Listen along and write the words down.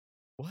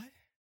What?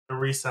 A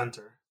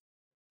recenter.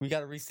 We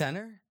got to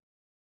recenter?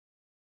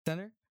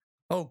 Center?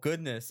 Oh,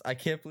 goodness. I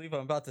can't believe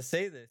I'm about to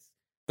say this.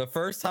 The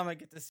first time I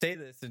get to say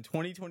this in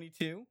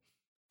 2022.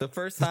 The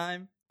first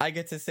time I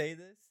get to say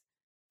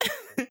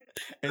this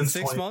in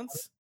 6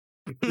 months.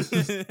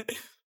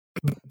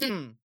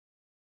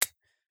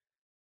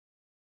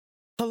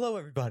 Hello,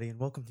 everybody, and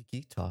welcome to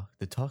Geek Talk,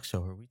 the talk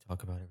show where we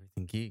talk about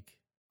everything geek.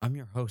 I'm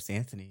your host,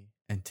 Anthony,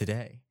 and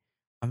today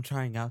I'm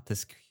trying out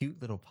this cute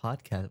little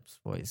podcast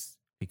voice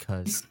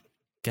because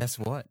guess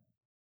what?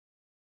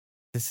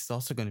 This is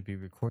also going to be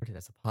recorded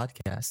as a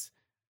podcast.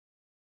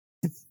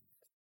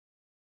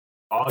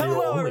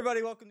 Hello,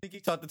 everybody. Welcome to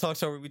Geek Talk, the talk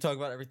show where we talk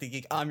about everything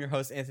geek. I'm your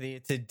host, Anthony.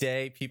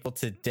 Today,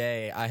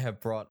 I have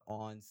brought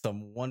on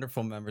some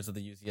wonderful members of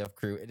the UZF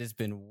crew. It has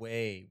been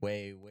way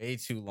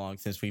too long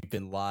since we've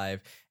been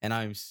live, and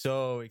I'm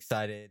so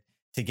excited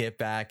to get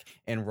back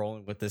and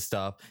rolling with this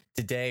stuff.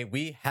 Today,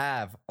 we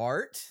have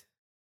Art.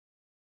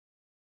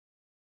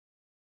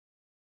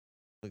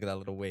 Look at that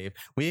little wave.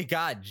 We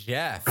got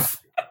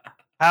Jeff.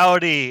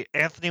 Howdy.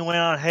 Anthony went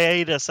on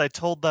hiatus. I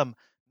told them,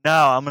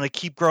 no, I'm going to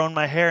keep growing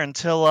my hair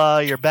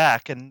until you're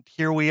back, and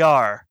here we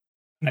are.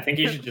 I think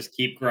you should just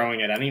keep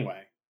growing it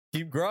anyway.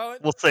 Keep growing?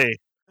 We'll see.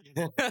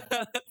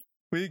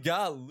 We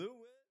got Lewis.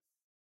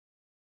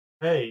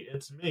 Hey,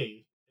 it's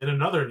me in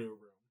another new room.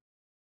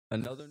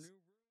 Another new room.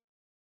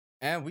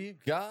 And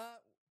we've got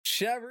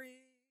Sherry.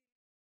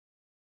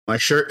 My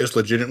shirt is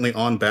legitimately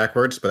on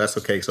backwards, but that's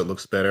okay because it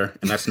looks better,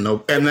 and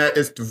that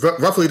is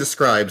roughly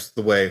describes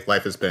the way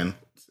life has been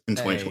in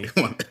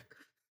 2021.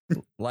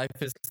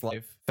 Life is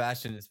life.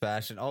 Fashion is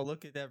fashion. Oh,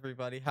 look at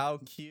everybody. How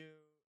cute.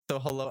 So,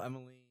 hello,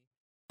 Emily.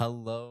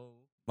 Hello,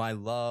 my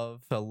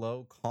love.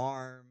 Hello,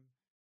 Carm.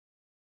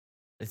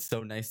 It's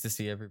so nice to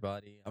see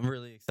everybody. I'm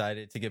really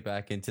excited to get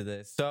back into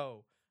this.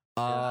 So,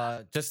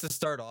 just to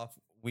start off,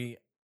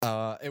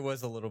 it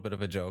was a little bit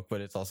of a joke, but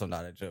it's also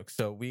not a joke.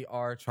 So, we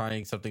are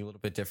trying something a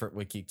little bit different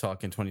with Geek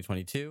Talk in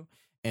 2022,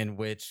 in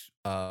which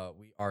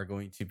we are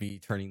going to be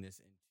turning this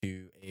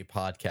into a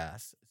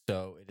podcast.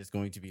 So it is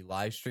going to be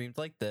live streamed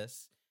like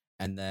this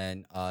and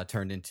then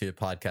turned into a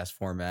podcast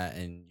format,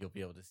 and you'll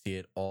be able to see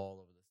it all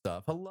over the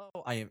stuff. Hello,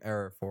 I am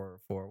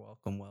Error404.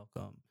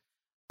 Welcome.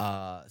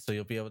 So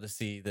you'll be able to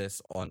see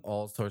this on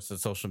all sorts of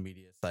social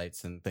media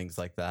sites and things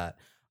like that,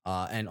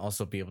 and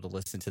also be able to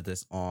listen to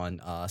this on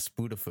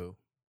Spotify.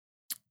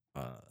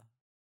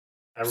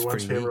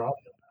 Everyone's favorite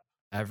audio.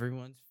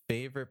 Everyone's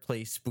favorite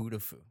place,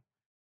 Spotify.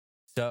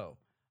 So,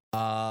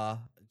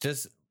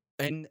 just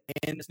in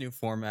this new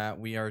format,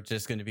 we are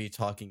just going to be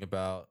talking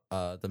about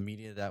the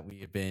media that we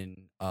have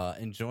been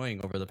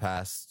enjoying over the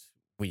past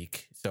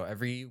week. So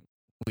every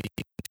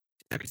week,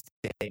 every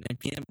day, 9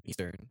 p.m.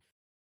 Eastern.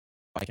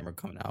 My camera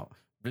coming out.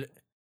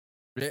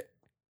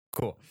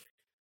 Cool.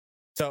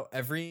 So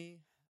every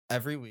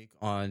week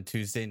on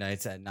Tuesday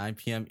nights at 9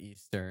 p.m.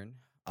 Eastern,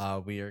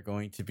 we are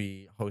going to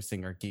be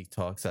hosting our Geek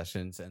Talk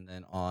sessions, and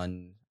then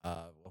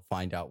we'll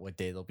find out what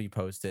day they'll be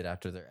posted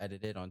after they're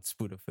edited on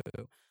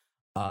Spotify.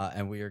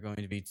 And we are going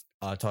to be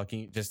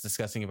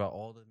discussing about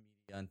all the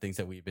media and things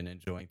that we've been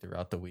enjoying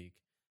throughout the week.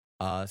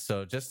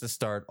 So just to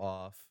start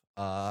off,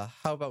 how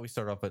about we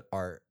start off with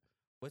Art?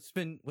 What's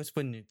been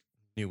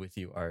new with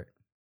you, Art?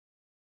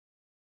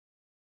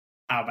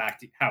 How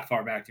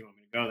far back do you want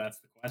me to go? That's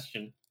the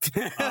question.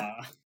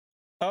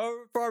 How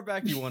far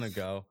back you want to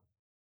go?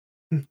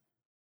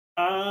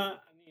 I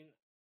mean,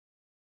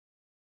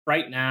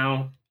 right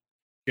now,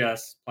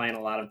 just playing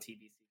a lot of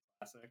TBC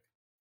Classic.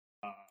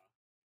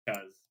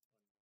 Because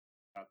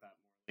about that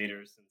more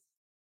later, since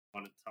I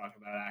wanted to talk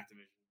about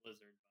Activision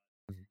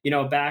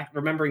Blizzard.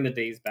 Remembering the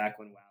days back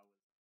when WoW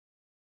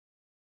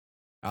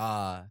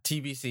was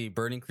TBC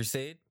Burning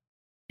Crusade.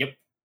 Yep.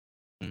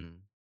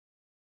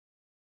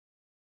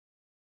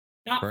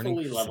 Not Burning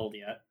fully leveled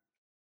yet,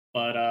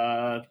 but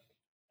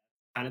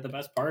kind of the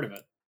best part of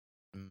it.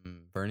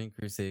 Burning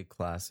Crusade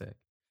Classic.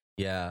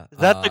 Yeah. Is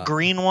that the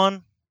green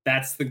one?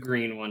 That's the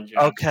green one,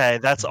 Jeff. Okay,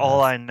 that's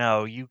all I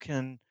know. You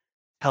can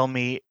tell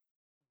me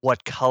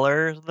what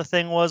color the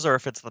thing was, or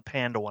if it's the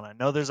panda one. I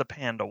know there's a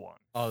panda one.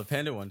 Oh, the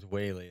panda one's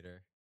way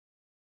later.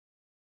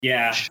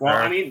 Yeah. Sure. Well,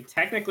 I mean,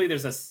 technically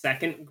there's a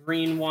second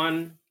green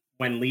one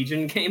when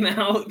Legion came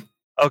out.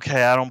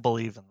 Okay, I don't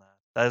believe in that.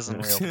 That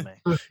isn't real to me.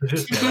 Yeah,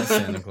 that's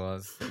Santa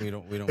Claus. We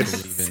don't believe in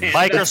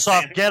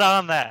Microsoft, get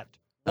on that.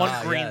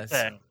 One green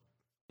thing.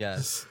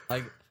 Yes.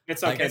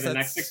 It's okay. The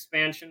next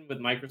expansion with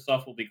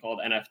Microsoft will be called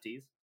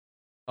NFTs.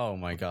 Oh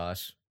my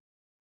gosh.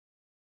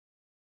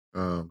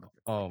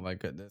 Oh my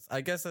goodness.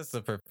 I guess that's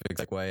the perfect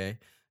segue.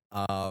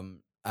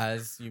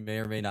 As you may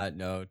or may not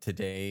know,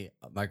 today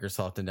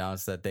Microsoft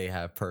announced that they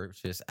have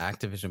purchased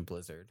Activision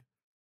Blizzard.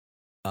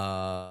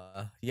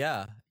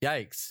 Yeah,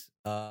 yikes.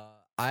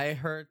 I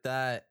heard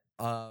that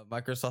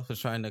Microsoft was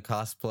trying to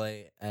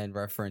cosplay and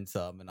reference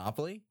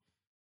Monopoly.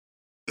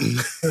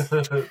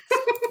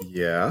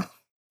 Yeah.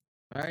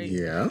 Right?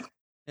 Yeah.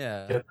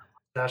 Yeah. Get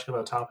Dash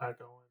about Top Hat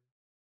going.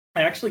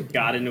 I actually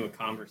got into a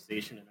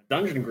conversation in a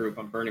dungeon group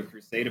on Burning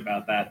Crusade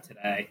about that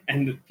today,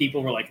 and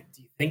people were like,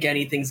 "Do you think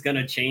anything's going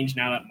to change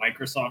now that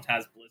Microsoft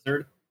has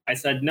Blizzard?" I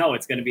said, "No,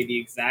 it's going to be the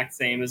exact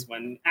same as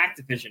when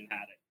Activision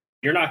had it.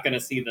 You're not going to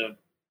see the,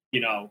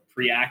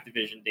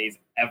 pre-Activision days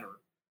ever.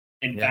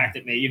 In fact,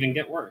 it may even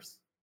get worse."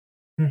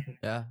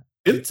 Yeah.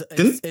 Didn't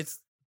It's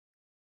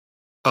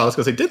I was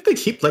gonna say, didn't they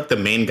keep like the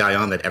main guy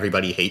on that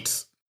everybody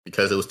hates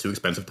because it was too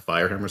expensive to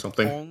fire him or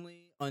something?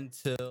 only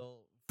until,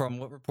 from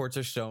what reports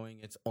are showing,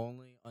 it's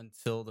only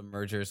until the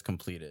merger is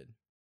completed.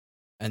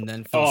 And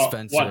then Phil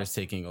Spencer is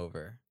taking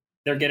over.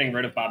 They're getting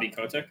rid of Bobby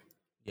Kotick?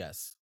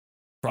 Yes.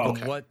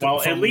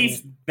 At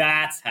least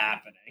that's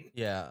happening.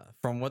 Yeah.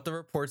 From what the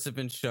reports have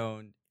been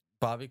shown,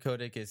 Bobby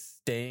Kotick is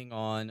staying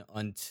on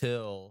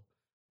until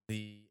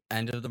the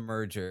end of the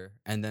merger,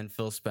 and then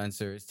Phil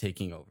Spencer is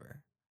taking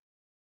over.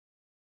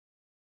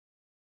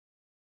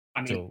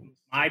 I mean,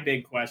 my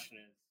big question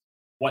is,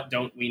 what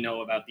don't we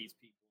know about these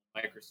people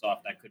at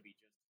Microsoft that could be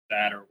just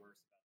bad or worse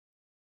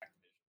about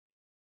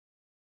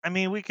Activision? I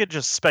mean, we could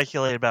just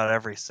speculate about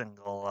every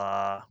single,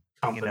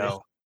 Company.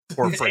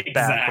 corporate Exactly.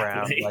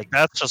 background. Like,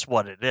 that's just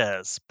what it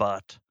is.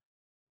 But,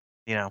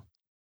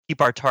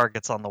 keep our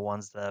targets on the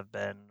ones that have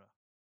been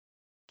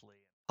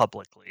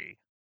publicly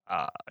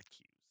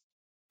accused.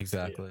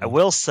 Exactly. I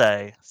will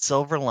say,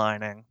 silver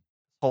lining,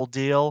 whole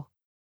deal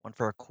went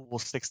for a cool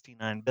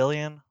 $69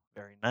 billion.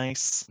 Very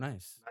nice.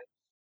 Nice.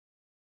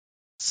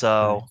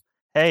 So,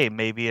 hey,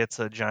 maybe it's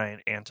a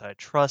giant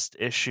antitrust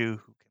issue.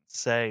 Who can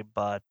say?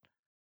 But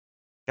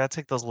gotta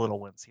take those little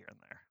wins here and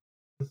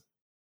there.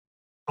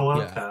 Hello,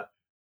 Yeah. Kat.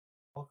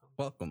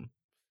 Welcome.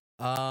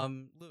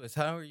 Lewis,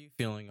 how are you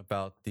feeling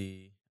about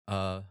the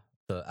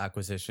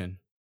acquisition?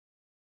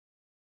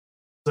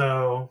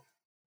 So,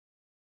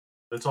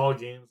 it's all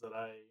games that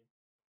I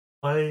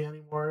play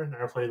anymore.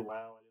 Never played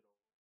WoW.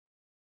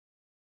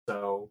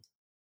 So,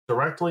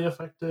 directly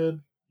affected,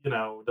 it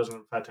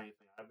doesn't affect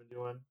anything I've been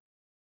doing.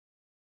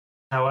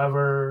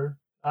 However,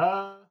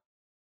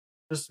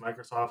 just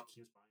Microsoft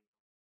keeps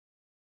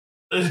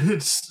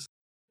buying.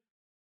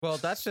 Well,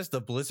 that's just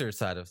the Blizzard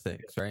side of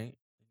things, right?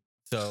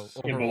 So,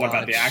 yeah, but what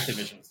about the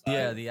Activision side?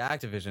 Yeah, the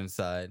Activision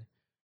side.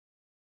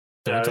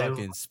 So we're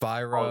talking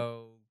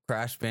Spyro,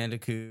 Crash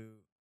Bandicoot.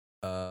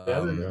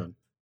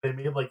 They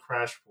made like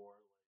Crash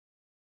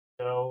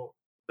 4.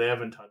 They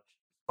haven't touched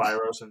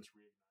Spyro since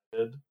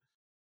Reignited.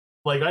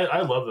 Like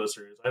I love those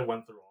series. I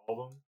went through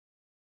all of them.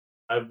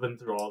 I've been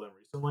through all of them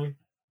recently,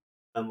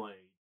 and like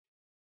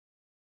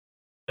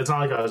it's not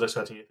like I was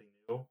expecting anything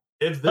new.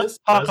 Let's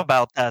talk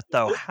about that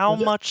though. How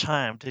much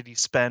time did you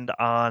spend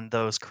on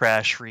those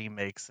Crash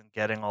remakes and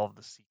getting all of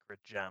the secret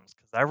gems?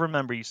 Because I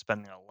remember you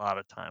spending a lot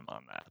of time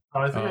on that.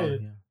 I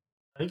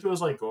think it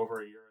was like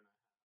over a year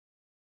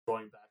and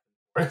going back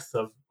and forth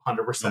of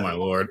 100%. Oh my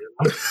lord!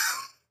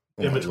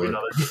 In between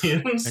other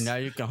games, and now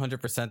you can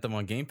 100% them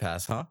on Game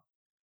Pass, huh?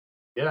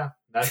 Yeah,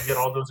 now you get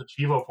all those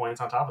Achievo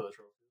points on top of the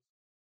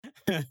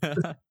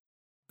trophy.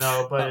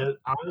 No, but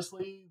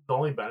honestly, the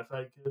only benefit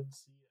I could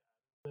see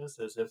this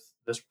is if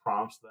this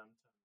prompts them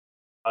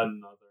to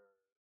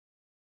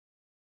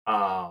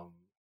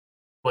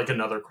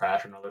another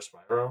Crash, another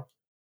Spyro.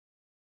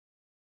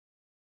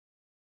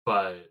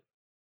 But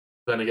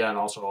then again,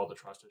 also all the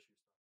trust issues.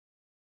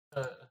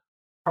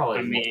 Probably.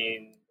 I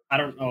mean, I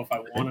don't know if I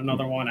want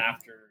another one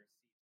after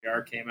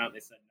CPR came out. They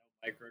said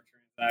no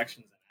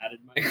microtransactions and added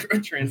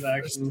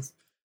microtransactions.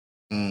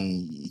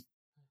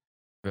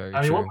 Very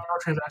I mean, true. what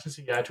microtransactions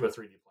can you add to a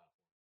 3D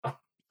platform?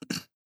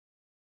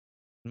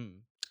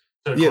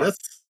 Yeah,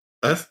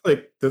 that's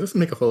like that doesn't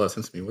make a whole lot of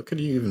sense to me. What could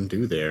you even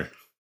do there?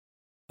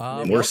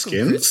 More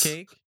skins?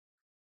 Cake.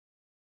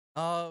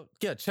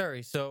 Yeah,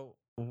 Cherry. So,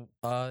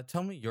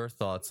 tell me your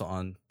thoughts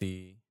on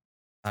the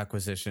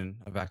acquisition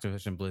of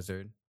Activision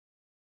Blizzard.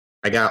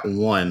 I got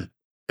one,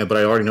 but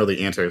I already know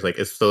the answer. It's like,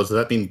 does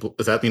that mean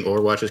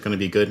Overwatch is going to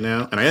be good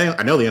now? And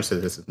I know the answer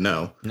to this is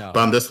no. No.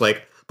 But I'm just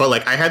like,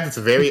 I had this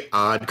very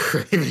odd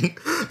craving.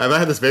 I've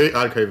had this very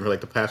odd craving for like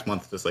the past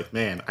month. Just like,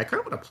 man, I kind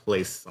of want to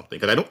play something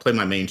because I don't play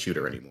my main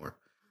shooter anymore.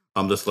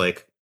 I'm just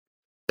like,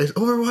 is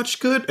Overwatch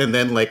good? And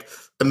then like,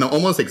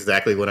 almost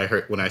exactly what I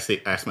heard when I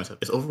asked myself,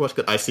 is Overwatch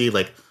good? I see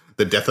like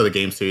the Death of the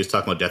Game series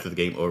talking about Death of the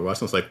Game Overwatch.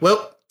 And I was like,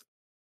 well,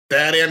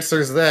 that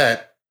answers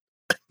that.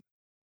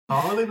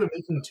 How long have they been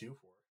making 2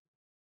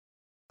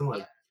 for?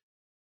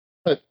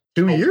 Like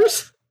 2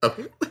 years?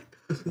 Okay.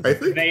 I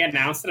think they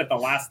announced it at the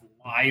last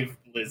live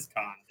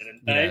BlizzCon,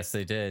 didn't they? Yes,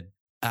 they did.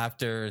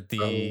 After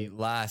the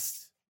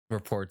last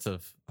reports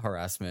of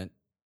harassment.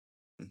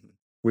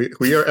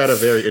 We are at a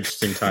very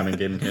interesting time in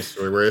gaming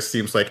history where it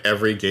seems like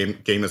every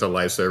game as a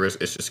live service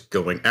is just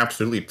going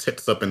absolutely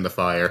tits up in the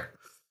fire.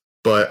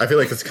 But I feel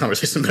like it's a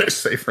conversation better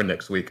save for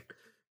next week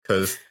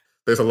because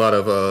there's a lot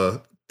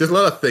of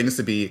things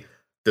to be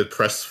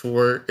depressed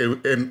for,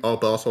 and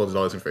also there's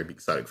always something to be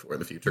excited for in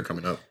the future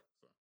coming up.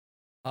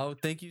 Oh,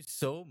 thank you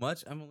so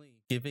much, Emily,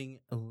 giving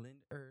Lynn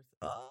Earth.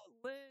 Oh,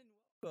 Lynn,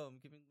 welcome.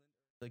 Giving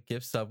the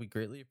gift sub. We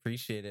greatly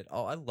appreciate it.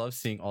 Oh, I love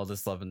seeing all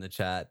this love in the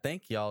chat.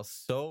 Thank y'all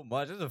so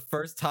much. This is the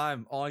first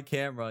time on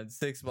camera in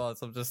 6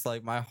 months. I'm just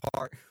like, my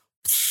heart.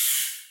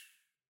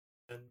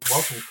 And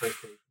welcome, Chris.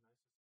 For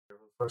the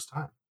first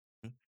time.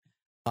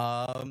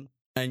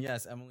 And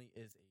yes, Emily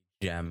is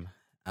a gem.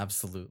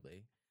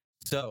 Absolutely.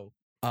 So,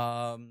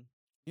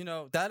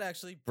 that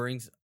actually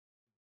brings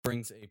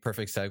a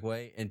perfect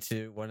segue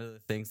into one of the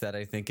things that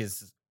I think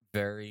is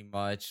very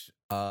much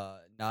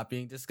not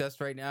being discussed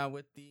right now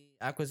with the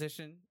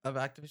acquisition of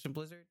Activision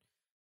Blizzard.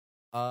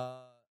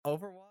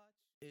 Overwatch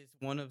is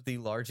one of the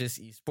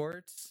largest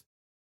esports,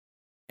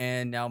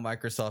 and now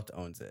Microsoft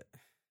owns it.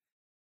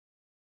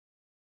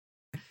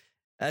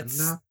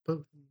 That's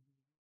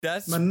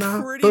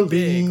pretty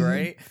big,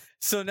 right?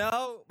 So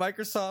now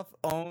Microsoft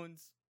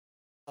owns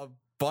a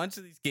bunch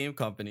of these game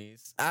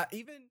companies.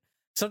 Even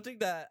something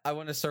that I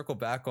want to circle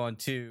back on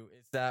too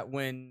is that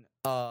when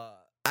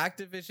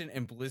Activision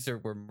and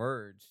Blizzard were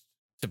merged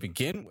to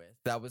begin with,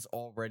 that was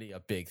already a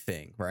big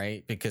thing,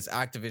 right? Because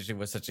Activision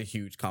was such a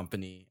huge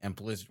company and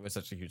Blizzard was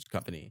such a huge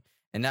company,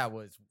 and that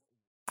was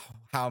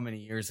how many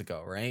years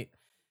ago, right?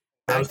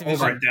 That was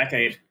over a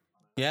decade.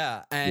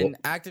 Yeah, and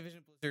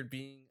Activision Blizzard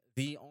being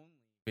the only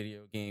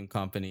video game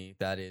company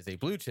that is a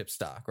blue chip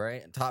stock,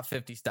 right? And top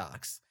 50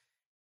 stocks.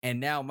 And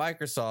now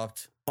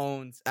Microsoft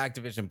owns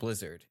Activision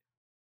Blizzard.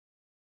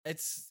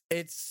 It's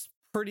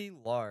pretty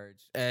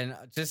large. And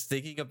just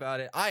thinking about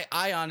it,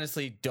 I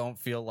honestly don't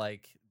feel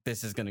like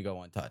this is going to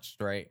go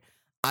untouched, right?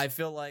 I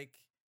feel like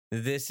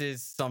this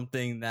is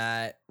something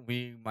that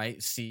we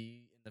might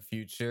see in the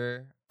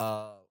future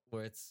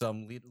with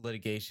some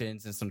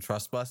litigations and some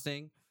trust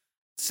busting,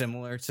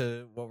 similar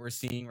to what we're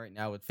seeing right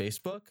now with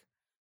Facebook.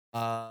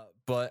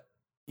 But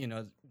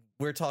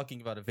we're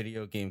talking about a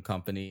video game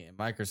company and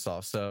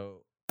Microsoft,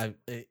 so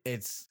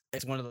it's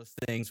one of those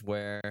things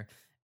where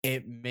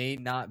it may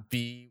not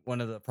be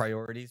one of the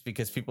priorities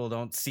because people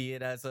don't see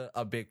it as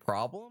a big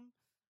problem,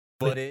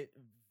 but it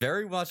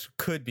very much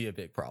could be a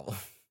big problem.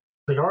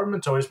 The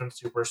government's always been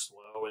super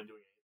slow in doing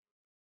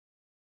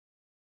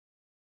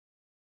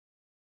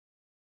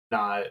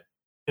it.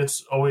 It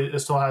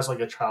still has like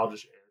a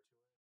childish air to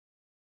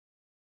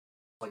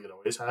it, like it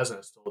always has, and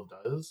it still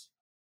does.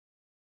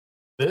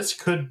 This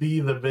could be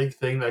the big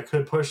thing that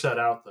could push that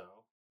out,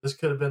 though. This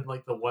could have been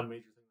like the one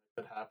major thing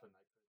that could happen.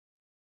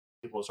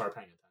 That people start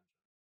paying attention.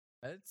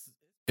 It's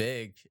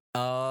big.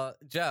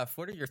 Jeff,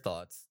 what are your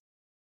thoughts?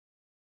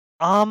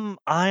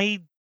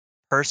 I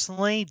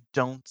personally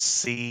don't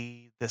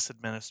see this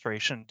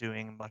administration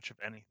doing much of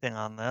anything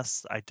on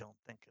this. I don't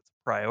think it's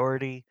a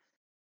priority,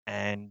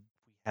 and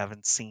we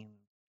haven't seen,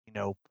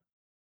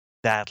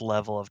 that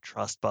level of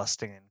trust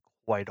busting in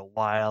quite a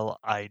while.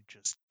 I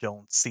just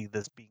don't see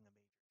this being a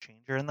major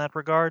changer in that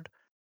regard.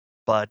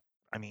 But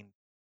I mean,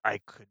 I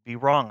could be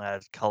wrong.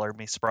 I'd color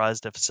me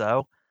surprised if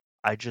so.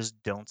 I just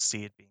don't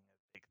see it being a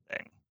big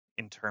thing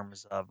in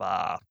terms of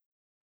the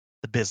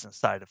business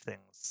side of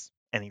things,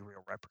 any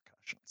real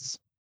repercussions.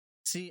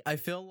 See, I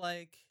feel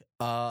like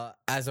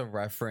as a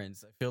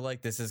reference, I feel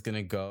like this is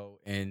gonna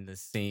go in the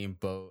same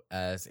boat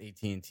as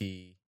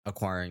AT&T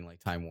acquiring like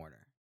Time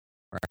Warner,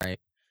 right?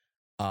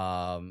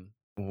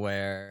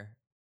 Where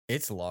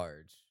it's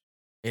large.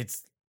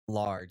 It's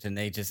large and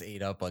they just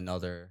ate up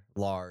another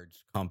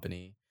large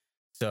company.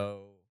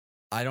 So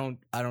I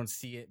don't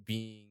see it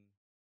being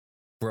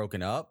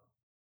broken up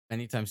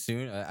anytime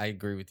soon. I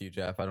agree with you,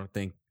 Jeff. I don't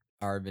think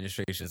our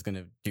administration is going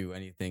to do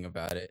anything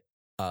about it.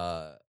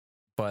 But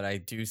I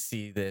do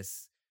see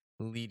this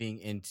leading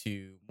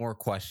into more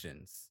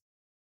questions.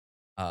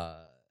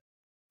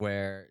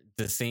 Where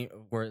the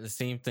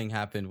same thing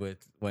happened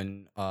with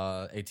when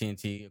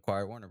AT&T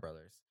acquired Warner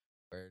Brothers,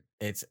 where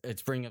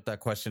it's bringing up that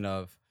question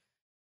of,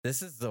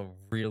 this is a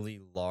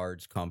really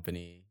large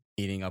company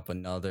eating up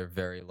another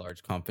very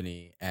large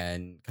company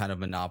and kind of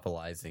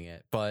monopolizing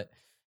it. But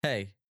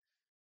hey,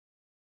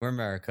 we're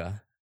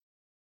America.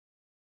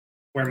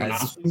 Where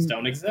monopolies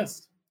don't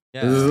exist.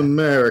 Yeah. This is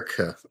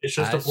America. It's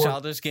just as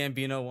Childish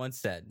Gambino once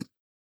said,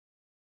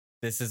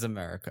 this is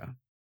America.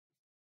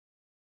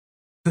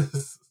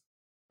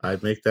 I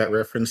make that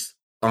reference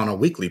on a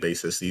weekly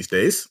basis these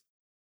days.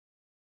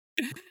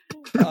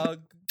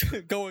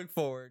 Going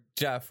forward,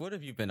 Jeff, what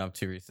have you been up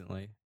to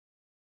recently?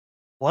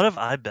 What have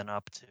I been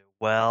up to?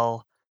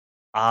 Well,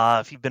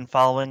 if you've been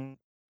following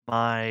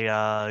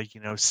my,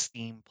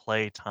 Steam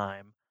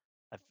playtime,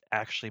 I've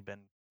actually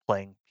been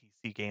playing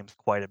PC games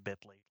quite a bit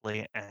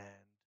lately, and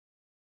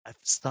I've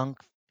sunk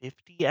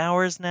 50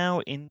 hours now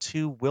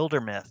into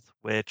Wildermyth,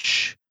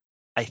 which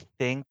I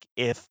think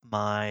if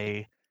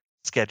my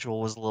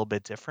schedule was a little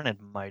bit different,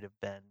 it might have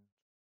been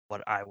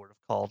what I would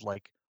have called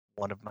like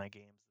one of my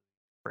games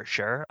for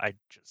sure. I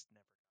just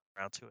never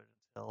got around to it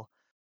until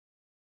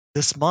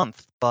this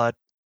month. But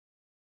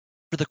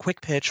for the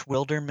quick pitch,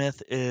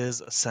 Wildermyth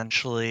is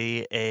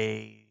essentially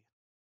a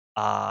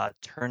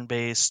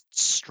turn-based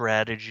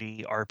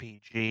strategy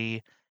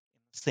RPG,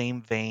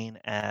 same vein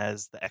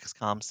as the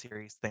XCOM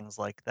series, things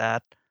like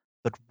that,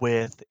 but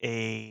with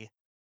a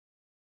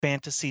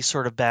fantasy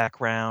sort of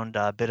background,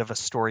 a bit of a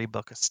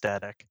storybook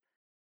aesthetic.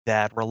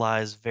 that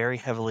relies very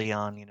heavily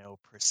on,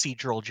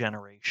 procedural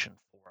generation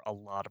for a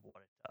lot of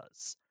what it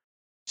does.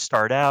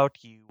 Start out,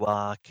 you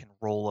can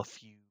roll a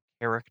few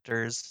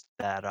characters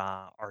that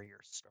are your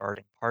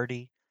starting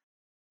party.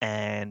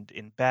 And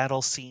in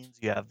battle scenes,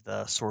 you have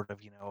the sort of,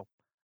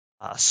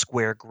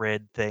 square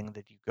grid thing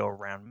that you go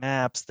around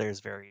maps. There's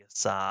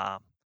various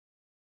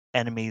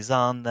enemies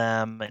on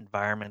them,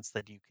 environments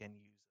that you can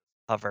use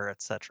as cover,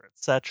 etc.,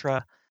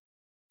 etc.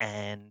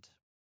 And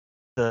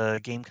the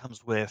game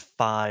comes with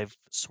 5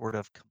 sort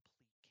of complete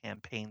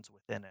campaigns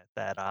within it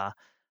that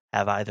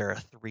have either a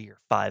 3 or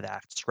 5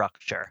 act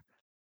structure.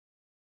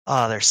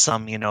 There's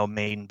some,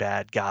 main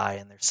bad guy,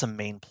 and there's some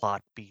main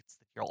plot beats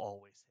that you'll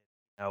always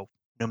hit,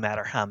 no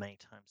matter how many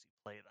times you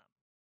play them.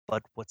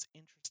 But what's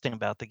interesting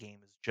about the game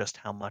is just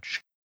how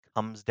much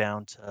comes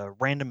down to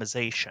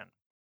randomization.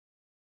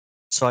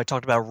 So I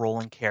talked about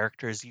rolling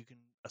characters. You can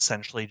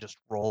essentially just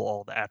roll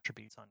all the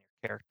attributes on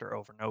your character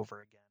over and over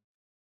again.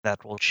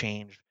 That will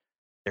change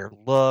their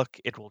look,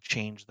 it will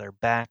change their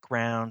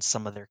background,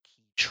 some of their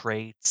key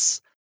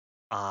traits,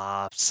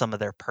 some of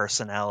their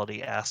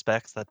personality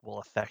aspects that will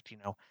affect,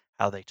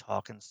 how they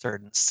talk in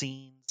certain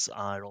scenes.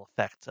 It'll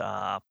affect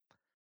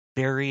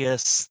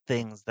various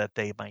things that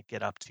they might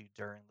get up to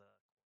during the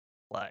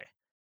play.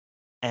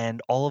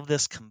 And all of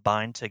this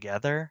combined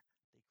together,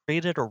 they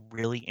created a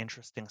really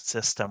interesting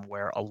system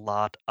where a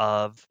lot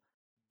of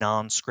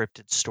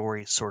non-scripted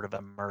stories sort of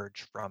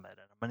emerge from it. And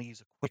I'm going to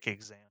use a quick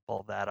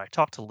example that I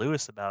talked to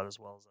Lewis about as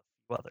well as a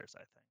few others, I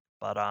think.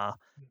 But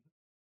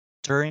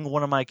during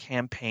one of my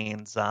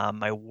campaigns,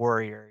 my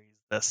warrior, he's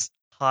this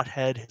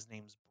hothead. His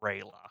name's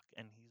Braylock,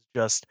 and he's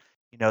just,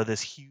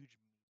 this huge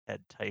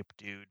head type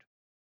dude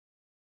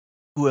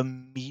who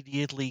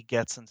immediately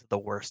gets into the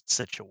worst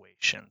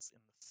situations. In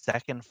the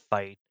second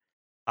fight,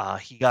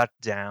 he got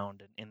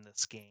downed, and in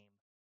this game,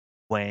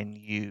 when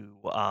you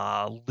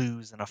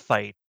lose in a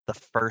fight the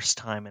first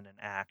time in an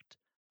act,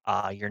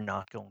 you're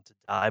not going to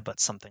die, but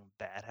something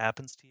bad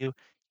happens to you.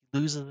 He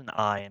loses an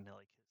eye in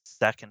like his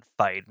second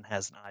fight and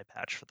has an eye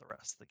patch for the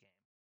rest of the game.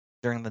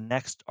 During the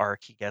next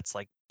arc, he gets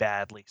like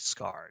badly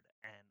scarred,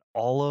 and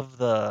all of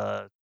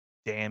the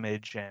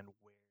damage and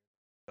wear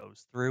he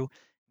goes through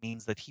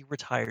means that he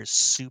retires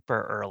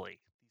super early.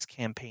 These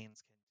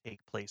campaigns can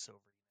take place over,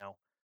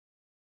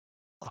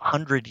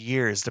 100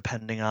 years,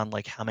 depending on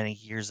like how many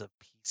years of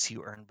peace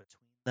you earn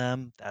between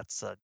them.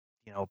 That's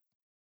you know,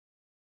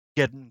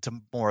 get into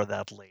more of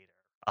that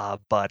later.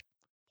 But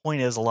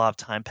point is, a lot of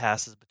time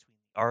passes between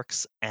the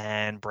arcs,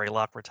 and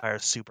Braylock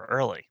retires super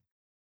early.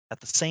 At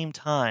the same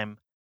time,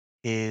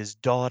 his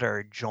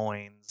daughter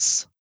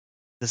joins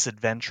this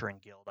adventuring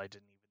guild. I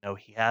didn't even know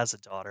he has a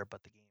daughter,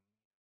 but the game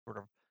sort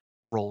of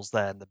rolls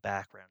that in the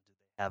background. Do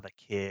they have a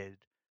kid?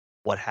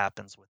 What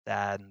happens with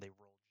that? And they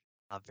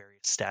roll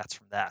various stats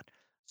from that.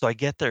 So I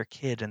get their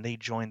kid, and they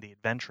join the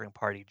adventuring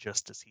party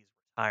just as he's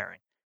retiring.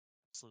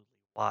 Absolutely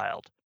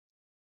wild.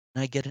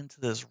 And I get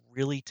into this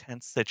really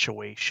tense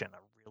situation, a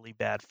really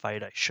bad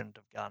fight I shouldn't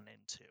have gotten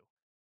into,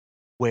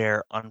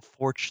 where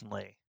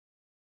unfortunately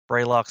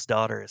Braylock's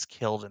daughter is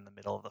killed in the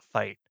middle of the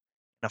fight.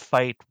 In a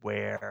fight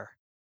where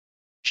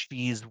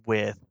she's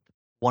with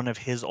one of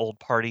his old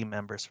party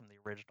members from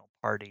the original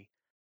party,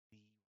 the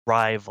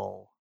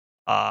rival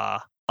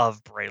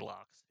of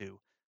Braylock's, two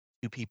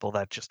people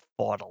that just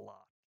fought a lot,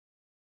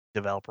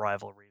 develop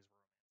rivalries.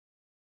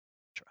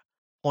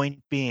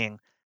 Point being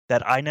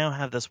that I now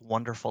have this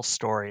wonderful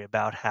story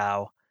about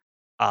how,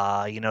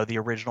 the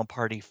original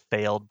party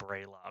failed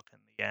Braylock in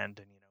the end,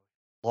 and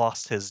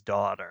lost his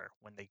daughter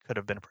when they could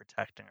have been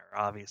protecting her.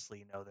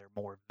 Obviously, they're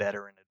more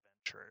veteran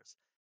adventurers.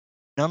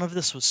 None of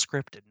this was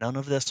scripted. None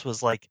of this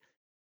was like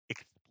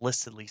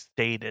explicitly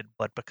stated,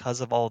 but because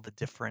of all the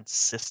different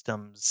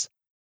systems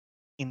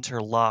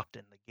interlocked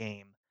in the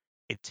game,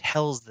 it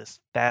tells this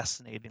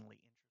fascinatingly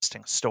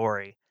interesting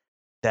story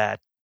that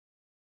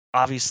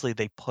obviously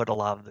they put a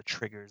lot of the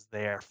triggers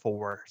there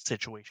for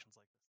situations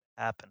like this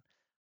to happen,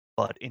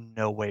 but in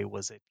no way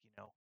was it,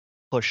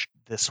 pushed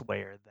this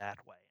way or that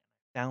way.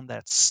 I found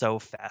that so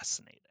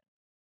fascinating.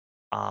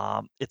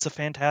 It's a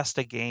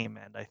fantastic game,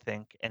 and I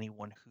think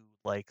anyone who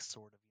likes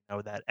sort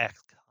of, that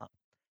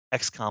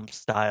XCOM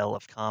style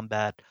of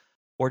combat,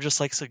 or just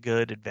likes a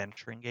good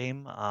adventuring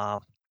game,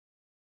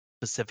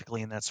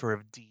 specifically in that sort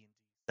of D&D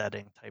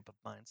setting type of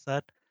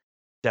mindset,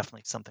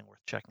 definitely something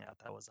worth checking out.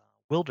 That was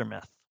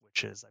Wildermyth,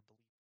 which is, I believe.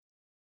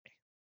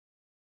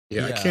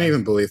 Yeah, I can't Yeah.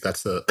 even believe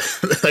that's the.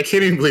 I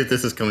can't even believe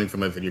this is coming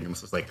from a video game.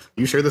 It's just like,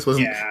 you sure this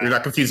wasn't? Yeah. You're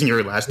not confusing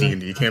your last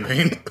D&D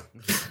campaign?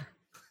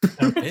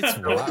 It's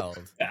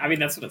wild. I mean,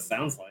 that's what it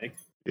sounds like.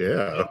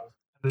 Yeah.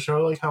 To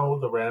show like how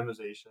the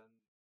randomization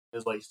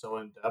is like so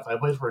in depth, I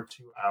played for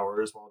 2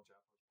 hours while Jeff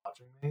was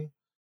watching me,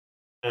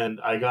 and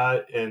I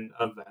got an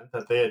event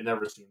that they had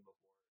never seen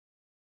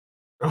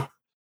before.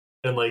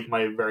 In like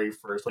my very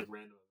first like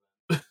random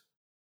event.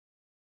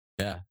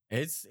 Yeah,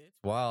 it's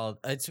wild.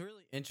 It's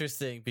really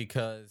interesting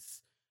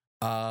because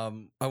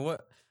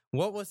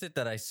what was it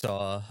that I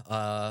saw?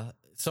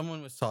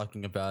 Someone was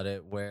talking about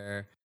it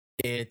where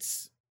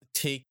it's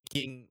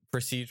taking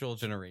procedural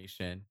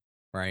generation,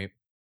 right?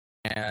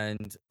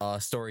 and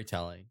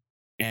storytelling,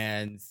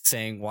 and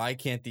saying, why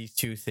can't these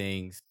two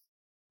things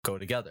go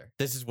together?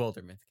 This is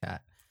Wildermyth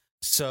Cat.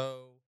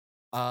 So,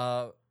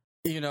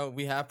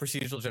 we have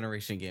procedural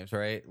generation games,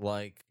 right?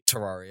 Like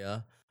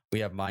Terraria, we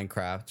have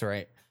Minecraft,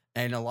 right?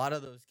 And a lot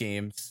of those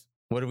games,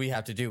 what do we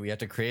have to do? We have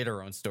to create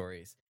our own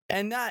stories.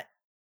 And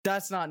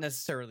that's not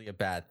necessarily a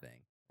bad thing,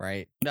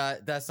 right?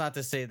 That's not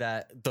to say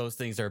that those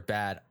things are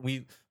bad.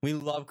 We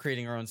love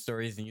creating our own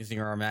stories and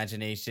using our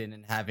imagination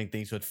and having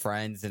things with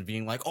friends and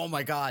being like, oh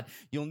my god,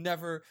 you'll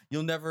never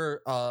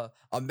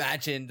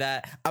imagine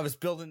that I was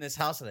building this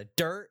house out of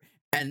dirt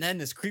and then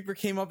this creeper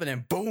came up and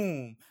then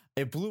boom,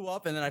 it blew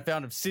up and then I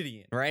found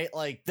obsidian, right?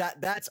 Like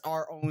that's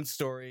our own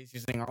stories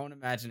using our own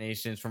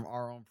imaginations from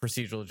our own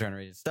procedural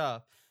generated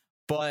stuff.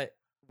 But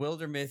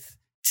Wildermyth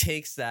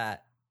takes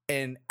that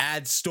and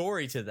adds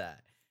story to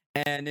that.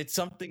 And it's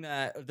something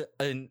that,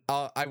 and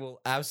I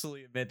will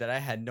absolutely admit that I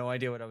had no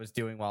idea what I was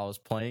doing while I was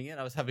playing it.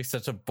 I was having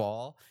such a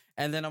ball.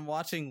 And then I'm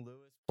watching Lewis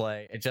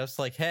play and just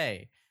like,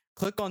 hey,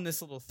 click on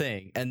this little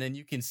thing. And then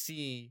you can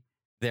see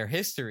their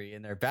history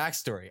and their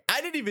backstory.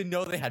 I didn't even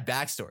know they had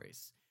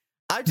backstories.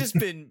 I've just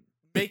been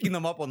making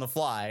them up on the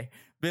fly,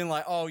 being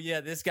like, oh yeah,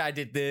 this guy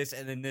did this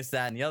and then this,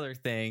 that, and the other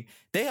thing.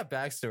 They have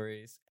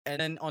backstories. And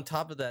then on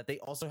top of that, they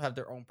also have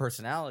their own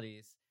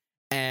personalities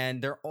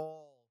and they're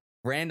all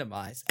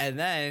randomized. And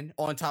then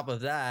on top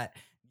of that,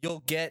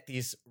 you'll get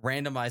these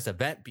randomized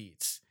event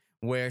beats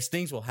where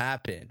things will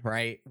happen,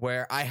 right?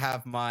 Where I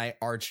have my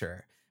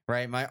archer,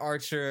 right? My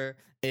archer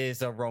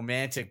is a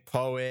romantic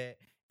poet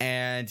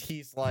and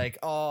he's like,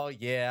 oh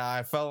yeah,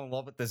 I fell in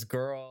love with this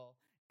girl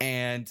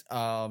and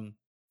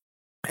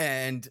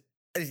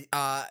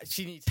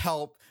she needs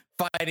help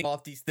fighting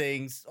off these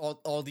things,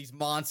 all these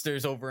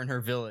monsters over in her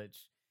village.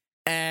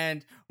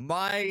 And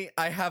I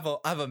have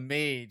a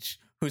mage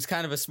who's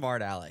kind of a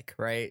smart aleck,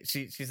 right?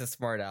 She's a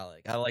smart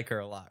aleck. I like her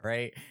a lot,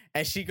 right?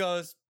 And she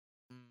goes,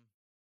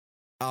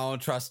 I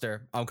don't trust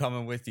her. I'm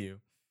coming with you,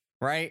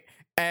 right?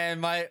 And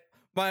my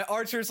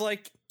archer's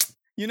like,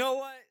 you know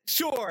what?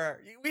 Sure,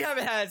 we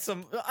haven't had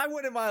I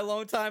went in my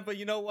alone time, but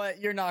you know what?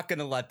 You're not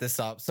gonna let this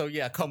up. So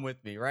yeah, come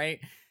with me, right?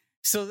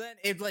 So then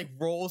it like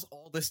rolls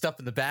all this stuff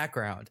in the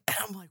background, and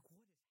I'm like, what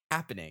is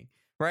happening,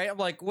 right? I'm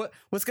like,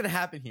 what's gonna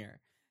happen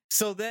here?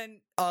 So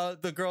then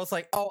the girl's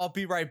like, oh, I'll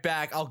be right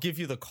back. I'll give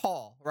you the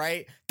call,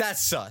 right?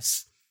 That's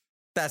sus.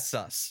 That's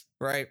sus,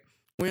 right?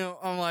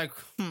 I'm like,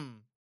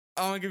 I'm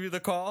gonna give you the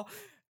call.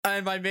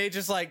 And my mage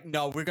is like,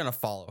 no, we're gonna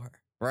follow her,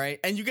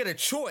 right? And you get a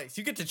choice.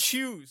 You get to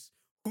choose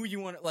who you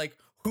want, like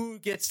who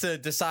gets to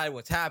decide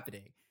what's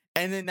happening.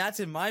 And then that's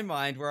in my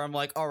mind where I'm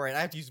like, all right,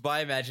 I have to use my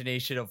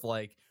imagination of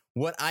like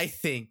what I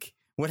think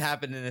would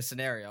happen in this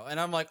scenario. And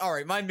I'm like, all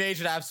right, my mage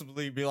would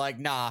absolutely be like,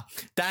 nah,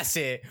 that's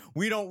it.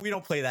 We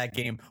don't play that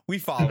game. We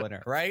following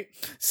her, right?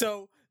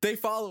 So they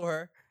follow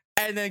her,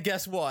 and then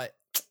guess what?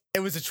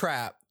 It was a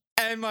trap.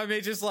 And my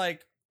mage is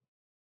like,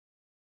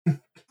 did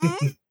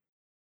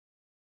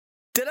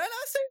I not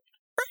say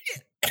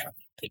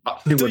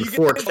right? So you get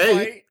 4K.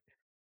 Fight.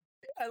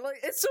 Like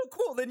it's so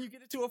cool. Then you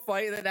get into a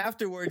fight, and then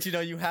afterwards,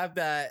 you have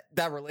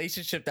that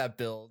relationship that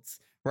builds,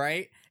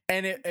 right?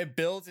 And it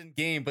builds in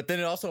game, but then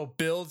it also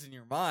builds in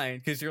your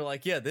mind because you're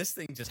like, yeah, this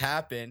thing just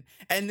happened.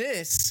 And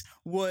this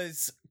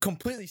was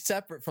completely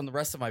separate from the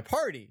rest of my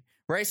party,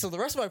 right? So the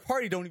rest of my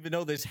party don't even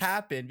know this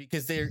happened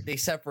because they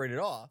separated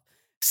off.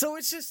 So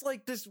it's just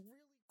like this really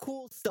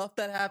cool stuff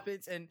that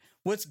happens. And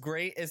what's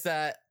great is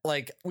that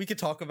like we could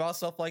talk about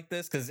stuff like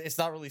this because it's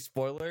not really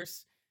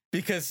spoilers,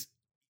 because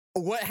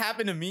what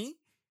happened to me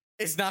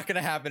is not going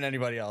to happen to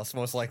anybody else,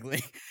 most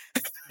likely.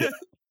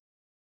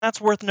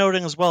 That's worth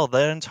noting as well.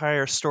 That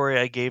entire story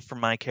I gave for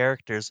my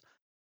characters,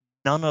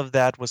 none of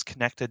that was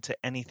connected to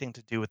anything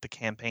to do with the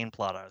campaign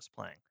plot I was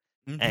playing.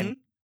 Mm-hmm. And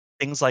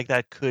things like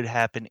that could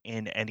happen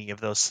in any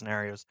of those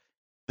scenarios.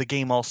 The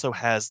game also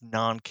has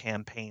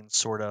non-campaign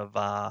sort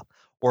of,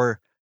 or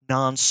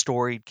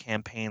non-storied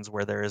campaigns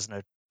where there isn't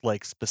a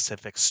like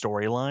specific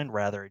storyline.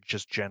 Rather, it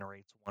just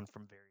generates one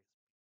from various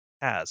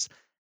paths.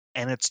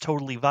 And it's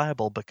totally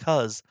viable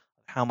because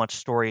of how much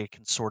story it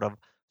can sort of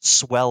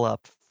swell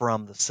up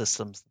from the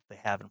systems that they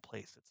have in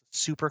place. It's a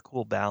super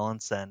cool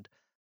balance and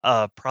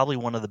probably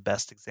one of the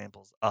best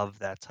examples of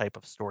that type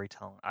of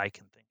storytelling I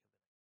can think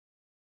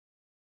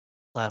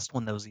of. Last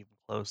one that was even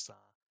close,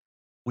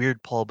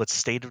 weird pull, but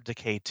State of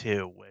Decay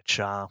 2, which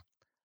a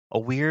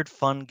weird,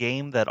 fun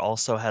game that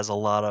also has a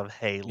lot of,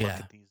 hey, look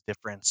at these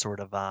different sort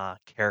of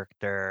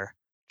character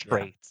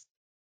traits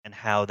and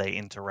how they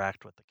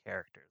interact with the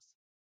characters.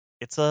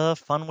 It's a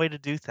fun way to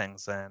do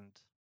things and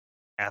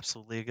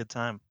absolutely a good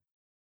time.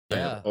 I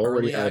have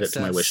already added it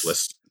to my wish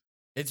list.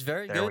 It's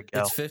very good.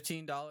 It's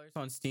 $15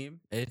 on Steam.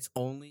 It's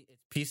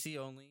PC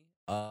only.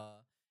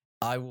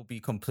 I will be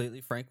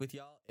completely frank with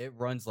y'all. It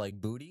runs like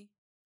booty.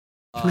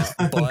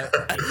 But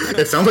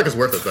it sounds like it's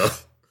worth it though.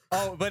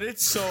 Oh, but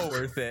it's so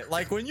worth it.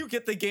 Like when you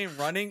get the game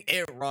running,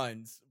 it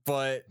runs.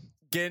 But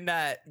getting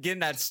that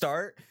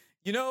start,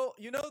 you know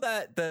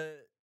that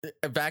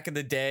back in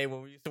the day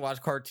when we used to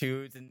watch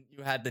cartoons and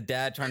you had the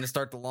dad trying to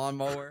start the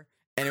lawnmower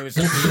and it was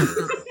just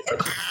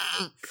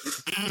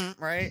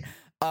right?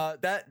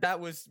 That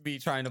was me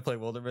trying to play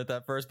Wildermyth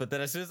at first, but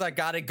then as soon as I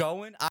got it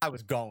going, I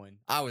was going.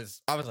 I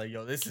was like,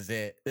 yo, this is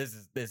it. This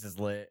is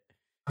lit.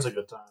 That's a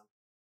good time.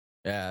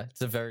 Yeah,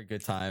 it's a very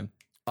good time.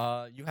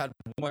 You had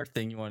one more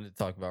thing you wanted to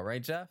talk about,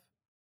 right, Jeff?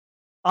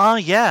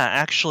 Yeah,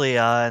 actually,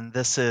 and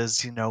this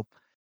is,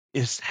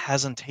 it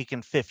hasn't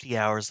taken 50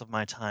 hours of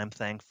my time,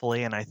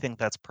 thankfully, and I think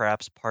that's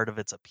perhaps part of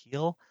its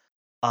appeal.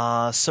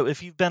 So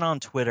if you've been on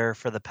Twitter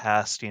for the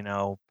past,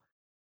 few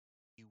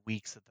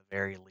weeks at the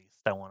very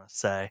least, I want to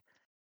say,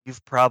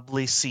 you've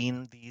probably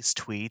seen these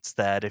tweets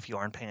that, if you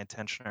aren't paying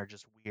attention, are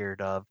just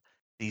weird, of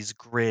these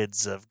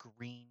grids of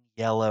green,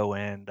 yellow,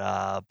 and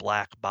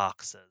black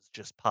boxes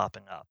just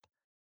popping up.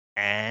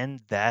 And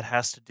that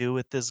has to do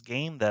with this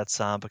game that's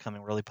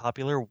becoming really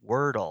popular,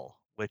 Wordle,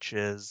 which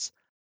is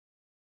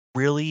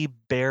really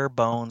bare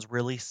bones,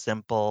 really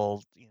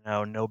simple,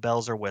 no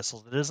bells or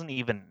whistles. It isn't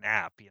even an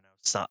app,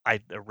 So I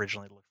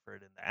originally looked for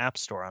it in the App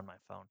Store on my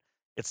phone.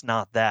 It's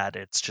not that,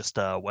 it's just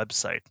a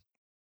website.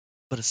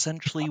 But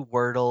essentially,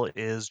 Wordle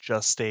is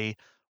just a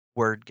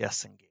word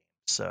guessing game.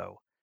 So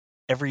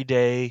every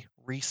day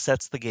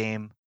resets the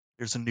game.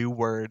 There's a new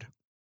word,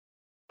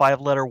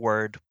 5-letter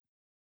word.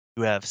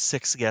 You have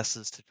 6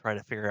 guesses to try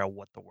to figure out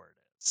what the word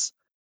is.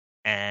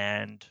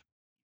 And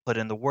put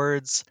in the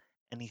words.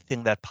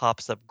 Anything that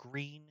pops up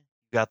green,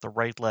 you got the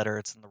right letter,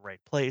 it's in the right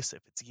place.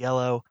 If it's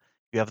yellow,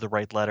 you have the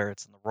right letter,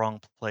 it's in the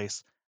wrong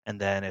place. And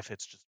then if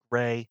it's just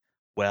gray,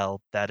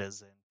 well, that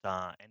isn't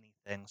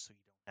anything, so you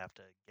don't have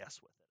to guess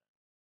with it.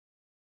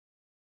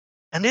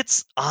 And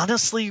it's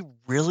honestly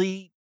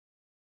really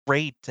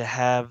great to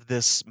have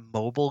this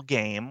mobile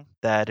game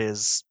that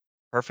is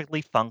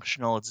perfectly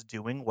functional, it's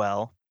doing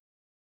well,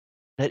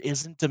 that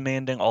isn't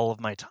demanding all of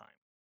my time,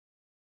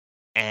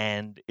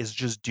 and is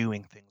just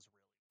doing things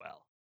really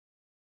well.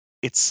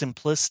 Its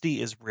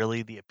simplicity is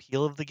really the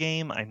appeal of the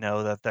game. I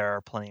know that there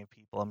are plenty of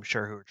people, I'm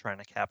sure, who are trying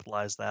to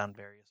capitalize that in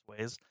various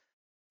ways,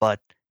 but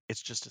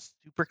it's just a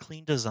super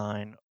clean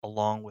design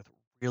along with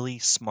really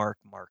smart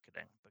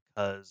marketing,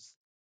 because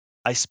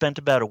I spent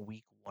about a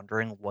week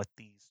wondering what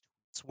these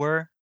tweets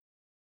were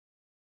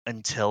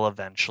until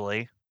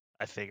eventually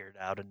I figured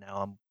out, and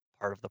now I'm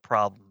part of the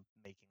problem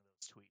making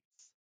those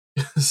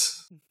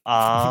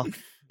tweets.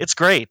 It's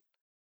great.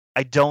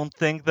 I don't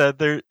think that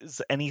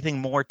there's anything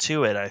more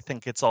to it. I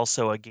think it's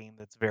also a game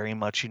that's very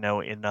much,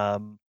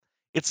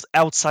 it's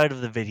outside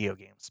of the video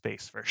game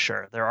space for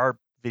sure. There are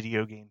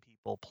video game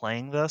people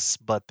playing this,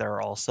 but there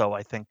are also,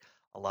 I think,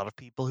 a lot of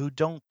people who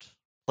don't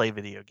play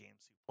video games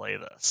who play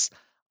this.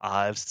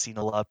 I've seen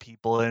a lot of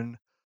people in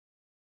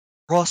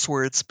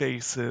crossword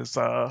spaces.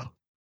 I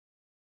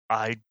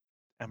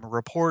am a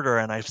reporter,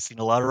 and I've seen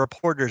a lot of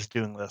reporters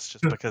doing this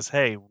just because,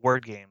 hey,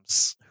 word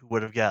games, who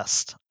would have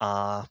guessed?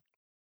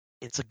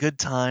 It's a good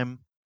time.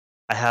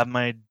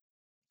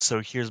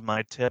 So here's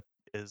my tip,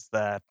 is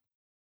that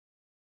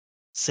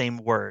same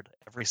word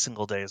every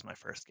single day is my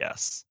first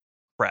guess.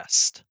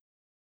 Crest.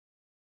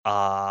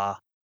 Y'all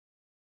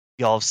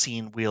have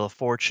seen Wheel of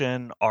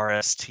Fortune,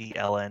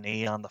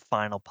 RSTLNE on the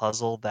final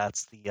puzzle.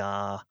 That's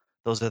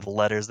those are the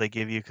letters they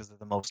give you because they're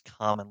the most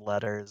common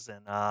letters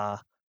in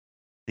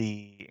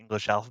the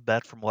English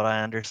alphabet, from what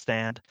I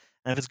understand.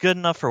 And if it's good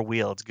enough for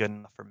Wheel, it's good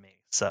enough for me.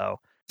 So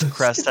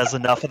Crest has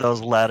enough of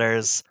those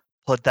letters.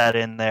 Put that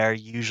in there.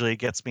 Usually it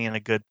gets me in a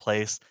good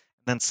place.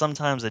 And then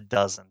sometimes it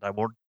doesn't. I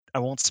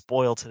won't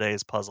spoil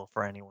today's puzzle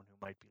for anyone who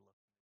might be looking.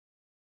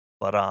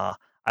 But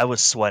I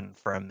was sweating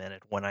for a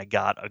minute when I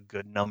got a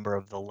good number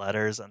of the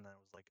letters, and then it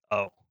was like,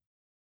 oh,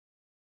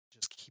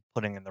 just keep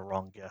putting in the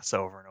wrong guess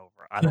over and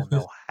over. I don't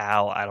know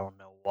how. I don't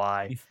know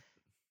why.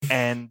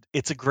 And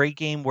it's a great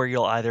game where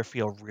you'll either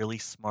feel really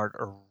smart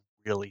or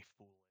really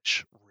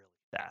foolish really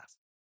fast.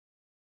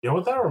 You know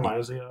what that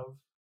reminds me of?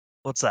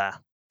 What's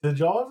that? Did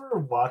y'all ever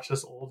watch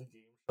this old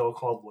game show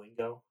called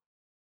Lingo?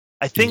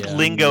 I think Yeah.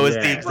 Lingo is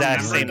the Yeah.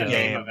 exact Remember same the name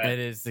game. of it. It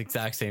is the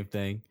exact same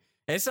thing.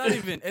 It's not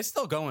even. It's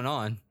still going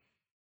on.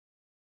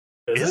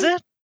 Is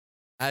it?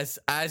 As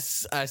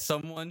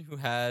someone who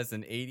has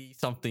an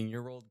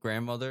 80-something-year-old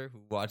grandmother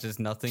who watches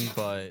nothing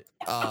but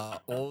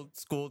old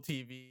school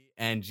TV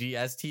and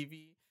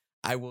GSTV,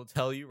 I will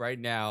tell you right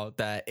now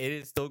that it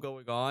is still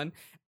going on.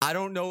 I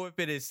don't know if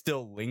it is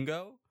still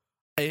Lingo.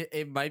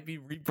 It might be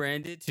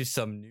rebranded to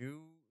some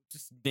new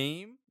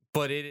name,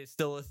 but it is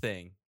still a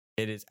thing.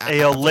 It is. Hey,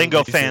 yo, Lingo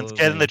absolutely fans, still a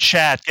get in the thing.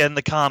 chat, get in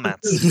the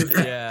comments.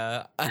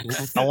 Yeah.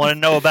 I want to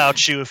know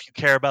about you if you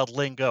care about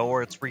Lingo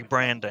or its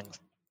rebranding.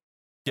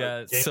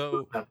 Yeah. Game-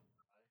 So,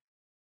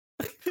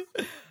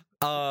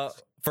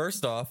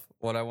 first off,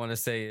 what I want to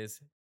say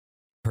is,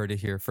 heard it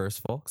here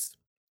first, folks.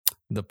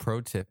 The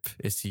pro tip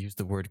is to use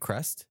the word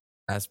crest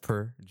as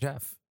per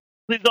Jeff.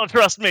 Please don't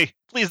trust me.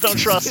 Please don't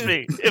trust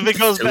me. If it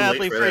goes Too late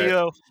badly for for that.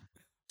 you.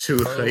 Too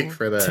late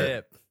for that.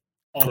 Tip.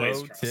 Always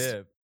Pro trust.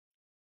 tip.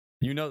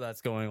 You know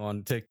that's going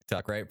on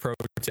TikTok, right? Pro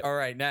tip. All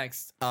right,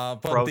 next.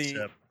 Pro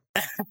tip.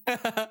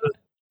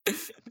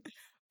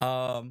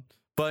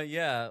 But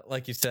yeah,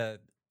 like you said,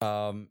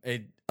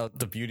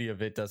 the beauty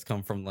of it does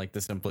come from like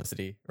the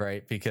simplicity,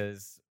 right?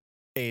 Because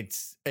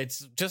it's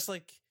just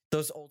like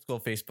those old school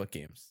Facebook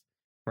games,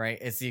 right?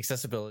 It's the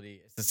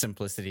accessibility, it's the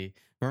simplicity.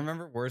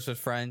 Remember Words with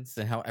Friends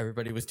and how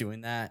everybody was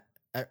doing that?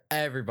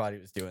 Everybody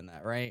was doing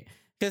that, right?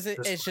 Because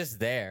it's just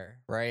there,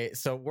 right?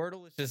 So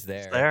Wordle is just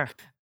It's there. there.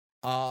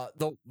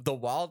 The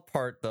wild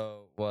part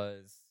though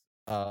was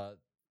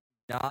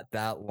not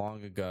that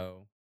long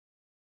ago.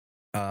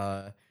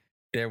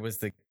 There was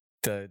the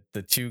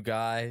two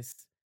guys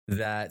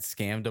that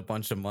scammed a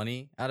bunch of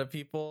money out of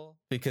people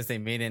because they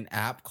made an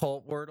app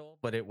called Wordle,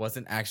 but it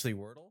wasn't actually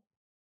Wordle.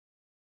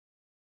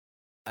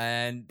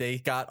 And they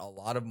got a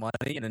lot of money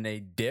and then they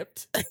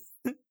dipped.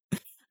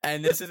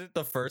 And this isn't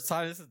the first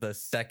time, this is the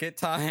second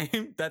time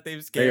that they've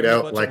Made scammed a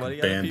out bunch like of money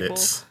out of people.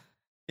 bandits.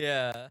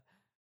 Yeah. The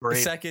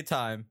Great. second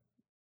time.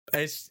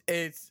 It's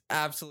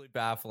absolutely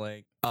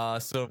baffling.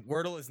 So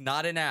Wordle is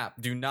not an app.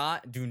 Do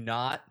not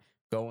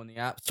go in the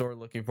app store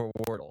looking for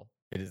Wordle.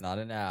 It is not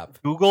an app.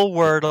 Google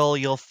Wordle,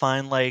 you'll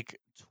find like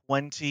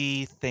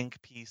 20 think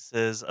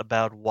pieces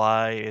about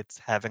why it's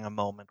having a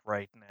moment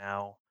right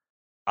now.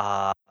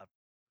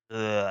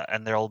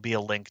 And there'll be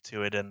a link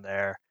to it in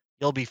there.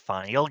 You'll be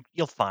fine.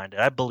 You'll find it.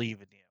 I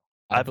believe in you.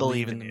 I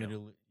believe in the you.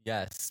 middle.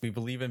 Yes, we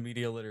believe in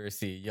media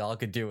literacy. Y'all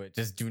could do it.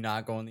 Just do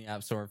not go in the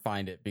app store and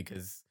find it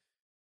because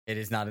it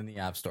is not in the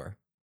app store.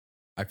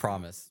 I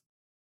promise.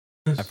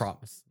 I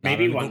promise. Not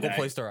Maybe on the one Google day.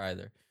 Play Store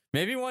either.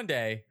 Maybe one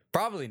day.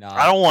 Probably not.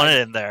 I don't want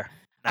it in there.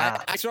 Nah.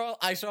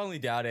 I strongly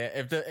doubt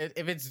it.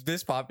 If it's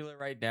this popular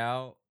right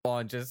now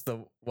on just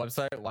the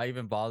website, why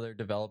even bother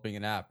developing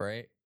an app,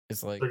 right?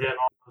 It's like They're getting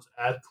all those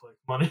ad click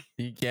money.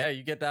 you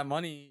get that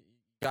money.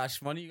 You got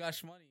shmoney, you got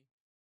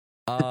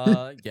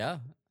shmoney. Yeah.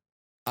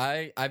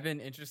 I've been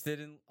interested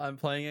in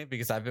playing it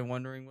because I've been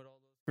wondering what all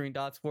those green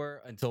dots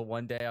were until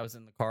one day I was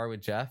in the car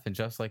with Jeff and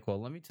Jeff's like, well,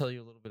 let me tell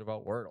you a little bit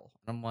about Wordle.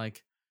 And I'm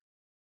like,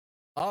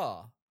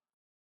 oh,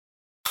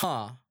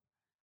 huh.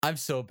 I'm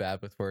so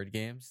bad with word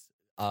games.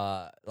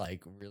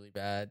 Like really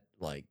bad,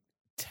 like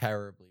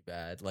terribly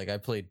bad. Like I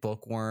played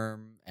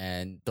Bookworm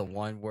and the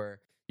one where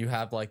you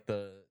have like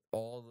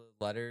all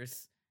the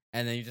letters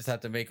and then you just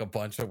have to make a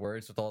bunch of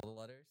words with all the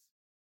letters.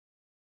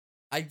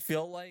 I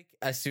feel like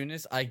as soon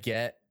as I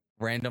get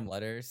random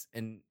letters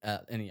in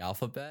the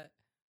alphabet,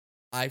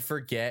 I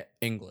forget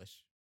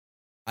English.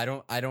 I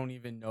don't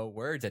even know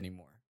words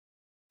anymore.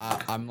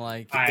 I'm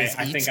like, I is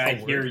think each I a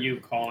hear word? you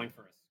calling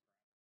for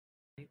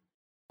a.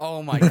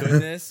 Oh my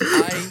goodness.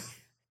 I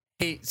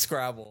hate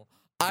Scrabble.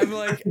 I'm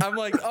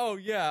like, oh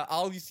yeah,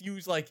 I'll just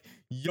use like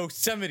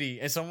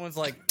Yosemite, and someone's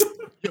like,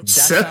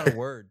 that's not a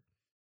word.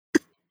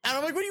 And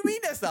I'm like, what do you mean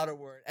that's not a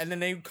word? And then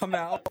they come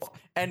out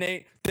and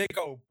they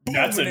go boom,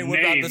 That's and a they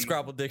whip out the name.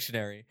 Scrabble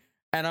dictionary.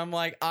 And I'm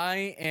like,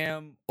 I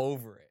am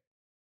over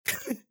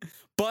it.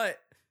 But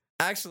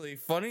actually,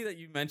 funny that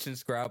you mentioned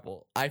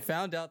Scrabble. I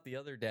found out the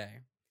other day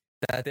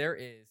that there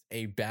is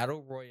a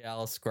battle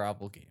royale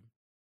Scrabble game.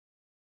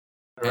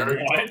 What?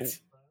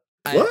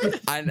 What?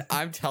 And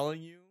I'm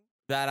telling you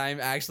that I'm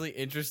actually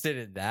interested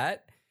in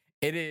that.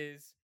 It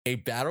is a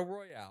battle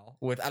royale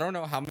with I don't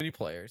know how many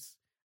players.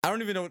 I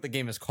don't even know what the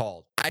game is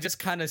called. I just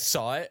kind of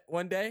saw it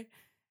one day,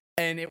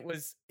 and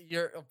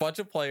you're a bunch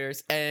of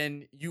players,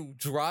 and you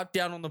drop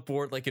down on the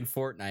board like in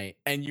Fortnite,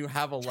 and you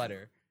have a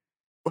letter,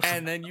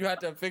 and then you have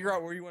to figure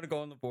out where you want to go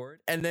on the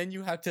board, and then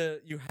you have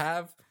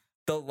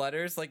the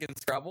letters like in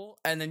Scrabble,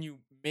 and then you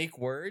make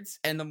words,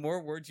 and the more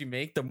words you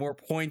make, the more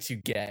points you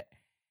get,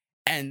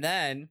 and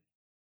then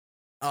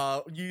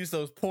use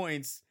those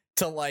points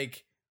to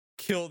like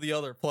kill the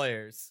other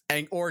players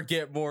or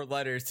get more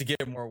letters to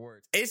get more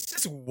words. It's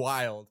just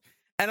wild.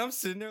 And I'm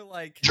sitting there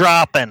like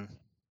Dropping.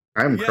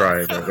 I'm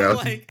crying right now.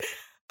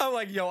 I'm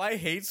like, yo, I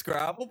hate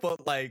Scrabble,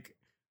 but like,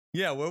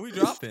 yeah, where are we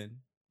dropping?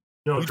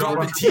 Yo, We drop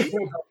dropping on- T?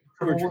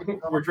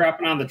 We're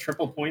dropping on the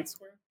triple point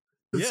square.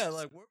 Yeah,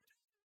 like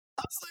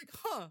I was like,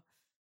 huh.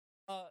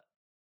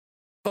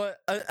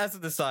 But as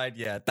an aside,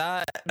 yeah,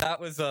 that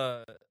was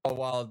a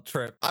wild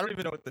trip. I don't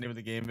even know what the name of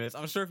the game is.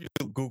 I'm sure if you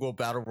Google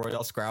Battle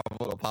Royale Scrabble,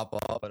 it'll pop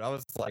up. But I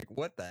was like,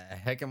 what the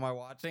heck am I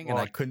watching? And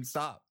I couldn't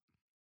stop.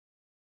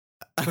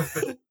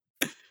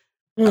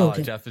 Oh,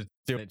 Jeff is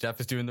doing it. Jeff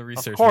is doing the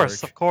research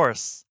work. Of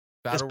course.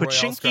 Battle Is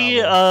Royale Pachinki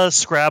Scrabble. a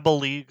Scrabble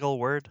legal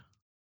word?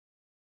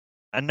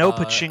 I know Uh,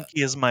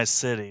 Pachinki is my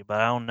city, but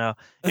I don't know.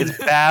 It's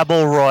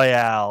Babble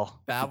Royale.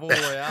 Babble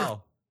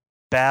Royale.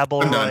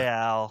 Babble I'm done.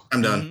 Royale.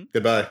 I'm done. Mhm.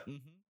 Goodbye.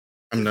 Mhm.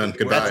 I'm done.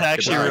 Goodbye. That's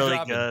actually Goodbye. really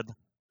Dropping. good.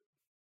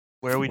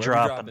 Where are we Where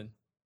dropping?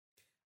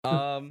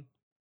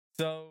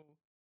 So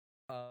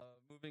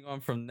moving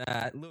on from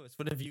that, Lewis,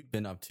 what have you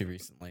been up to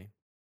recently?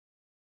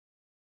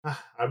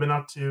 I've been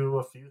up to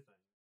a few things.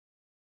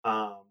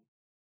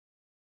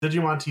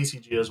 Digimon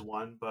TCG is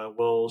one, but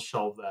we'll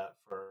shelve that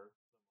for.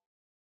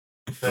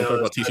 Don't talk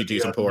about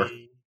TCGs, I'm poor.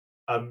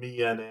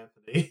 Me and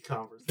Anthony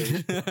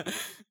conversation.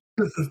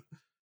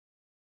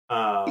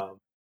 I'll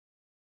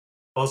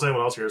say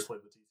what else here has played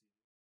the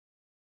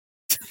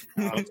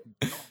TCG.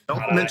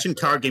 Don't mention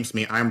card games to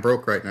me. I'm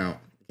broke right now.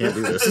 Can't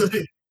do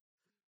this.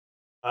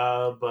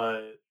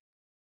 But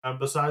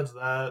besides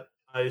that,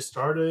 I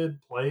started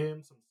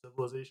playing some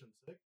Civilization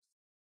 6.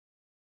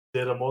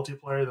 Did a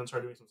multiplayer, then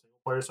started doing some single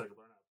player so I could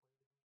learn how to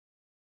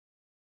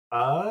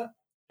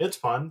It's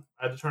fun.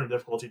 I had to turn the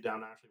difficulty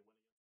down actually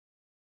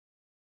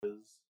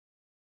because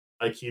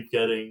I keep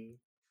getting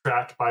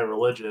tracked by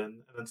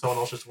religion, and then someone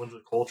else just wins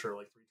with culture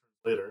like 3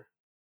 turns later.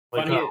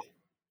 Like,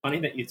 funny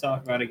that you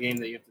talk about a game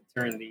that you have to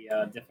turn the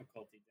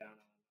difficulty down on.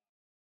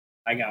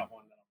 I got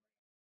one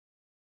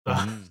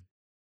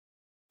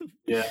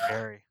yeah.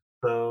 Scary.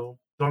 So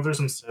going through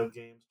some Civ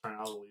games, trying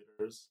out the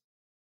leaders.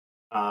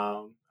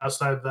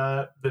 Outside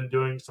that, been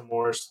doing some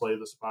more Slay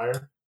the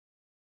Spire,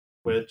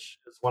 which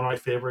is one of my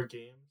favorite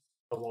games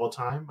of all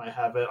time. I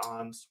have it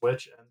on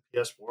Switch and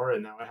PS4,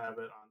 and now I have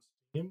it on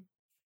Steam.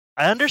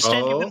 I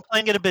understand you've been Oh.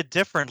 playing it a bit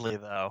differently,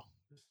 though.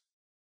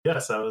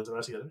 Yes, I was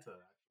about to get into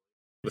that.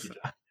 Listen,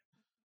 Jack.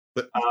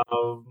 but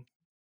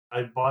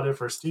I bought it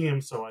for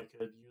Steam so I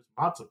could use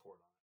mod support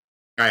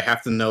on it. I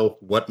have to know,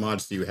 what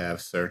mods do you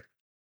have, sir?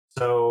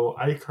 So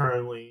I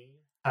currently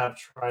have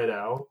tried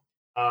out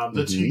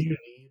the two you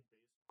need,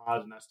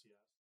 mod and STS,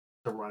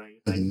 to run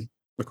anything.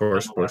 Of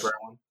course, and the library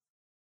one.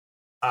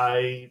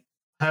 I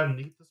have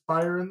Neath the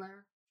Spire in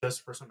there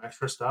just for some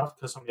extra stuff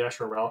because some of the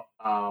extra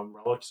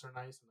relics are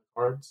nice in the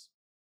cards,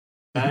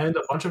 and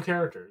a bunch of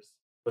characters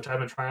which I've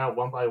been trying out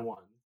one by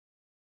one.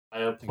 I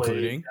have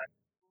played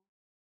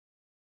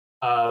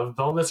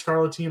Velvet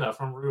Scarlatina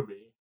from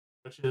Ruby,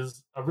 which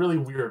is a really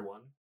weird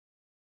one.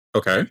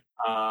 Okay.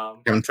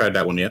 Haven't tried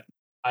that one yet.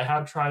 I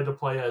have tried to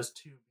play as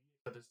 2B,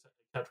 but it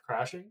kept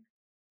crashing.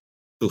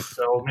 Oof.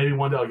 So maybe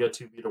one day I'll get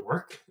 2B to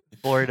work.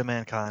 Glory to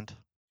mankind.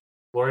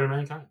 Glory to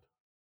mankind.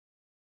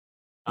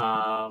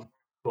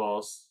 Who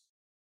else?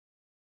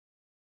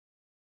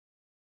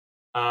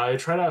 I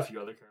tried out a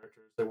few other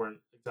characters. They weren't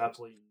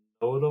exactly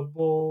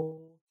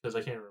notable because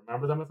I can't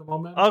remember them at the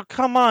moment. Oh,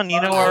 come on.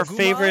 You know our Agumon?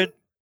 favorite...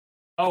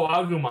 Oh,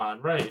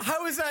 Agumon, right.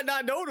 How is that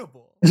not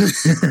notable?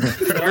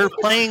 You're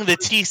playing the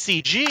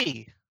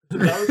TCG.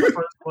 That was the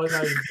first one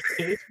I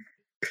did.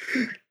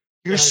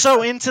 You're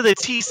so into the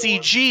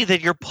TCG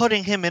that you're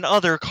putting him in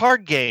other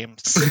card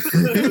games.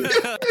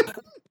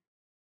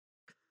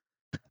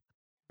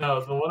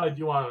 No, the one I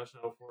do want to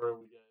know for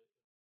we get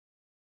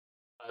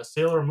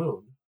Sailor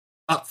Moon.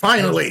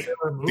 Finally,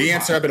 Sailor Moon the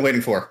answer I've been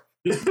waiting for.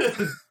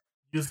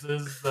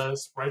 Uses the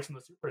sprites from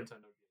the Super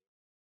Nintendo game.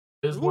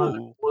 It is one of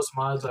the coolest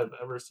mods I've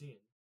ever seen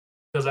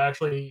because it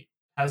actually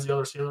has the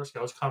other Sailor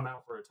Scouts come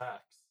out for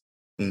attacks.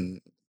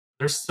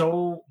 There's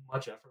so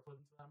much effort put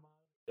into that mod.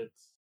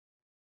 It's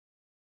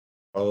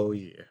Oh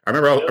yeah, I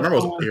remember. I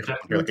was here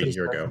like a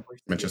year ago.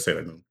 Mentioned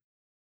Sailor Moon.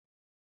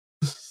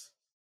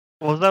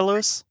 What was that,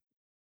 Lewis?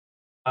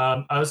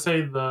 I would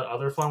say the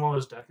other fun one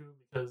was Deku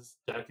because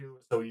Deku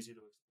is so easy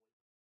to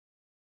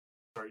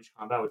start each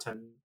combat with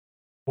 10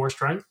 more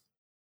strength.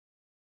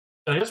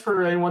 And I guess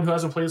for anyone who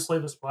hasn't played Slay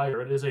the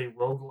Spire, it is a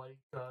roguelike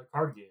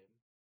card game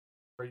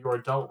where you are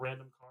dealt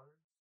random cards,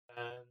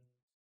 and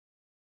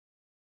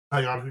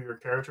depending on who your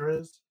character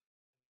is,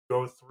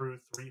 go through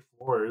 3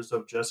 floors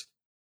of just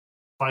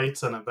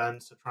fights and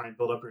events to try and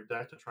build up your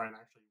deck to try and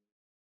actually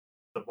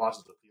the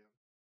bosses at the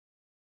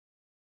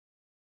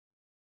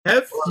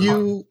end.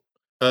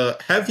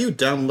 Have you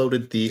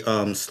downloaded the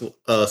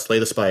Slay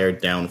the Spire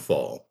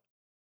Downfall?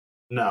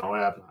 No, I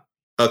have not.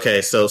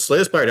 Okay, so Slay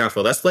the Spire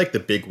Downfall, that's like the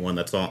big one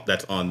that's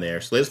on there.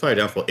 Slay the Spire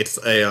Downfall, it's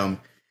a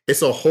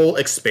whole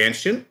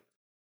expansion.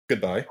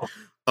 Goodbye.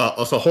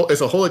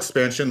 It's a whole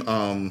expansion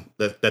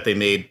that they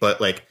made, but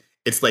like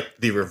it's like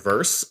the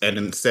reverse, and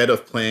instead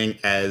of playing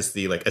as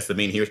the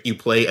main hero, you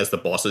play as the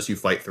bosses you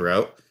fight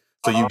throughout.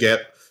 So you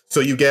get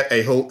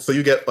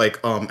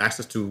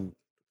access to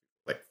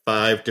like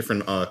 5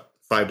 different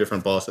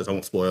bosses. I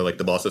won't spoil like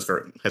the bosses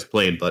for has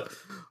played, but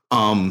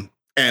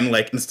and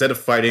like instead of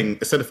fighting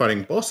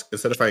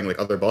like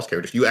other boss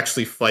characters, you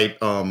actually fight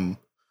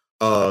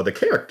the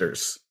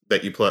characters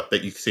that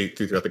you see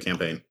throughout the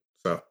campaign.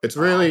 So it's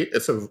really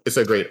it's a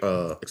great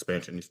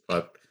expansion. You should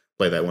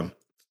play that one.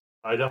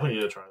 I definitely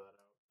need to try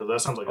that out. That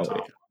sounds like a top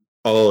one.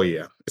 Oh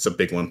yeah, it's a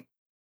big one.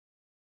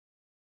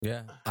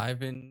 Yeah, I've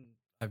been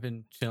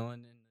chilling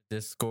in the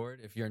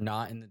Discord. If you're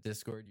not in the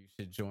Discord, you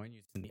should join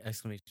using the !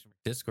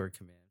 Discord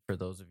command for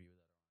those of you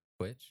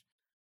that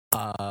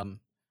are on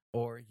Twitch.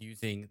 Or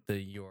using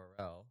the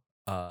URL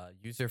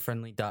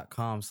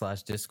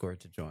userfriendly.com/Discord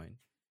to join,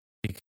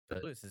 because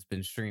Lewis has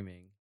been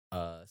streaming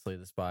Slay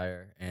the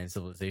Spire and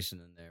Civilization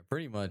in there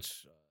pretty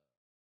much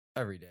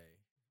every day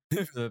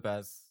for the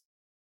past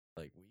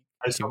like week.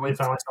 I suddenly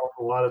found myself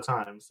a lot of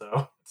time,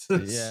 so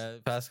yeah,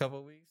 the past couple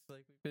of weeks,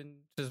 like we've been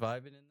just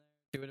vibing in there,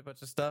 doing a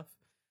bunch of stuff.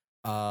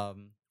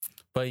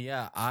 But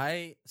yeah,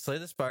 Slay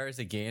the Spire is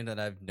a game that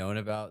I've known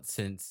about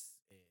since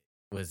it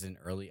was in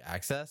early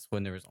access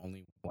when there was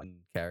only one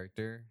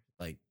character.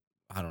 Like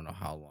I don't know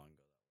how long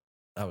ago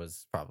that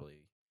was.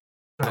 Probably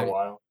a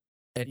while.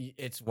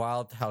 It's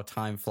wild how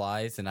time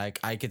flies, and I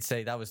could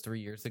say that was 3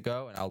 years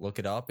ago, and I'll look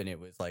it up, and it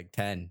was like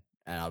 10,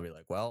 and I'll be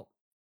like, well,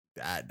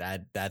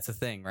 that's a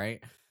thing,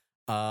 right?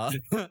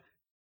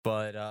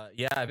 But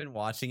yeah, I've been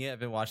watching it. I've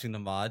been watching the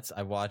mods.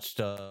 I watched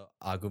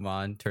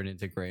Agumon turn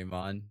into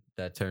Greymon,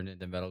 that turned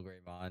into Metal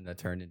Greymon, that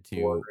turned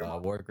into War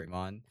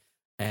Greymon.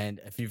 And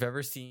if you've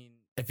ever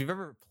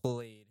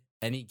played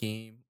any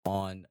game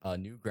on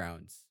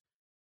Newgrounds.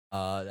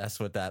 That's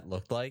what that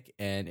looked like,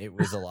 and it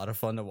was a lot of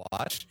fun to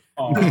watch.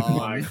 Oh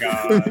my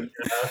god.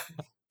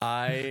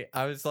 I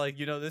was like,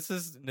 this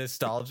is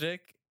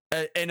nostalgic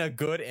in a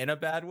good and a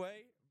bad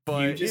way,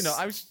 but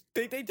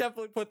they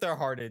definitely put their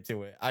heart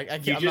into it. I'm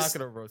not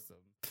gonna roast them.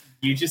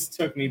 You just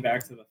took me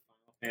back to the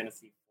Final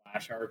Fantasy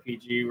Flash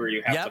RPG where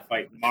you have to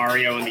fight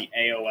Mario and the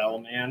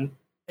AOL man.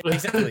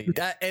 Exactly.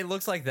 That it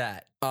looks like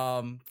that.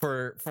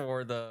 For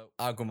the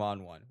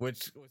Agumon one,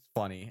 which was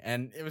funny,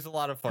 and it was a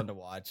lot of fun to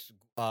watch.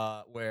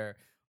 Where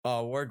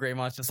War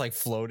Greymon's just like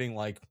floating,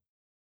 like,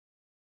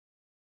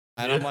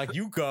 and I'm like,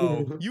 you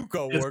go,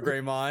 War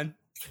Greymon.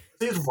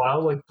 These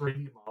wild like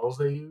 3D models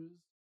they use.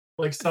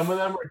 Like some of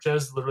them are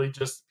just literally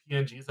just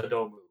PNGs that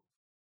don't move.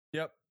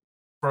 Yep.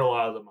 For a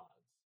lot of the mods.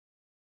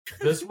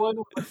 This one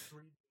was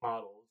 3D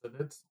models,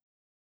 and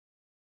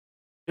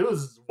it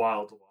was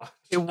wild to watch.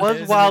 It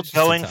was wild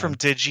going from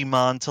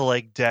Digimon to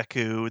like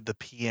Deku, the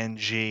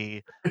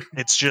PNG.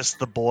 It's just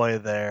the boy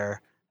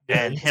there,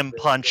 and him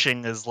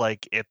punching is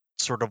like it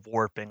sort of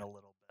warping a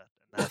little bit,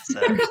 and that's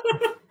it.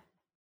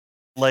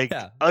 Like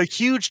a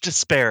huge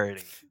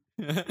disparity.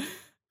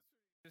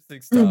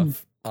 Interesting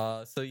stuff.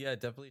 So yeah,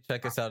 definitely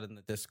check us out in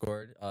the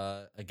Discord.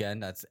 Again,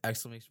 that's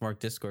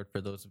 !Discord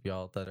for those of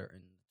y'all that are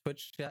in the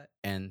Twitch chat,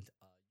 and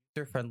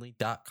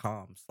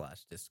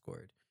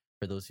userfriendly.com/Discord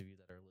for those of you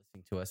that are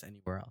listening to us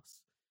anywhere else.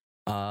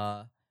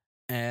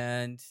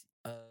 And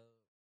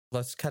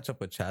let's catch up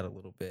with chat a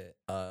little bit.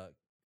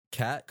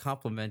 Kat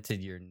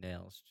complimented your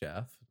nails,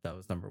 Jeff. That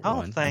was number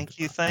one. Oh, thank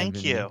you.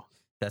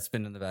 That's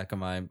been in the back of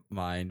my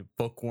mind.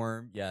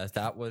 Bookworm, yes,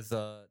 that was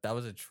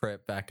a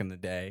trip back in the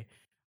day.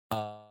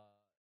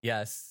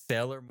 Yes,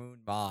 Sailor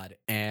Moon mod,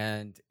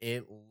 and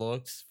it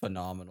looks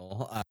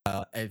phenomenal.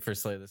 And for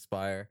Slay the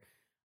Spire,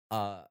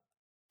 I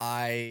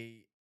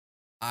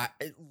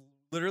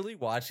literally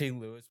watching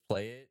Lewis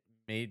play it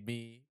made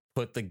me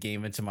put the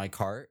game into my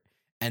cart,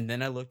 and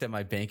then I looked at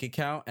my bank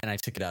account and I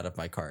took it out of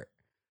my cart.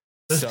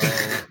 So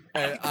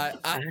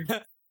I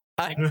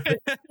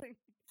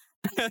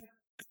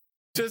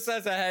just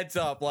as a heads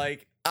up,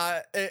 like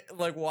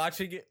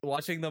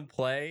watching them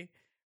play,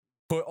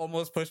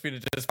 almost pushed me to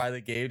just buy the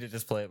game to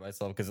just play it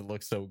myself because it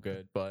looks so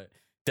good. But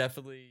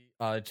definitely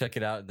check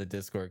it out in the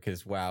Discord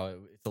because wow,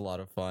 it's a lot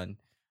of fun.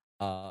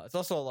 It's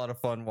also a lot of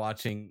fun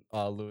watching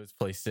Lewis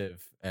play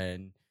Civ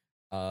and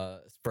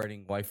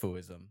spreading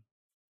waifuism.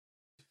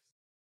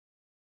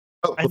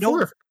 Oh,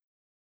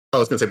 I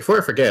was gonna say before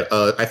I forget,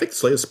 I think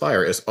Slay the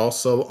Spire is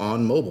also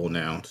on mobile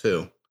now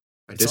too.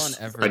 It's on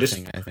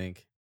everything, I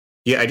think.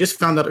 Yeah, I just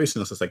found out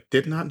recently. So I was like,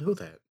 did not know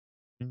that.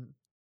 I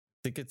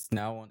think it's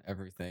now on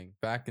everything.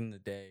 Back in the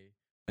day,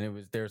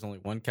 and there was only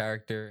one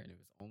character, and it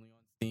was only on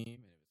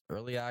Steam, and it was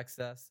early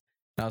access.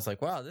 And I was like,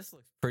 wow, this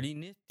looks pretty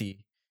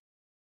nifty.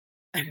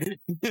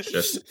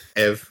 Just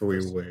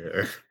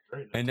everywhere.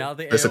 And now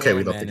the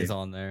AOL man is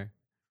on there.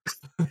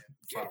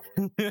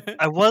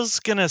 I was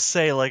gonna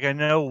say, like, I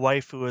know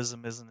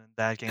waifuism isn't in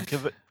that game.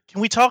 Can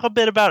we talk a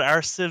bit about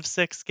our Civ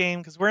 6 game?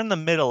 Because we're in the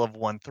middle of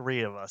one,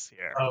 3 of us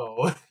here.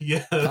 Oh,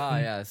 yeah.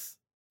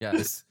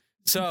 Yes.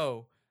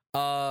 So,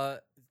 for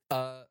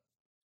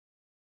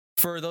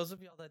those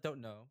of y'all that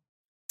don't know,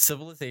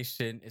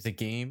 Civilization is a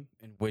game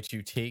in which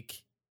you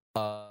take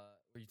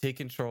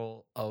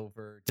control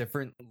over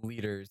different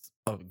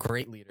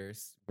great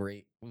leaders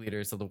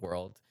of the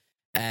world,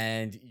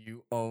 and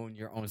you own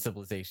your own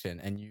civilization,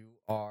 and you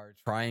are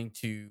trying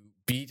to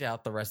beat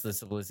out the rest of the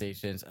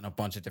civilizations in a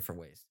bunch of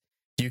different ways.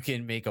 You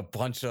can make a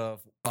bunch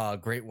of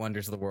great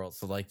wonders of the world.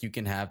 So like you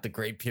can have the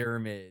Great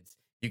Pyramids,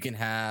 you can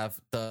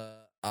have the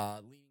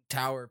Leaning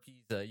Tower of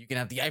Pisa, you can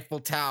have the Eiffel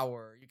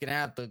Tower, you can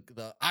have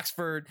the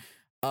Oxford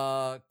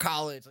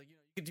College. Like, you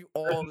can do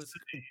all this.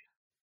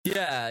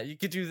 Yeah, you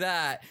could do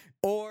that,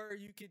 or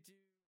you can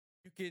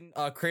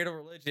create a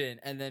religion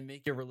and then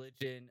make your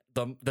religion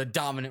the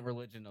dominant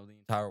religion of the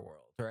entire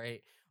world,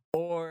 right?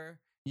 Or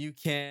you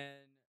can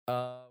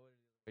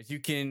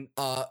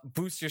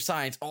boost your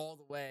science all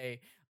the way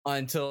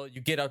until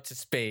you get up to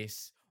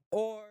space,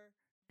 or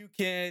you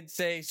can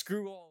say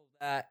screw all of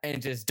that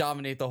and just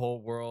dominate the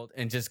whole world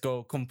and just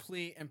go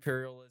complete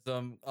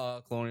imperialism,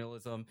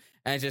 colonialism,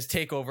 and just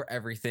take over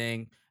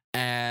everything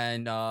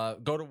and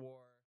go to war,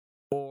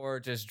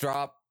 or just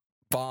drop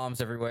bombs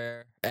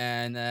everywhere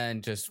and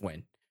then just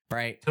win,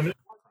 right?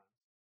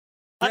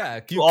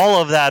 Yeah,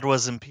 all of that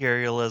was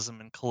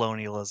imperialism and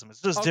colonialism. It's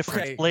just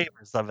different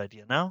flavors of it,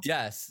 you know?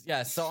 Yes.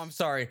 So I'm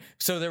sorry.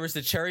 So there was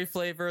the cherry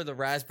flavor, the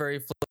raspberry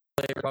flavor,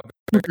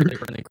 and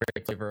the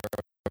grape flavor of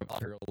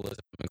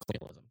imperialism and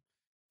colonialism.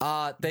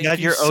 Thank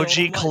you your OG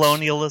so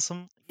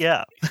colonialism.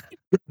 Yeah.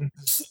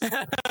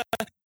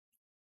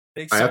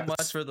 Thanks so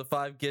much for the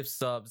 5 gift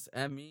subs.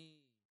 And me.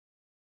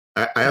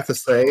 I have to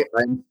say,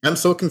 I'm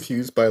so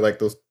confused by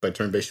those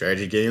turn-based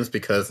strategy games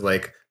because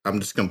I'm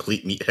just a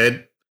complete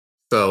meathead.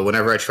 So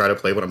whenever I try to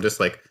play one, I'm just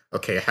like,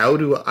 okay, how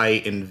do I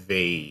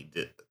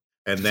invade?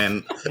 And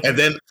then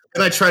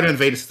I try to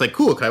invade. It's like,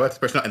 cool, can I let this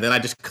person out? And then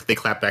they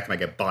clap back and I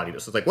get bodied.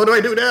 So it's like, what do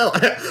I do now? I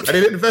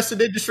didn't invest in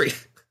industry.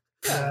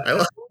 Yeah. I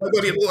love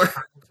it more.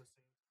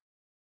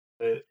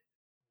 It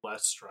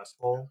less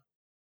stressful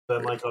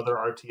than like other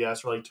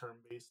RTS or like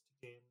turn-based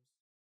games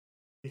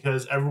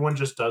because everyone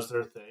just does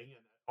their thing and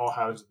it all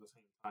happens at the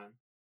same time.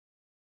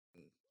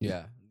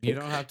 Yeah, you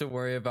don't have to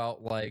worry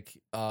about like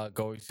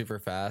going super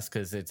fast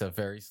because it's a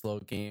very slow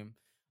game.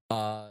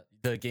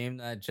 The game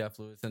that Jeff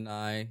Lewis and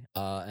I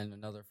and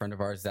another friend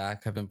of ours,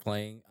 Zach, have been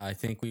playing. I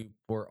think we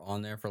were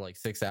on there for like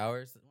 6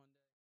 hours.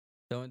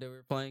 The one day we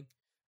were playing,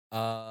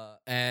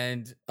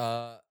 and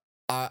I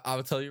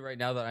will tell you right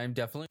now that I'm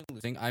definitely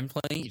losing. I'm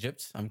playing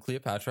Egypt. I'm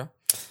Cleopatra,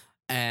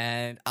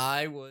 and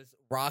I was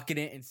rocking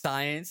it in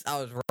science.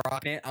 I was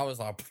rocking it. I was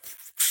like.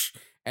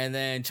 And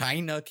then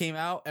China came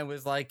out and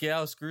was like,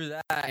 yeah, screw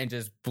that, and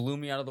just blew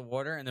me out of the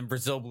water. And then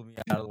Brazil blew me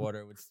out of the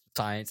water with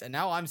science. And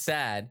now I'm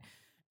sad.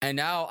 And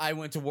now I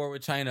went to war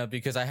with China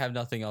because I have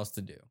nothing else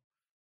to do.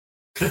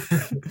 I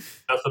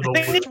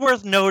think it's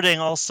worth noting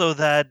also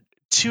that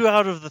 2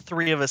 out of the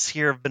 3 of us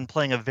here have been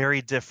playing a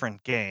very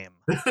different game.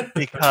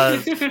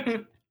 Because,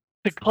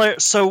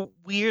 so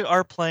we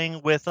are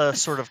playing with a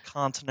sort of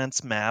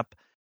continents map,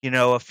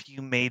 a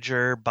few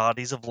major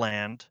bodies of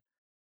land.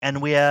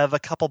 And we have a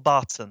couple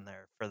bots in there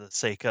for the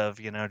sake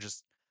of,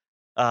 just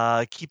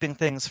keeping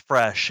things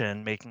fresh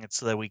and making it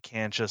so that we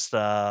can't just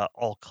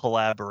all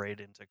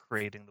collaborate into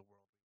creating the world.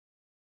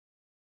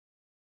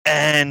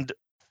 And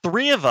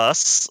 3 of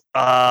us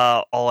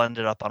all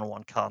ended up on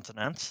one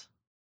continent.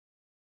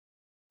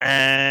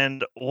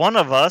 And one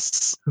of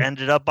us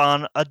ended up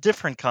on a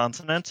different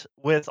continent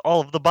with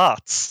all of the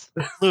bots.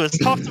 Lewis,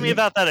 talk to me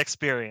about that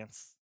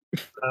experience.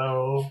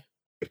 So,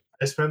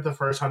 I spent the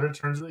first 100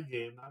 turns of the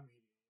game not meeting.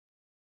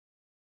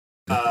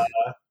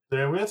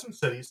 There we had some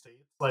city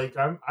states. Like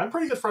I'm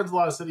pretty good friends with a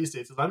lot of city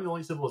states because I'm the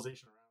only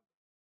civilization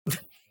around.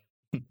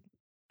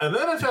 And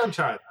then I found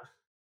China,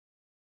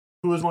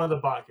 who was one of the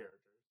bot characters.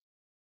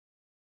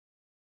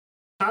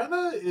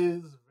 China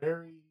is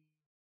very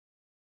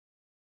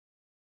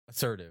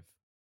Assertive.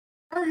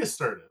 Very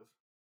assertive.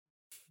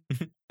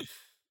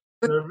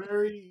 They're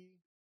very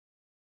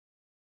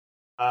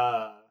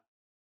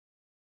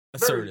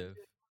assertive.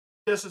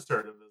 Yes,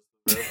 assertive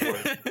is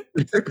the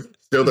word.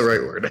 Still the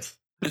right word.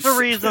 The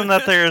reason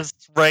that there's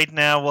right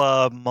now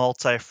a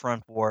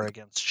multi-front war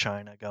against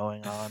China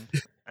going on,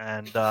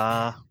 and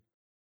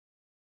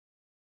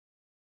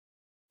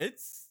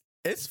it's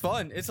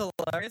fun, it's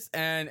hilarious,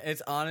 and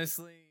it's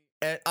honestly,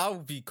 I'll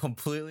be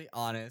completely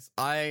honest.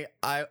 I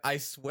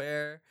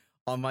swear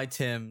on my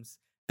Tims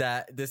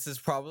that this is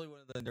probably one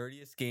of the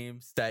nerdiest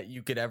games that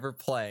you could ever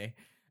play,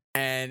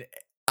 and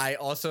I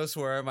also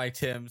swear on my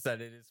Tims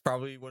that it is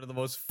probably one of the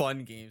most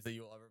fun games that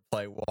you'll ever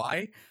play.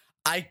 Why?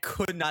 I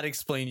could not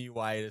explain to you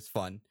why it is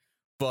fun,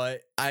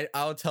 but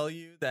I'll tell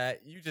you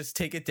that you just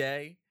take a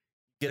day,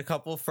 get a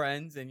couple of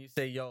friends, and you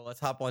say, yo,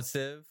 let's hop on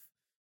Civ,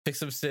 pick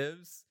some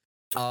Civs.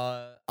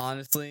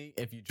 Honestly,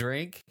 if you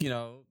drink,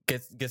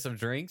 get some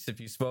drinks. If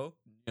you smoke,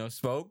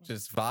 smoke,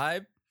 just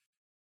vibe,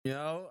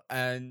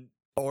 and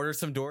order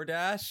some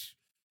DoorDash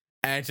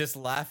and just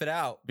laugh it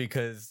out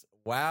because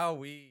wow,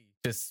 we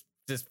just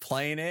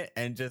playing it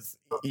and just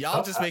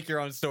y'all just make your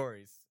own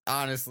stories.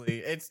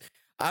 Honestly,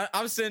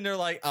 I'm sitting there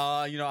like,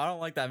 I don't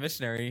like that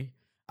missionary.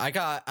 I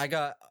got,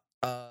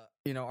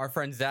 our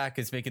friend Zach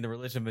is making the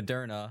religion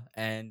Moderna,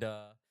 and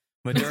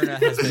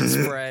Moderna has been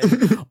spread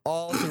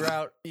all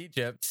throughout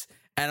Egypt.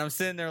 And I'm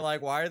sitting there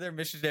like, why are there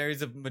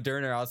missionaries of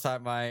Moderna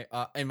outside my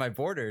in my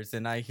borders?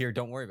 And I hear,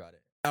 don't worry about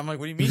it. I'm like,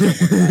 what do you mean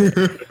don't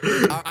worry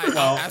about it?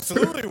 I'm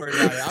absolutely worried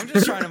about it. I'm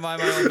just trying to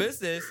mind my own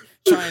business,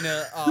 trying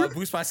to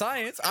boost my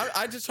science.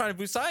 I'm just trying to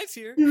boost science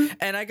here.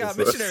 And I got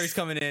missionaries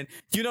coming in.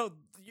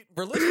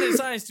 Religion and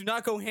science do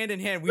not go hand in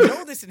hand. We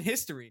know this in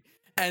history.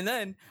 And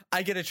then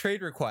I get a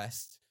trade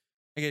request.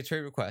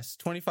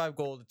 25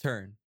 gold a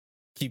turn.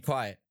 Keep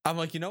quiet. I'm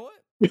like, you know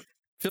what?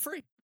 Feel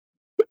free.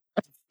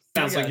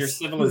 Sounds like your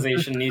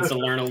civilization needs to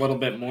learn a little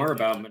bit more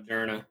about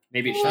Moderna.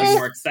 Maybe it should be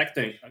more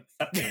accepting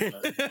of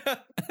it.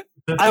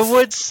 I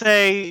would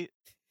say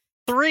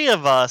 3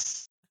 of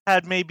us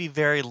had maybe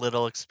very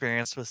little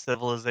experience with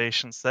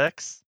Civilization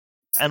 6,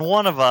 and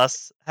one of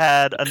us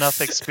had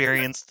enough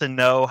experience to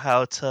know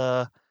how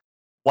to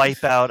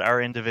wipe out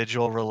our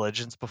individual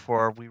religions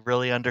before we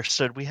really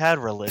understood we had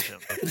religion.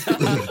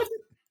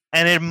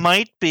 And it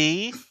might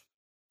be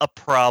a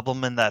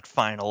problem in that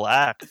final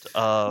act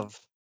of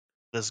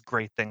this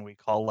great thing we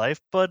call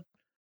life, but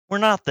we're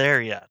not there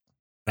yet.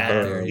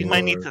 And you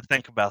might need to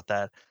think about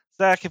that.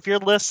 Zach, if you're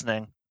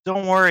listening,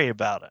 don't worry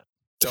about it.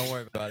 Don't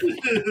worry about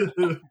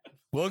it.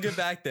 We'll get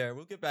back there.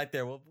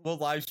 We'll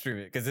live stream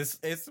it because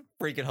it's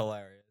freaking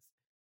hilarious.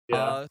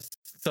 Yeah.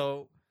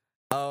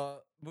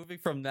 Moving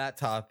from that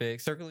topic,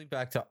 circling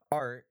back to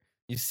art,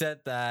 you said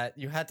that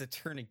you had to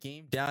turn a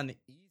game down to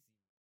easy.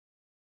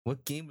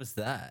 What game was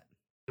that?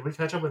 Did we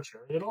catch up with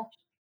Cherry at all?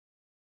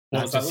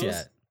 Not just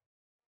yet.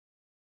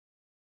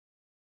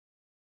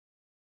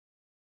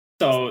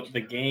 So the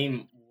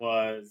game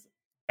was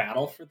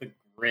Battle for the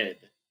Grid.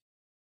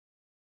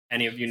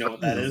 Any of you know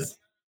what that is?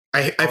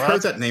 I've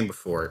heard that name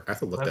before. I have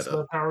to look that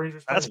up. Power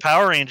Rangers. That's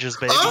Power Rangers,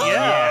 baby. Oh!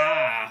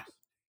 Yeah.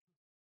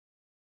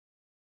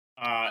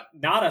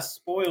 not a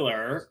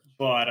spoiler,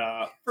 but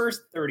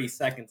first 30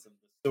 seconds of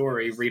the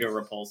story, Rita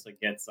Repulsa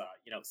gets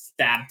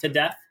stabbed to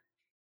death.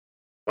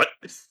 What?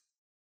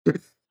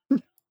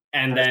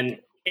 And then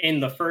in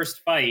the first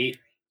fight,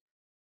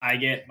 I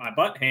get my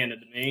butt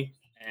handed to me,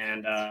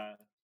 and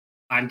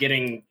I'm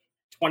getting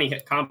 20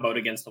 hit comboed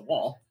against a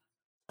wall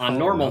on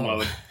normal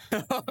mode.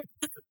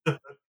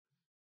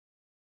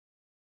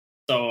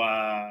 So,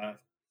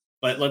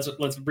 but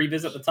let's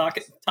revisit the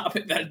topic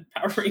that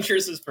Power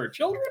Rangers is for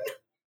children.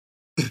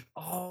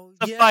 Oh,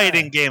 It's a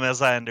fighting game,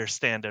 as I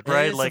understand it,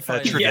 right? is a Like a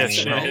fighting game.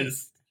 traditional. Yes, it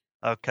is.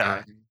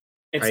 Okay.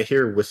 I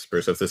hear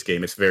whispers of this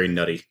game. It's very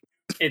nutty.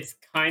 It's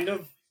kind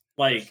of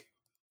like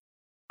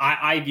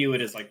I view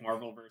it as like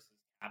Marvel versus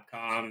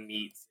Capcom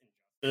meets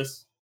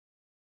Injustice.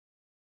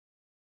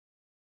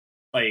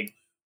 Like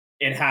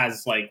it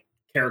has like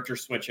character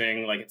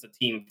switching, like it's a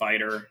team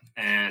fighter,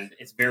 and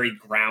it's very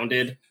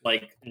grounded,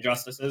 like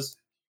Injustices.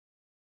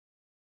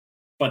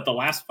 But the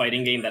last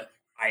fighting game that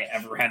I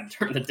ever had to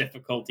turn the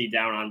difficulty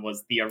down on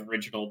was the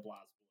original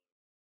Blast.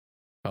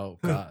 Oh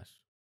gosh.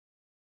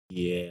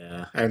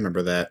 Yeah, I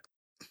remember that.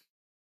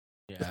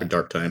 Yeah. For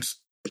dark times.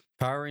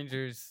 Power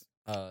Rangers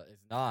is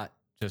not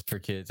just for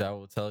kids. I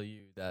will tell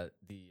you that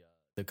the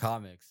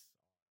comics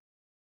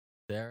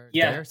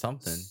they're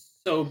something.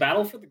 So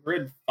Battle for the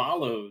Grid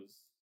follows,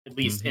 at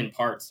least in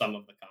part, some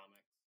of the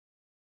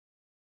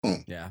comics. Oh,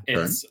 Yeah.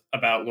 It's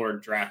about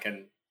Lord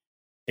Draken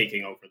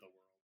taking over the world.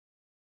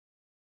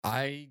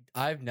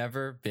 I've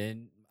never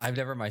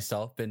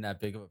myself been that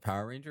big of a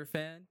Power Ranger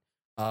fan.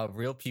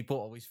 Real people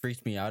always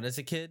freaked me out as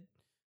a kid.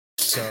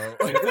 So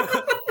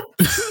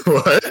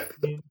what?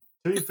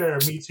 To be fair,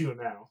 me too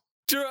now.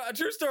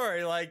 True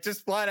story. Like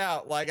just flat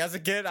out. Like as a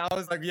kid, I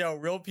was like, "Yo,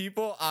 real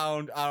people,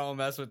 I don't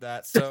mess with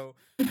that." So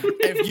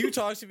if you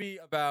talk to me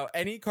about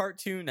any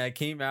cartoon that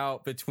came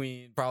out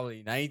between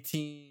probably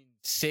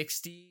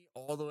 1960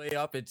 all the way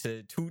up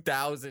into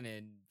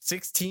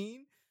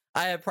 2016,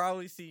 I have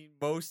probably seen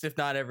most, if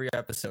not every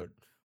episode.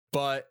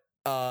 But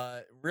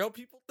real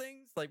people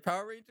things like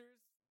Power Rangers,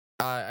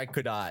 I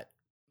could not.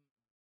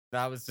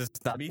 That was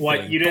just not me.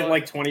 What, you didn't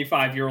like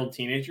 25-year-old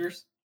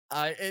teenagers?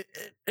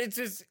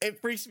 It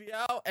freaks me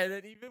out. And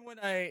then even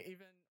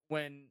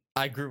when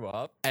I grew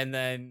up, and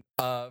then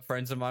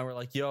friends of mine were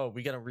like, "Yo,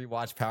 we gotta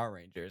rewatch Power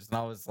Rangers," and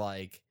I was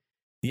like,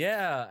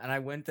 "Yeah." And I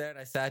went there and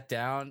I sat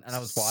down and I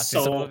was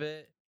watching some of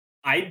it.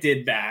 I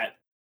did that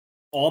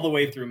all the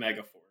way through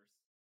Megaforce.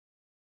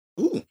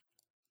 Ooh.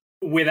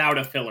 Without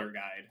a filler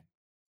guide.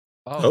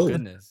 Oh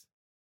goodness.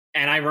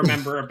 And I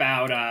remember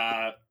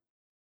about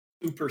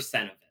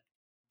 2% of it.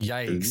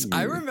 Yikes. Ooh.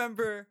 I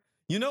remember,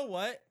 you know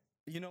what?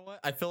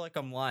 I feel like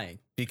I'm lying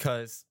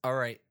because, all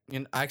right,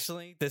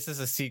 actually, this is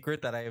a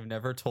secret that I have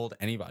never told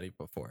anybody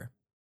before.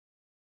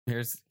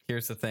 Here's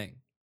the thing.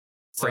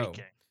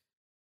 Breaking.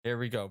 Here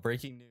we go.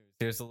 Breaking news.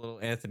 Here's a little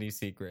Anthony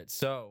secret.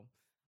 So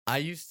I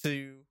used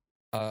to,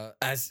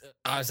 as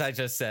I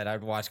just said,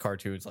 I'd watch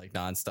cartoons like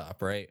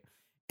nonstop, right?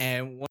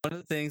 And one of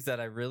the things that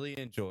I really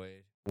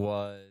enjoyed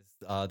was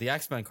the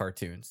X-Men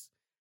cartoons.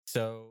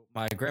 So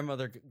my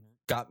grandmother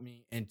got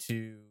me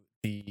into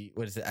the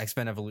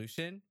X-Men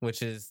Evolution,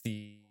 which is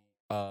the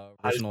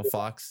original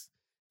Fox.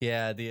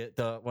 Yeah,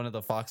 the one of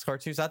the Fox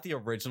cartoons, not the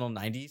original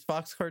 90s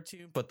Fox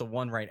cartoon, but the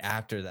one right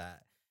after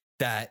that.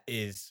 That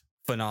is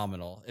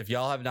phenomenal. If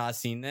y'all have not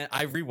seen that,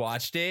 I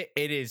rewatched it.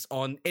 It is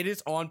on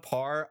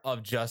par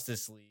of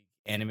Justice League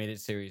animated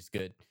series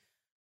good.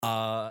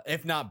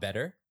 If not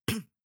better.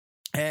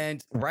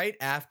 And right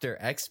after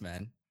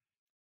X-Men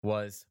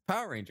was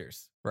Power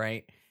Rangers,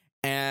 right?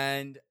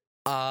 And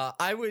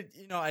I would,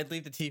 I'd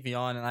leave the TV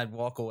on and I'd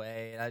walk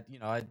away and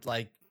I'd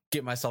like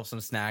get myself some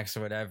snacks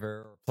or whatever,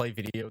 or play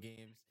video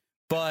games.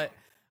 But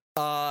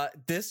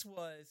this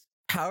was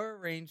Power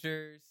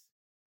Rangers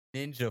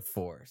Ninja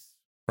Force,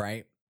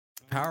 right?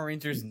 Power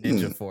Rangers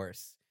Ninja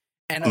Force.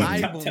 And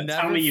I will never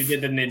tell me you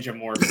did the ninja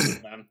morphs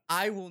with them.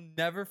 I will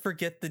never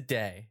forget the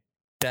day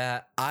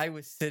that I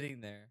was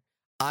sitting there.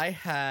 I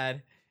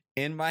had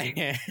in my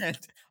hand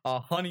a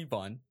honey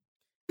bun,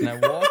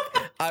 and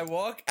I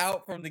walk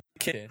out from the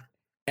kitchen,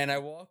 and I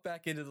walk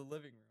back into the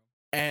living room,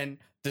 and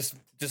just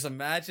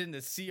imagine the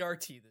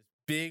CRT, this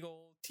big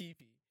old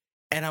TV,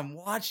 and I'm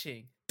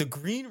watching the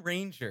Green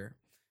Ranger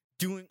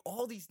doing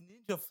all these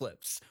ninja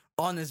flips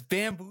on this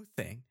bamboo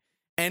thing,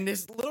 and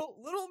this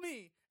little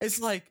me is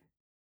like,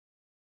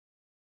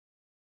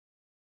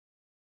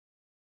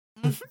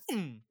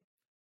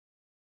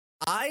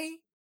 I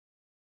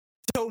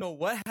don't know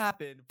what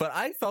happened, but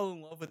I fell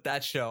in love with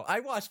that show. I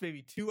watched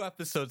maybe 2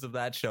 episodes of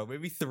that show,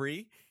 maybe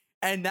 3,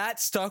 and that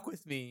stuck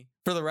with me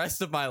for the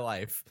rest of my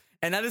life.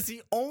 And that is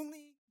the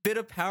only bit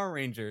of Power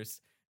Rangers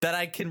that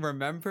I can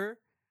remember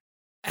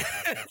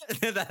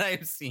that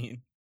I've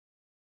seen.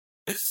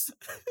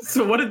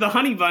 So what did the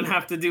honey bun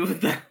have to do with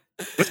that?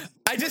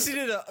 I just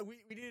needed we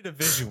needed a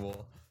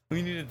visual.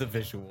 We needed the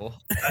visual.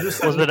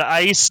 Was it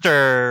iced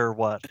or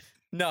what?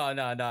 No.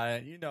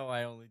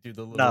 I only do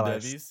the little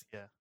Debbie's.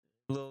 Yeah.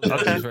 Little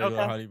Debbie's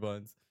regular honey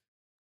buns.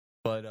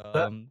 But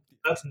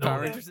That's no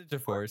Power way. Rangers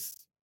Ninja Force.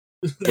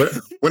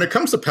 When it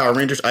comes to Power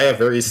Rangers, I have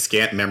very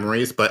scant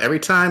memories. But every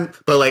time,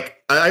 but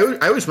like I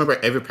always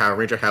remember every Power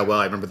Ranger how well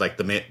I remember like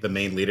the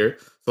main leader.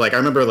 So like I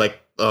remember like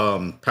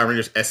Power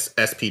Rangers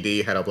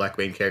SPD had a black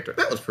main character.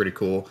 That was pretty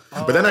cool.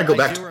 But then I go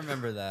back. I do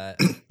remember that.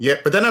 Yeah,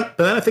 but then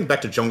I think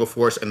back to Jungle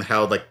Force and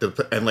how like the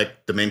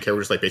main character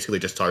was like basically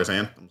just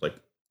Tarzan. I was like,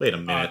 wait a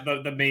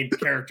minute. The main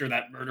character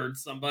that murdered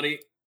somebody.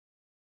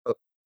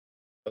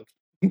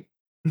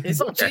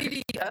 Is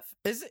JDF?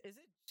 Is it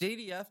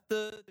JDF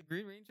the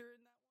Green Ranger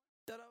in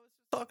that I was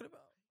just talking about?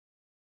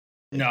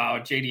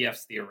 No,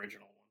 JDF's the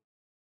original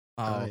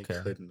one. Oh, I okay.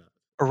 could not.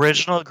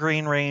 Original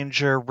Green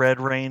Ranger, Red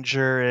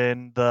Ranger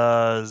in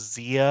the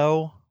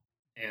Zeo,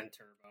 And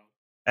Turbo.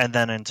 and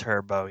then in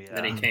Turbo, yeah. And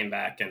then he came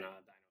back and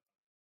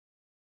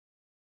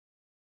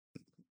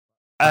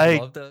I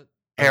love that.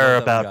 care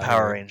love that we about got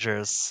Power here.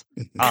 Rangers.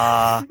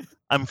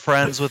 I'm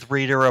friends with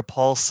Rita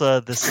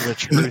Repulsa. This is a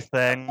true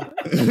thing.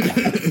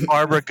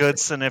 Barbara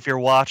Goodson, if you're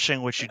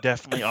watching, which you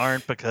definitely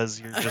aren't because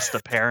you're just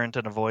a parent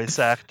and a voice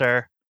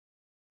actor.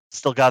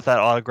 Still got that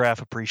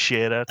autograph.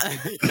 Appreciate it.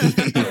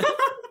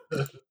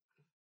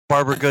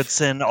 Barbara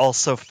Goodson,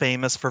 also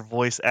famous for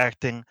voice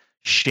acting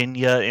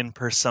Shinya in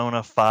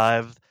Persona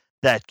 5.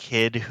 That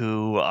kid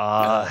who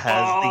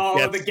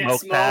has the Get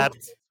Smoked hat.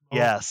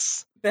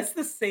 Yes. That's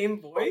the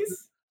same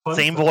voice?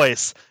 Same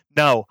voice.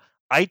 No,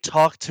 I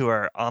talked to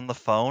her on the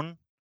phone.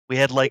 We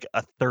had like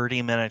a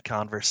 30-minute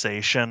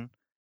conversation,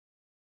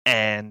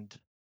 and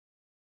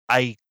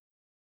I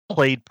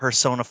played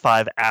Persona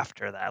 5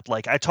 after that.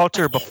 Like, I talked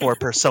to her before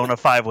Persona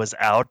 5 was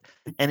out,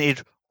 and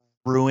it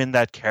ruined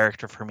that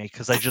character for me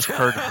because I just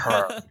heard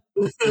her.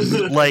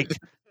 Like,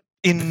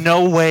 in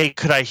no way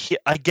could I hear.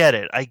 I get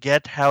it. I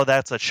get how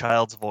that's a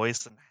child's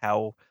voice and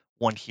how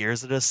one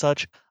hears it as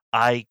such.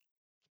 I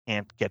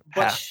can't get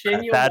But past that.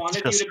 Shinya That's wanted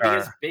you just to be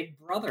his her. big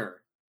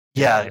brother.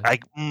 Yeah,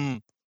 Yeah.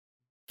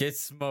 Get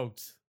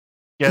smoked.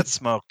 Get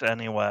smoked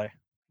anyway.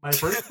 My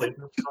first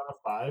playthrough of Persona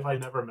 5, I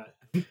never met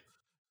him.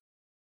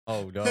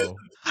 Oh no!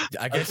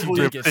 I guess you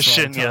believe did get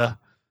smoked. Huh?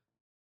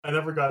 I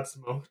never got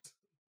smoked.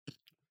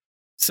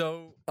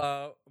 So,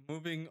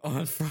 moving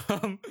on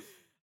from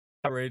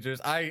Power Rangers,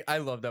 I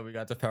love that we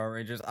got to Power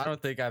Rangers. I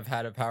don't think I've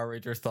had a Power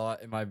Rangers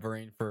thought in my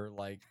brain for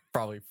like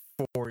probably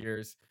 4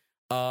 years.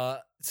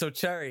 So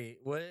Cherry,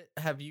 what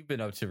have you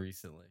been up to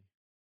recently?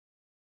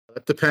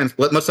 It depends.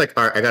 Much like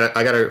all right,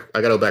 I gotta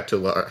go back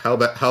to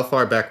how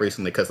far back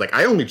recently? Because like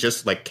I only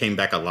just like came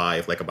back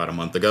alive like about a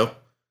month ago.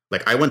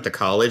 Like I went to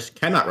college,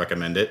 cannot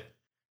recommend it,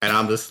 and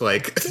I'm just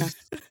like,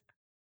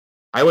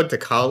 I went to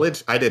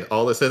college, I did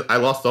all this, I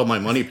lost all my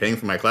money paying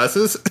for my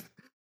classes,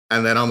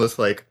 and then I'm just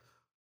like,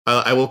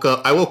 I woke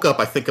up.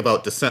 I think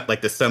about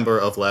December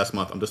of last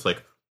month. I'm just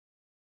like,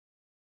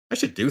 I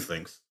should do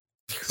things.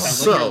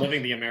 Sounds like you're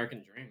living the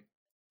American dream.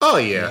 Oh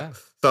yeah.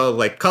 So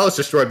like college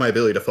destroyed my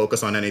ability to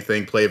focus on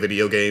anything, play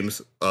video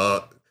games,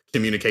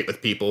 communicate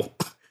with people,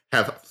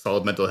 have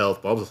solid mental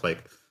health. But I was just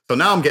like, so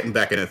now I'm getting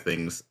back into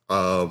things.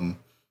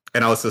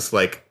 And I was just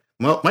like,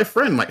 well, my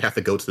friend might have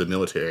to go to the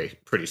military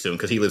pretty soon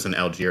because he lives in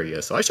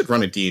Algeria, so I should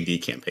run a D&D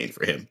campaign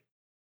for him.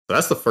 So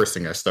that's the first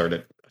thing I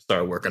started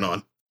working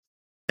on.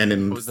 And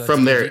then What was that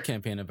from D&D there,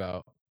 campaign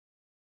about?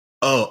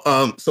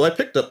 So I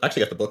picked up.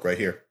 Actually, got the book right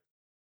here.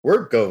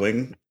 We're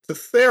going to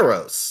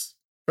Theros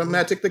from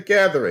Magic the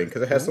Gathering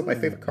because it has some of my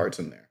favorite cards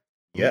in there.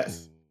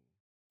 Yes. Ooh.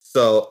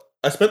 So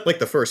I spent like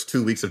the first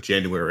 2 weeks of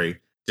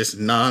January just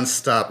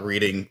nonstop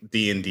reading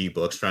D&D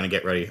books, trying to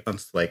get ready. I'm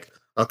just like,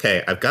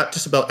 okay, I've got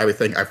just about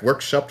everything. I've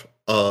workshopped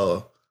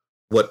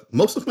what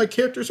most of my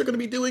characters are going to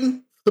be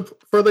doing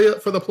for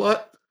the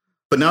plot,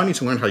 but now I need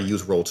to learn how to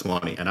use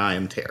Roll20, and I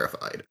am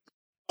terrified.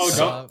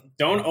 Oh,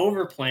 don't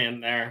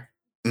overplan there.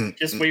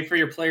 Just wait for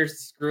your players to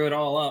screw it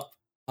all up.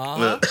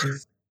 You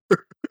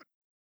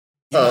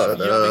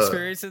have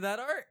experience in that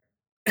art?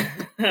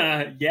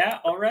 Yeah,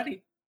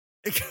 already.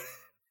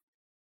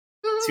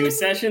 2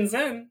 sessions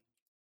in.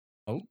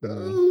 Oh,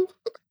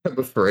 I'm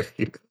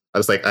afraid. I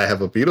was like, I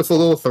have a beautiful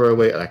little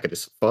throwaway, and I can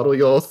just follow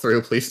you all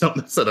through. Please don't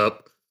mess it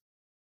up.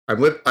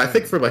 I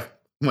think for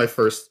my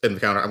first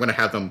encounter, I'm going to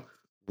have them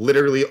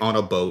literally on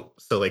a boat,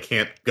 so they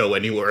can't go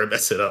anywhere and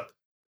mess it up.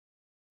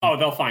 Oh,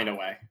 they'll find a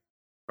way.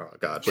 Oh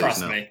God, please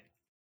Trust no. me.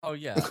 Oh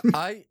yeah.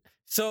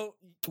 So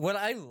what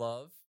I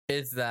love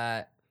is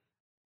that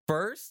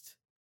first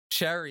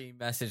Cherry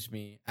messaged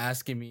me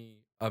asking me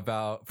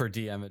for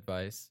DM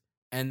advice,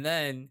 and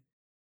then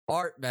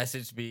Art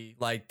messaged me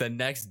like the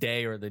next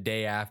day or the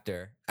day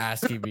after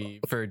asking me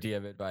for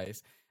DM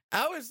advice.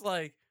 I was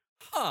like,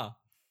 huh.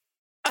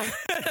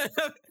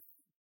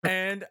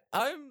 And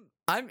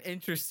I'm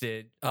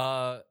interested.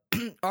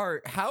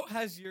 Art, how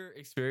has your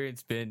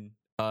experience been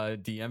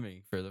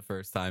DMing for the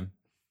first time?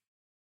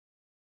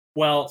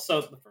 Well,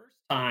 so the first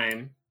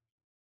time,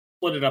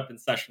 split it up in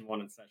session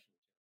 1 and session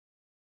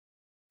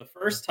 2. The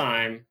first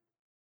time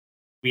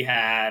we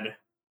had, it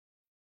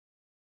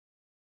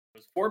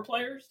was 4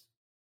 players.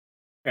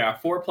 Yeah,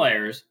 4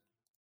 players,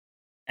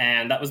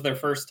 and that was their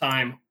first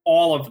time,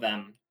 all of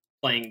them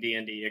playing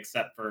D&D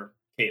except for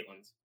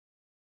Caitlin's,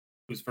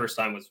 whose first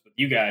time was with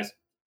you guys.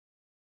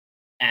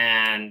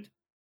 And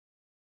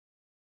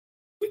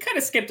we kind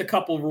of skipped a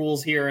couple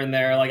rules here and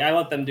there. Like, I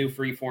let them do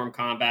freeform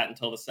combat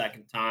until the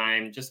second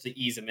time just to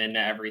ease them into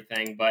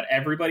everything. But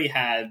everybody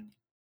had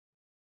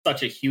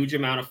such a huge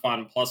amount of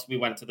fun. Plus, we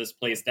went to this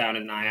place down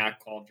in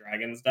Nyack called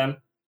Dragon's Den.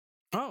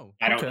 Oh,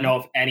 I don't know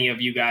if any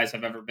of you guys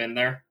have ever been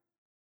there.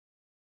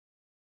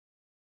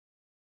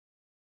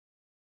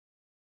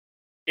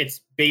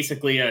 It's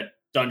basically a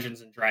Dungeons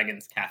and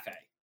Dragons cafe.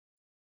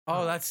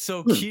 Oh, that's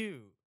so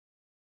cute.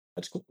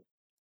 That's cool.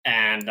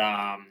 And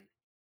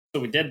so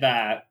we did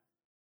that.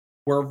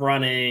 We're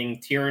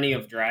running Tyranny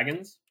of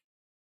Dragons.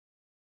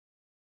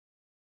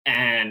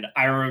 And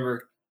I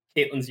remember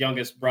Caitlin's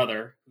youngest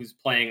brother, who's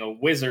playing a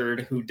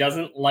wizard who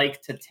doesn't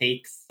like to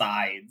take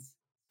sides.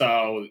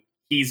 So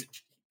he's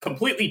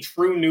completely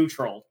true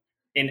neutral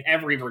in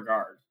every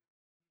regard.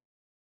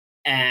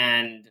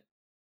 And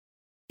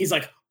he's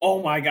like,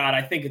 oh my God,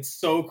 I think it's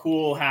so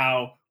cool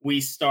how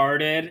we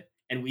started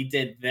and we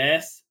did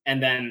this.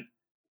 And then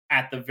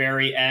at the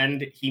very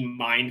end, he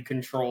mind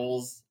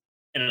controls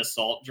an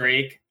assault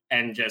drake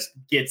and just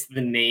gets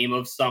the name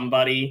of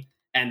somebody.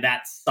 And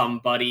that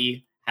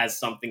somebody has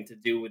something to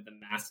do with the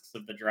Masks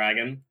of the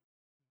Dragon.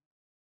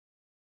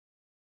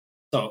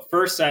 So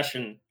first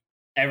session,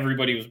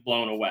 everybody was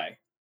blown away.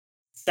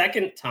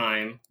 Second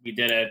time, we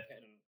did it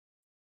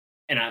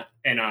in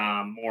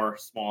a more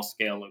small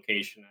scale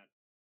location at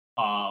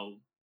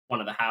one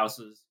of the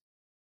houses,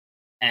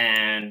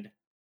 and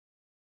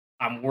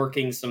I'm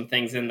working some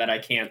things in that I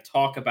can't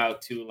talk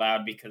about too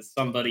loud because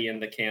somebody in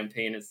the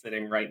campaign is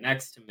sitting right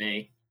next to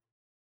me.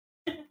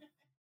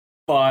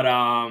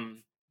 But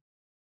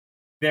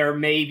there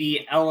may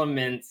be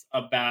elements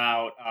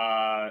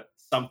about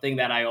something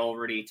that I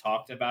already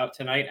talked about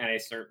tonight and a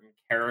certain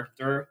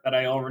character that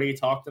I already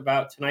talked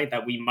about tonight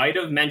that we might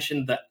have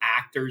mentioned the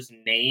actor's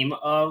name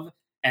of,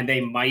 and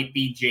they might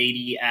be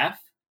JDF,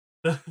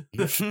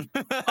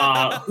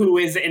 who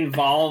is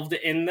involved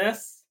in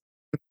this.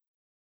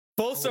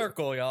 Full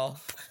circle, y'all.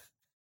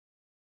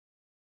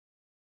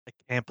 I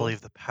can't believe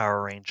the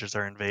Power Rangers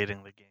are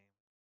invading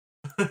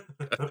the game.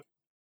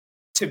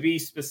 To be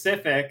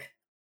specific,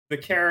 the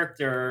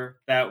character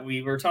that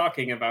we were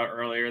talking about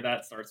earlier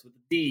that starts with a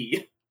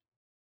D.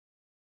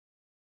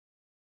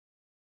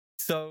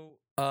 So,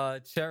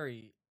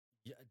 Cherry,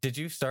 did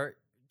you start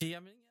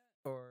DMing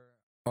yet,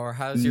 or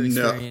how's your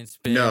experience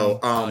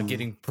been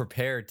getting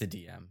prepared to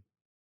DM?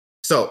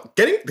 So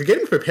the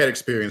getting prepared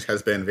experience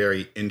has been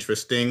very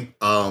interesting.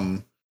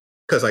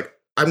 Because like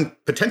I'm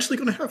potentially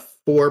going to have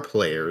 4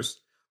 players.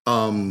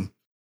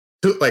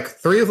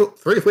 Three of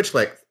which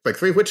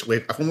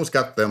I've almost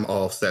got them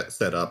all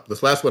set up.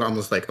 This last one I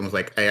was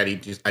like, hey,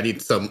 I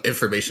need some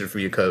information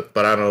from you,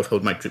 but I don't know if he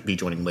might be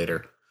joining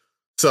later.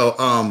 So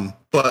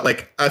but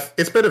like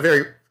it's been a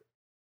very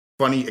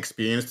funny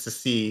experience to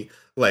see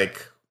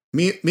like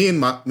me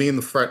and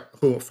the friend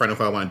who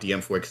I want to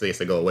DM for because they have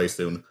to go away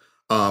soon.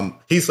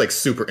 He's like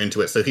super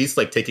into it, so he's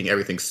like taking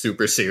everything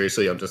super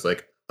seriously. I'm just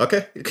like,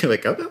 okay,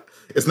 like okay.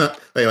 It's not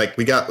like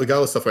we got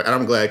all this stuff, and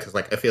I'm glad because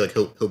like I feel like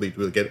he'll be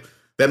really good.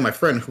 Then my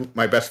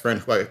best friend,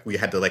 who we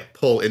had to like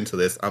pull into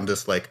this, I'm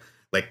just like,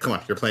 come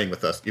on, you're playing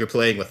with us.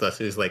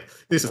 He's like,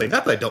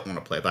 not that I don't want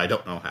to play, but I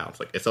don't know how. It's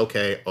like, it's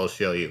okay, I'll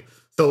show you.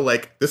 So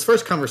like the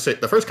first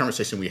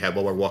conversation we had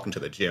while we're walking to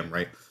the gym,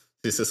 right?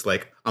 It's just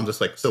like, I'm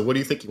just like, so what do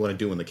you think you want to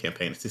do in the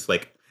campaign? It's just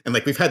like, and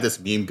like we've had this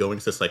meme going.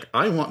 It's just like,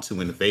 I want to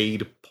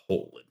invade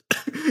Poland.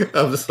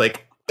 I'm just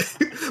like,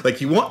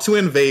 like you want to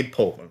invade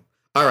Poland.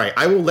 All right,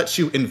 I will let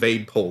you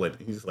invade Poland.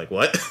 He's like,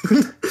 what?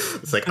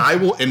 It's like, I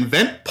will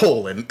invent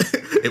Poland.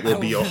 It will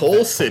be a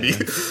whole city.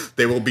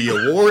 There will be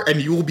a war,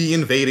 and you will be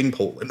invading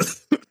Poland.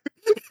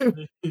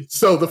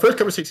 So the first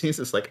conversation is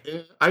just like,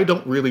 I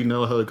don't really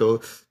know how to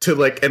go to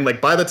like, and like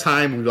by the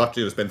time we walked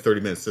in, it's been 30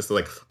 minutes. Just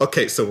like,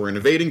 okay, so we're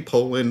invading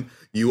Poland.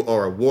 You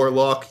are a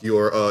warlock.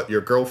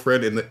 Your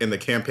girlfriend in the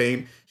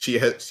campaign. They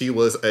get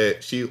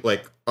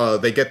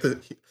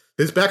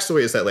his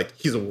backstory is that like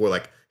he's a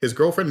warlock. His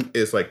girlfriend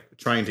is like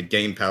trying to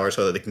gain power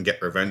so that they can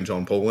get revenge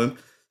on Poland.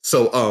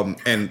 So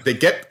and they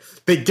get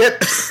these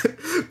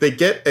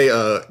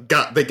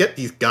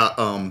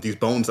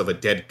bones of a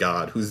dead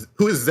god who is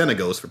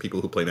Xenagos for people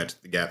who play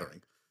Magic the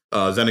Gathering.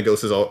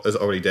 Xenagos is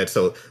already dead.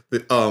 So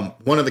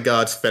one of the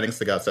gods, Phoenix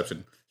the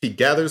Godception, he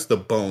gathers the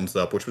bones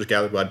up, which was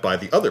gathered by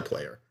the other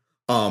player.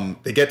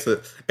 They get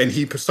to and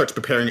he starts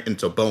preparing it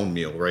into bone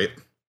meal, right?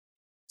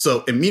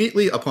 So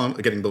immediately upon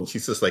getting bones,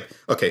 she's just like,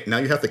 okay, now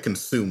you have to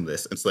consume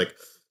this. It's like,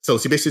 so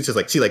she basically just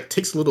like she like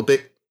takes a little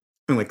bit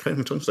and like kind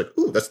of she's like,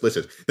 ooh, that's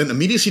delicious. Then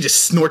immediately she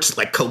just snorts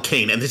like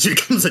cocaine and then she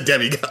becomes a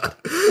demigod.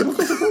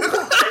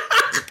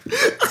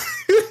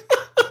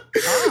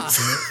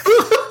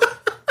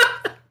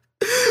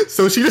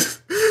 So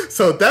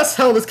that's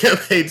how this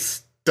campaign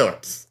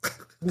starts.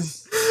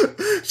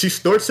 She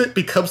snorts it,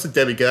 becomes a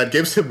demigod,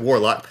 gives him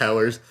warlock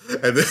powers,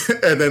 and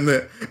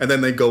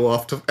then they go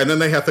off to, and then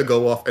they have to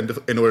go off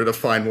in order to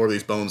find more of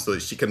these bones so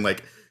that she can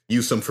like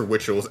use them for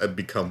rituals and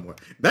become one.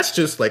 That's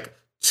just like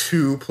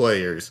 2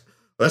 players.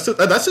 That's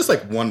just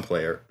like 1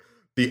 player.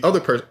 the other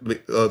person,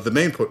 the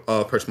main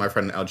person, my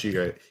friend in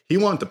Algeria, he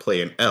wanted to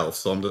play an elf.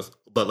 So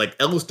but like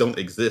elves don't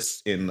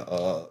exist in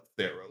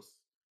Theros.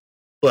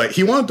 But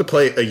he wanted to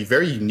play a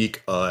very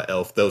unique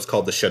elf that was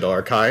called the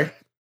Shadar Kai,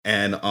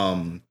 and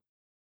the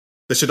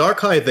Shadar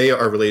Kai, they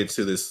are related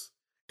to this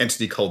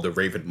entity called the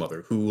Raven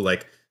Mother, who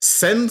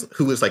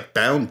is like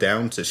bound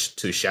down to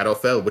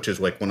Shadowfell, which is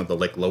like one of the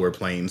like lower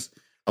planes,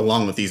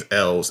 along with these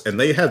elves, and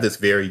they have this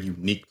very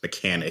unique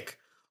mechanic,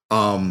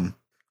 where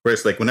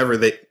it's like whenever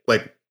they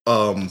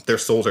their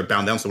souls are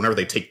bound down, so whenever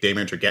they take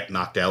damage or get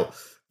knocked out,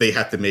 they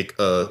have to make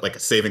a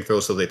saving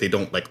throw so that they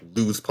don't like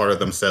lose part of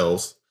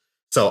themselves.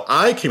 So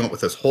I came up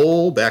with this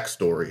whole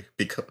backstory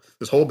and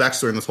this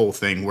whole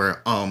thing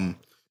where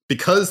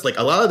because like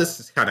a lot of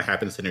this kind of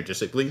happens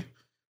synergistically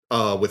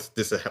with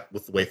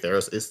the way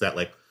Theros is, that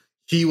like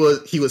he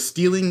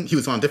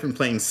was on different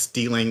planes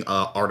stealing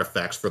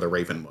artifacts for the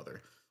Raven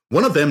Mother.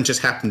 One of them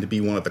just happened to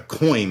be one of the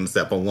coins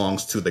that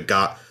belongs to the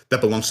god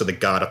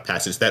of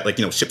passage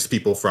that ships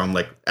people from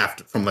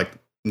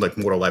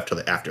mortal life to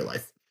the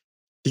afterlife.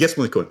 He gets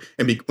one coin,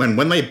 and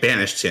when they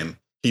banished him,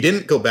 he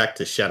didn't go back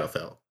to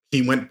Shadowfell.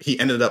 He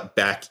ended up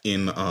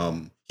in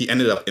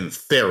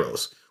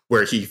Theros,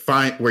 where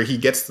he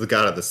gets the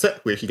god of the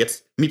set,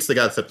 meets the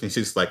god of the set, and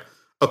he's like,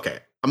 okay,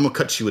 I'm gonna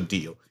cut you a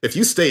deal. If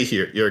you stay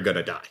here, you're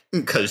gonna die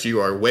because you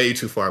are way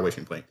too far away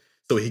from playing.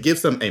 So he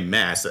gives them a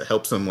mask that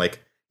helps him like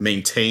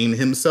maintain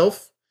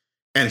himself,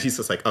 and he's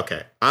just like,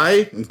 okay,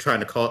 I'm trying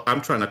to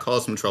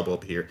cause some trouble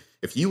up here.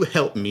 If you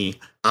help me,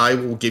 I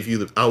will give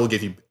you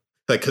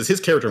because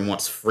his character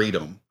wants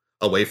freedom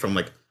away from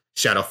like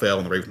Shadowfell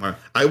and the Ravenheart.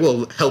 I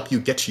will help you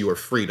get your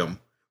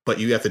freedom, but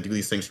you have to do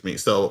these things for me.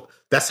 So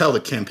that's how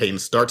the campaign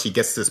starts. He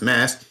gets this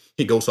mask,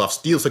 he goes off,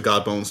 steals the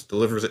god bones,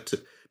 delivers it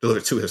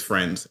to his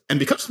friends. And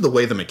because of the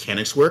way the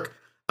mechanics work,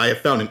 I have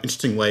found an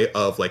interesting way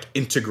of like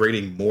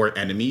integrating more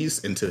enemies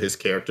into his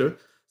character.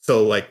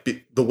 So like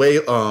the way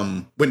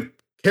when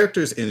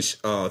characters in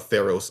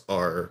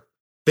Theros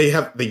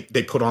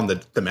they put on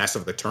the mask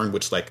of the turn,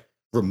 which like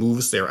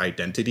removes their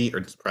identity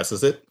or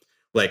suppresses it.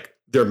 Like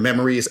their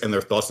memories and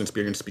their thoughts and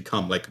experiences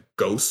become like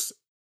ghosts,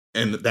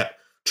 and that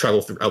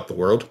travel throughout the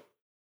world.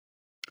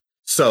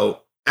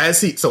 So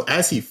as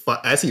he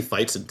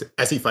fights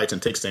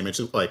and takes damage,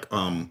 like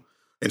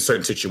in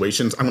certain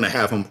situations, I'm gonna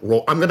have him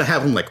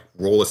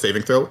roll a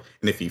saving throw,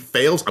 and if he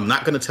fails, I'm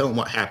not gonna tell him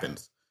what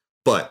happens,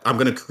 but I'm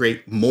gonna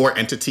create more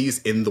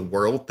entities in the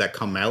world that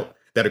come out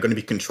that are gonna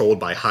be controlled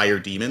by higher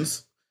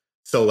demons.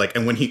 So like,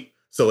 and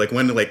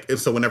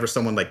whenever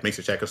someone like makes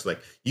a check, it's like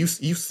you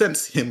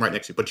sense him right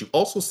next to you, but you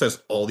also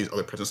sense all these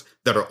other presence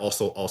that are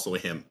also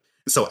him.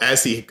 So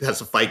as he has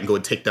to fight and go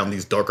and take down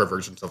these darker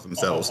versions of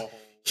themselves,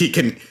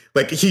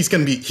 he's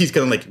gonna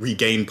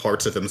regain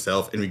parts of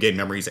himself and regain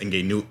memories and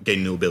gain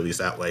new abilities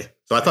that way.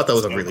 So I thought that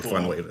was a really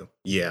fun way to.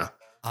 Yeah,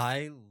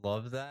 I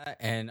love that,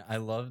 and I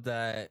love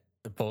that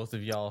both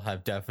of y'all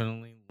have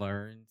definitely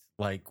learned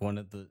like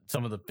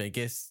some of the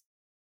biggest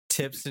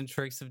tips and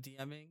tricks of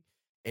DMing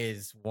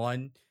is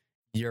one,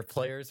 your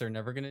players are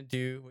never going to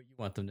do what you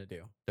want them to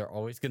do. They're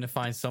always going to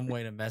find some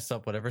way to mess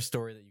up whatever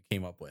story that you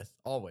came up with.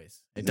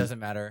 Always. It doesn't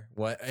matter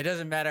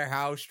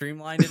how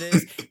streamlined it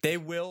is.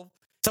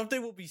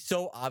 Something will be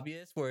so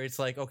obvious where it's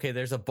like, okay,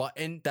 there's a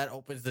button that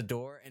opens the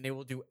door, and they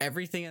will do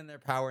everything in their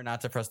power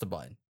not to press the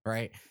button,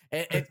 right?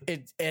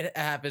 It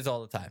happens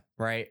all the time,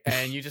 right?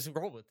 And you just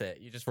roll with it.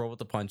 You just roll with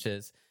the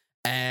punches.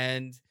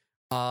 And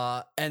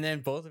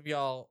then both of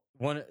y'all,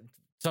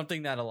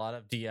 something that a lot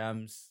of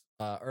DMs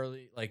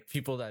early, like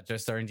people that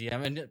just starting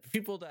DM and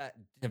people that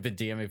have been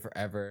DMing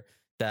forever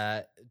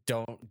that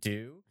don't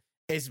do,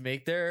 is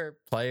make their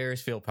players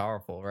feel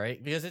powerful,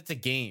 right? Because it's a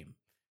game,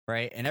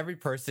 right? And every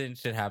person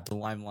should have the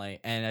limelight.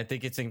 And I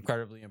think it's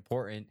incredibly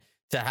important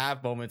to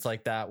have moments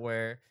like that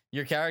where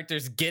your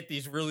characters get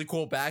these really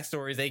cool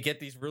backstories. They get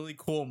these really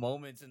cool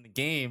moments in the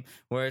game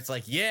where it's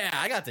like, yeah,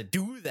 I got to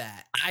do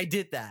that. I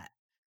did that.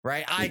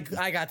 Right,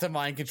 I got to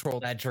mind control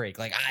that Drake.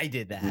 Like I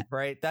did that.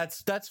 Right,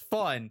 that's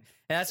fun, and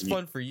that's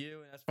fun for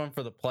you, and that's fun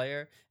for the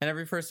player. And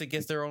every person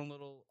gets their own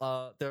little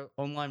their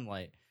own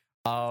limelight.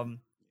 Yeah.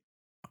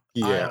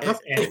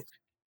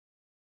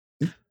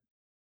 You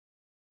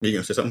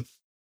gonna say something?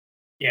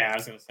 Yeah, I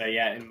was gonna say,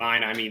 yeah, in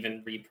mine I'm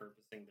even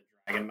repurposing the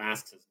dragon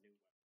masks as new.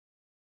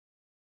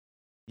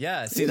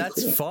 Yeah, see,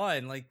 that's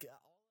fun. Like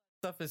all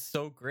that stuff is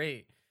so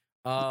great.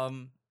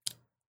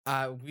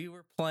 We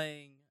were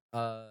playing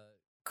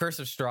Curse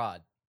of Strahd.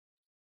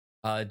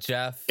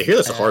 Jeff. I hear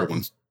that's a hard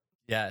one.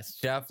 Yes,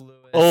 Jeff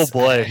Lewis. Oh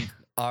boy. And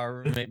our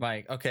roommate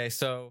Mike. Okay,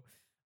 so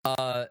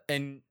but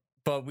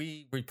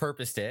we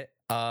repurposed it.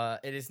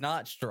 It is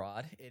not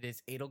Strahd. It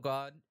is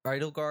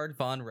Edelgard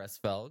von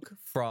Restfelg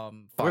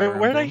from Fire Emblem.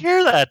 Where did I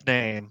hear that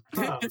name?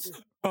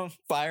 From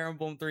Fire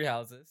Emblem Three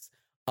Houses.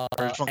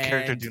 Original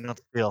character do not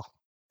steal.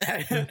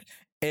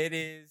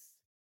 It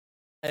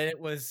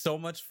was so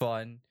much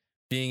fun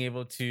being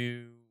able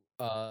to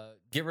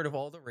get rid of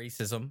all the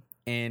racism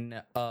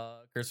in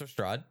Curse of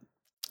Strahd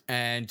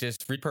and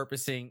just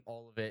repurposing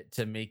all of it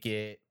to make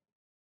it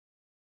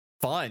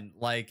fun.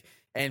 Like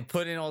and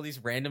put in all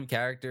these random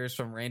characters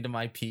from random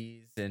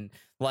IPs, and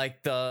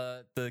like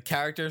the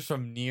characters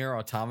from Nier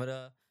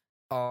Automata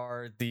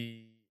are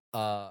the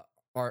are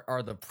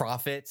the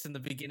prophets in the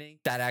beginning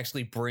that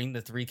actually bring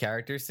the three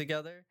characters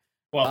together.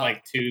 What,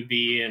 like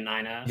 2B and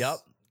 9S? Yep.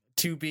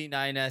 2B,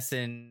 9S,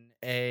 and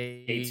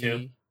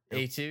A2.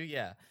 A2,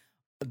 yeah.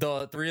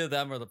 The three of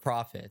them are the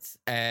prophets,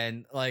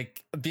 and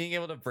like being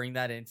able to bring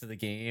that into the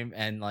game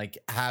and like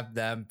have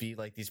them be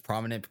like these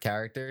prominent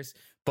characters,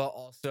 but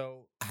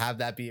also have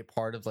that be a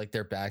part of like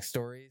their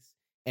backstories,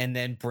 and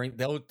then bring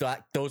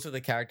those are the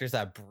characters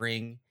that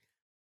bring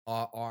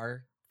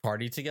our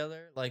party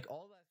together. Like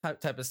all that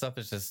type of stuff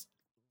is just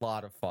a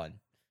lot of fun.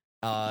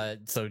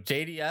 So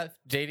JDF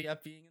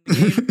being in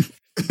the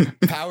game,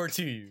 power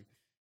to you.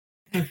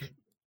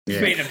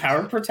 Made the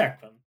power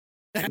protect them.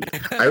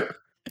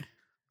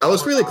 I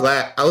was really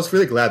glad. I was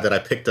really glad that I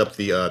picked up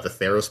the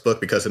Theros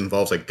book because it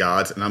involves like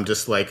gods, and I'm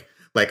just like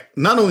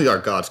not only are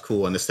gods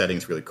cool and the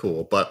setting's really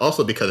cool, but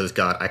also because it's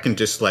God, I can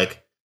just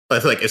like I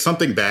feel like if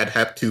something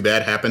too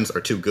bad happens or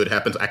too good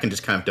happens, I can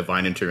just kind of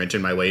divine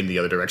intervention my way in the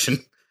other direction.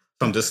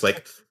 So I'm just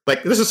like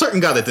there's a certain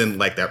god that didn't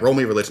like that. Roll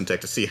me a religion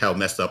check to see how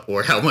messed up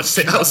or how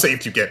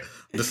saved you get.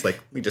 I'm just like,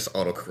 let me just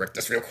autocorrect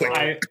this real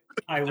quick.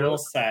 I will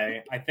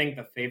say, I think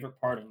the favorite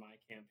part of my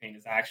campaign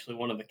is actually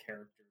one of the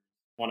characters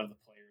one of the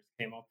players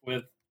came up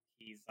with.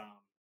 He's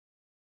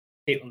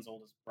Caitlin's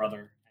oldest brother,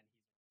 and he's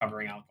a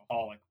recovering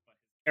alcoholic, but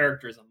his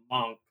character is a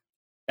monk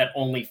that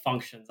only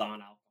functions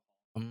on alcohol.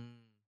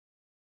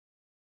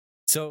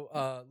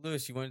 So,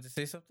 Lewis, you wanted to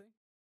say something?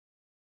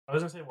 I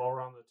was gonna say while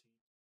we're on the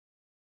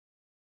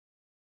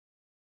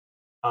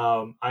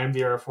team,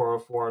 IMDR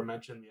 404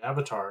 mentioned the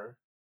Avatar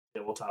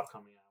tabletop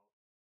coming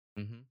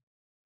out. Mm-hmm.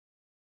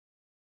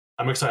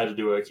 I'm excited to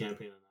do a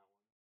campaign in that one.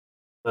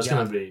 That's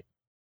gonna be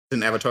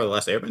an Avatar: The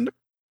Last Airbender.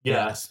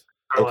 Yes.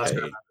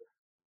 Okay.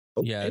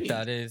 Yeah,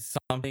 that is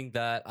something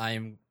that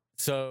I'm.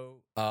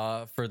 So,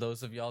 for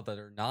those of y'all that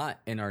are not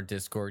in our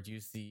Discord,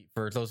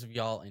 for those of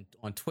y'all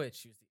on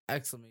Twitch, use the !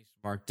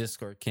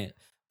 Discord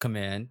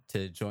command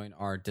to join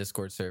our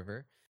Discord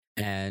server.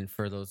 And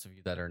for those of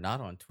you that are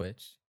not on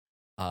Twitch,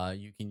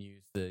 you can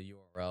use the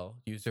URL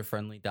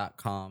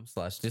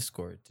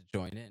userfriendly.com/Discord to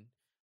join in.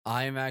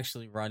 I am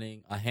actually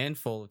running a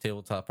handful of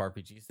tabletop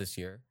RPGs this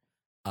year.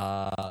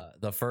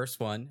 The first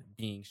one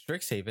being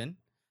Strixhaven,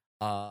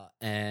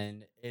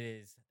 and it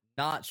is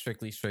not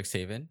strictly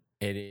Strixhaven.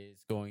 It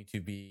is going to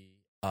be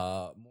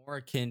more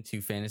akin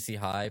to Fantasy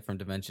High from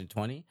Dimension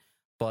 20,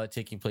 but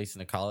taking place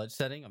in a college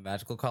setting, a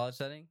magical college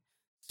setting.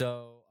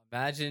 So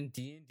imagine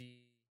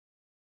D&D,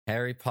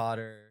 Harry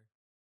Potter,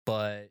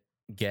 but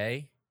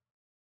gay,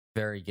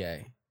 very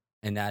gay,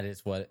 and that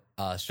is what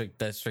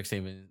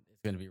Strixhaven is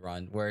going to be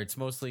run, where it's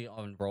mostly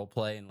on role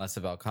play and less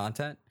about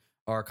content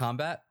or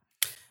combat.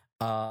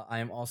 I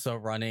am also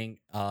running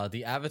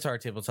the Avatar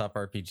tabletop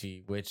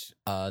RPG, which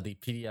the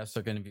PDFs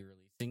are going to be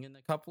releasing in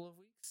a couple of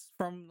weeks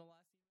from the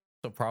last year,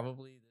 so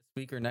probably this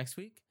week or next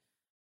week.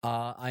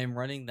 I am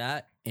running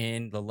that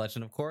in the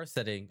Legend of Korra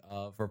setting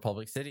of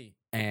Republic City,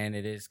 and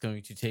it is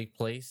going to take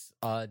place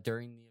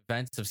during the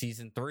events of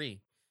Season 3.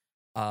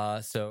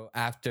 So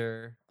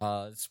after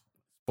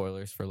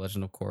spoilers for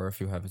Legend of Korra,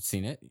 if you haven't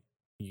seen it,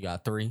 you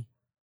got 3,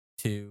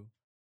 2,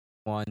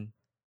 1,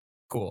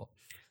 cool.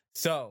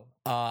 So,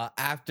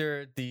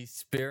 after the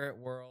spirit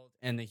world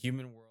and the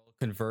human world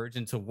converge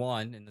into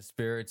one, and the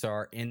spirits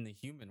are in the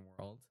human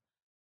world,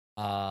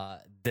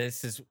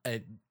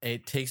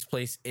 it takes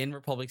place in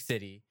Republic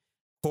City.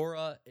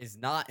 Korra is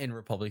not in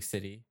Republic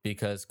City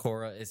because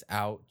Korra is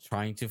out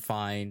trying to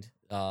find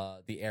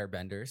the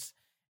Airbenders,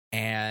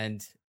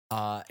 and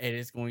it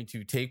is going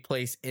to take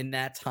place in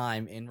that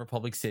time in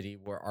Republic City,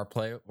 where our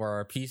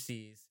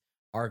PCs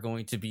are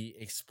going to be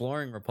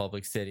exploring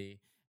Republic City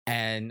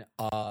and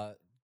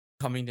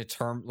coming to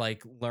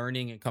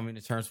learning and coming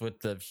to terms with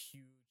the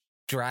huge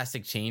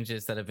drastic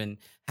changes that have been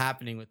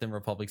happening within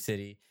Republic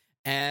City.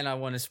 And I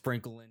want to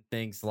sprinkle in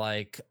things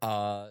like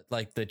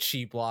the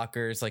cheap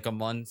blockers, like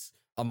amongst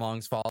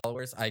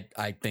followers.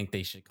 I think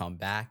they should come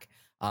back.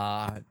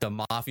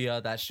 The mafia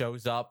that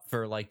shows up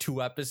for like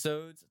 2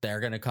 episodes,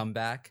 they're gonna come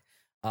back.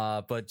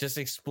 But just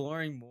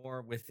exploring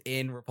more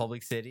within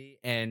Republic City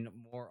and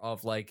more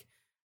of like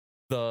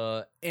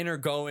the inner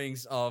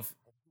goings of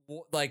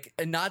like,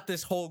 and not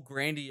this whole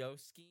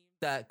grandiose scheme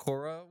that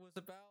Korra was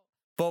about,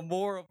 but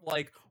more of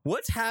like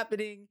what's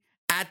happening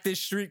at this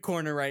street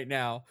corner right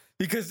now,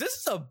 because this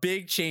is a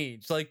big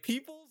change. Like,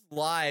 people's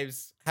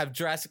lives have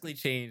drastically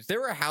changed.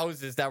 There were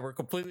houses that were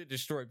completely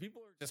destroyed.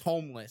 People are just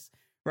homeless,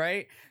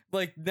 right?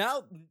 Like,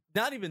 now,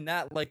 not even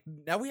that, like,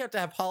 now we have to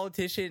have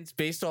politicians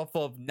based off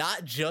of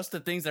not just the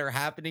things that are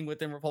happening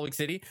within Republic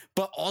City,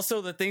 but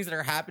also the things that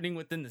are happening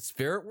within the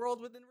spirit world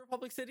within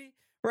Republic City,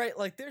 right?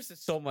 Like, there's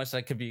just so much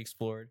that could be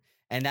explored,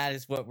 and that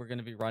is what we're going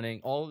to be running.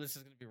 All of this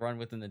is going to be run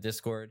within the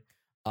Discord.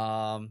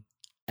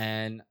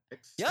 And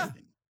yeah.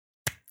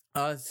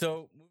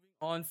 So moving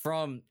on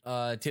from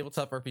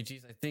tabletop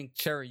RPGs, I think,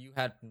 Cherry, you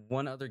had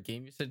one other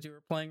game you said you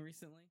were playing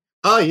recently.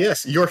 Oh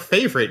yes, your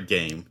favorite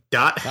game,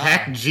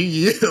 .hack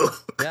GU.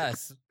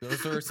 Yes,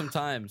 those were some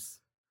times.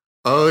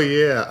 Oh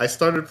yeah, I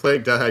started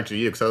playing .hack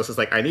GU because I was just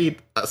like, I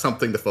need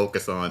something to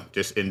focus on,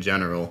 just in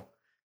general,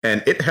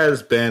 and it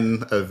has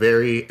been a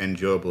very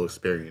enjoyable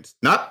experience.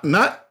 Not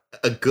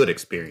a good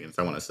experience,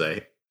 I want to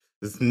say.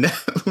 It's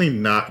definitely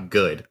not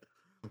good,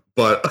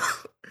 but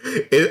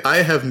I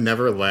have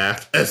never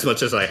laughed as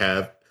much as I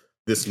have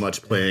this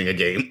much playing a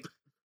game.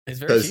 It's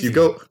very Because you cheesy.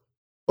 go,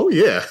 oh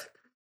yeah,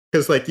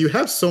 because like you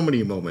have so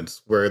many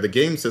moments where the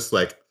game's just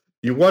like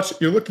you're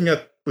looking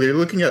at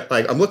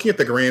like I'm looking at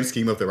the grand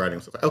scheme of the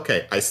writing. So like,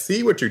 okay, I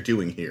see what you're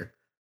doing here,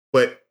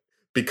 but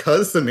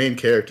because the main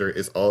character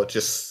is all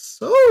just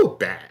so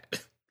bad,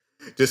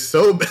 just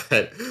so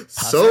bad,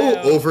 so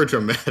Haseo. so over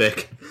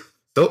dramatic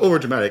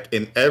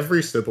in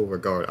every simple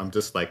regard, I'm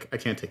just like, I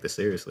can't take this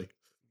seriously.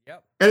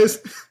 Yep. And it's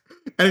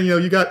and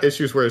you got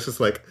issues where it's just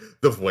like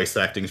the voice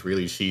acting's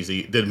really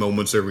cheesy, the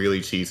moments are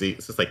really cheesy.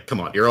 It's just like, come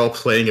on, you're all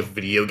playing a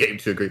video game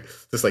to agree.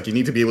 Just like you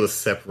need to be able to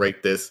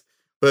separate this.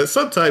 But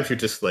sometimes you're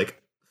just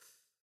like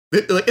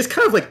it's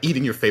kind of like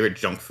eating your favorite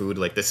junk food.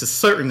 Like this is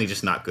certainly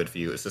just not good for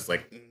you. It's just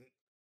like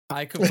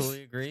I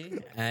completely agree,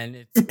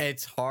 and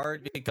it's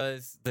hard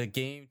because the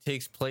game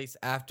takes place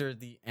after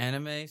the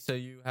anime, so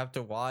you have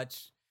to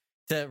watch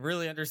to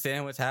really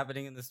understand what's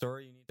happening in the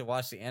story. You need to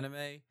watch the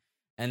anime,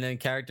 and then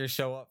characters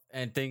show up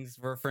and things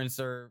referenced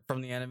are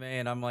from the anime,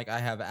 and I'm like, I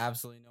have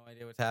absolutely no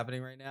idea what's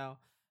happening right now.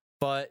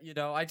 But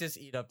I just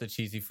eat up the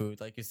cheesy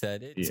food, like you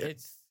said. Yeah.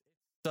 It's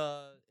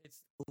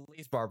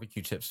Lay's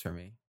barbecue chips for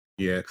me.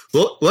 Yeah.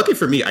 Well, lucky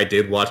for me, I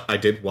did watch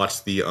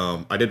the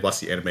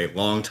anime a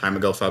long time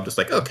ago, so I'm just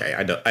like, okay,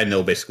 I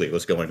know basically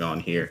what's going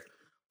on here.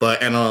 But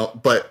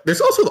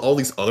there's also all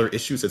these other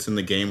issues that's in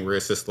the game where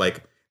it's just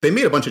like they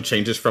made a bunch of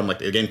changes from like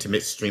the game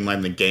to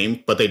streamline the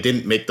game, but they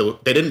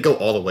didn't go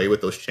all the way with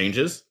those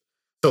changes.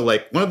 So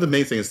like one of the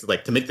main things is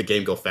like to make the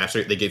game go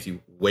faster, they give you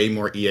way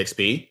more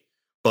EXP,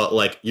 but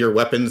like your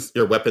weapons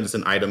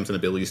and items and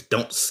abilities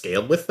don't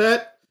scale with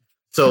that.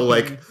 So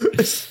like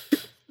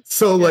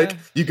So like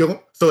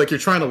you're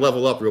trying to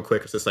level up real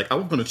quick. It's just like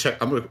I'm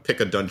gonna pick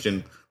a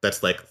dungeon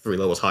that's like 3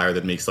 levels higher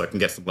than me so I can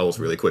get some levels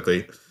really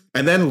quickly.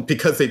 And then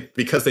because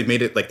they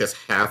made it like this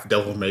half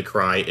Devil May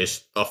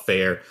Cry-ish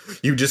affair,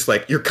 you're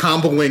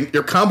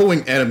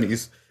comboing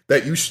enemies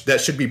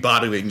that should be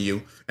bothering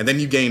you, and then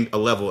you gain a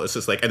level. It's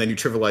just like, and then you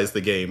trivialize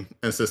the game.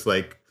 And it's just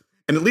like,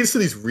 and it leads to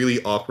these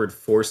really awkward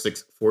forced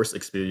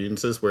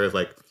experiences where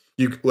like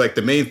you like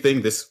the main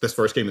thing this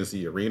first game is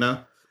the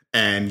arena,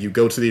 and you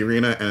go to the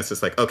arena and it's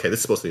just like, okay, this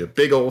is supposed to be a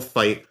big old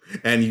fight,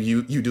 and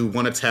you do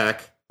one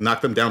attack,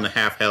 knock them down to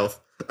half health.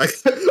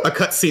 A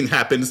cutscene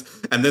happens,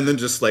 and then they're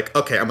just like,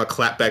 okay, I'm gonna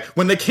clap back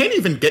when they can't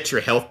even get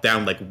your health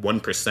down like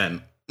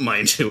 1%,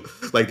 mind you.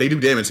 Like they do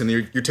damage, and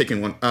you're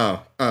taking one, and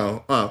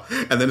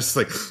then it's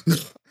like,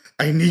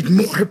 I need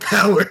more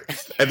power,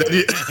 and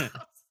then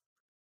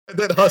and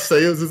then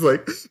Haseo is just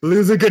like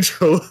losing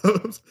control.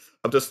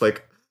 I'm just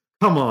like,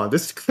 come on,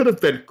 this could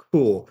have been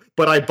cool,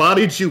 but I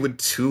bodied you with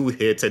 2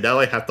 hits, and now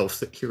I have to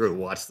sit here and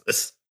watch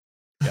this.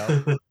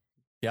 Yep.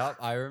 Yep,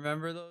 I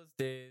remember those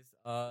days.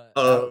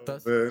 Oh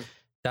man.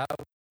 That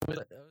was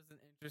an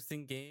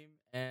interesting game,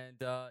 and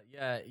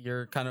yeah,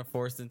 you're kind of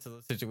forced into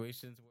those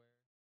situations where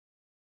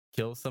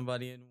kill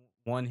somebody in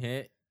one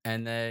hit,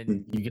 and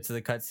then you get to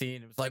the cutscene,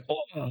 and it was like,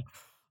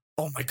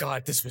 oh my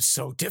god, this was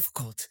so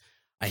difficult.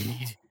 I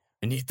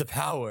need the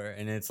power,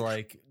 and it's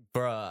like,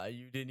 bruh,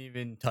 you didn't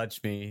even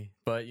touch me.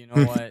 But you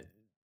know what?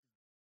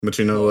 But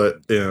you know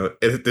what?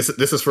 This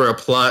is for a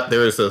plot.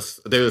 There is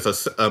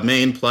a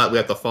main plot we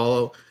have to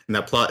follow, and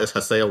that plot is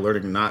Haseo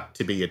learning not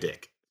to be a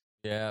dick.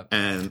 Yeah.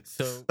 And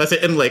so that's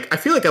it. And like, I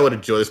feel like I would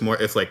enjoy this more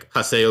if like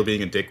Haseo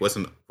being a dick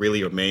wasn't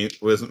really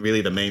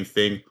the main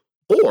thing,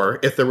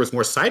 or if there was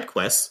more side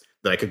quests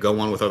that I could go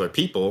on with other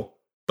people,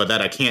 but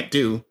that I can't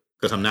do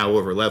because I'm now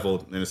over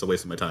leveled and it's a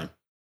waste of my time.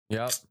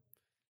 Yep.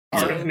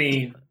 Part of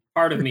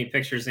me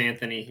pictures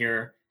Anthony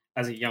here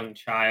as a young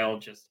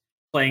child, just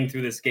playing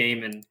through this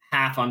game and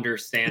half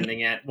understanding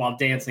it while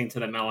dancing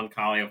to the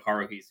melancholy of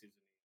Haruhi Suzuki.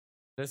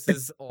 This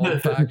is all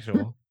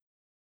factual.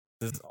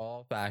 This is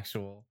all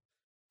factual.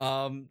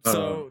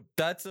 So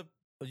that's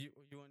you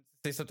wanted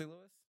to say something,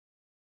 Lewis?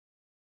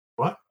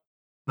 What?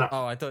 No.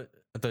 Oh, I thought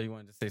you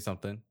wanted to say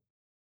something.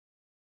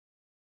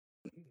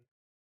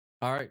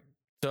 All right.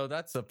 So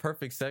that's a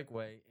perfect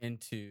segue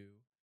into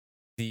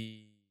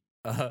the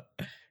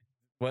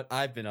what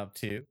I've been up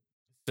to.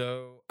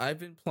 So I've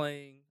been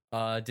playing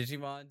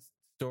Digimon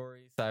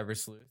Story Cyber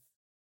Sleuth,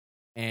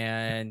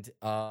 and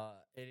it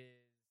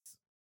is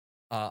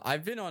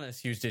I've been on this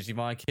huge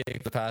Digimon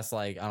kick the past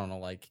like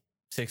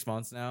 6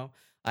 months now.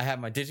 I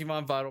have my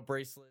Digimon Vital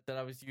Bracelet that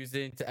I was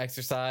using to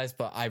exercise,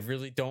 but I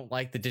really don't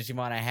like the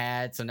Digimon I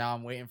had, so now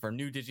I'm waiting for a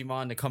new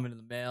Digimon to come into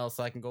the mail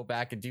so I can go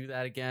back and do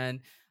that again.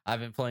 I've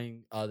been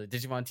playing the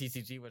Digimon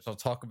TCG, which I'll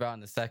talk about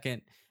in a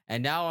second,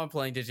 and now I'm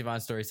playing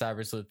Digimon Story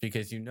Cyber Sleuth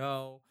because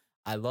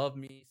I love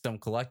me some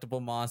collectible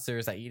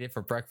monsters. I eat it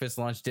for breakfast,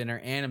 lunch, dinner,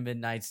 and a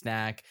midnight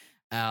snack,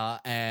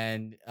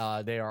 and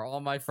they are all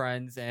my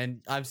friends,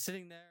 and I'm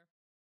sitting there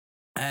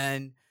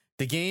And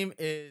the game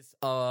is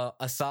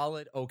a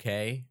solid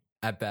okay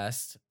at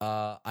best.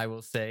 I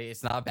will say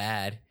it's not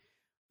bad.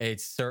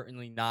 It's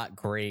certainly not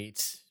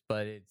great,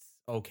 but it's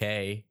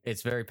okay.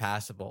 It's very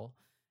passable.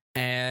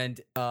 And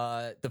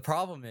the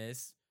problem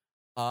is,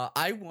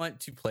 I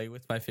want to play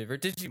with my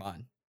favorite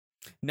Digimon.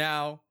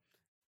 Now,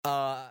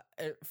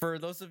 for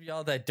those of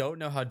y'all that don't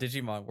know how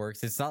Digimon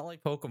works, it's not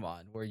like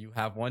Pokemon where you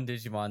have one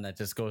Digimon that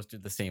just goes through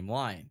the same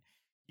line.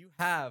 You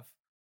have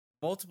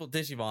multiple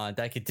Digimon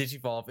that could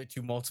digivolve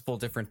into multiple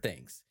different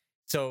things.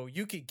 So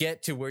you could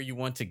get to where you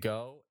want to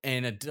go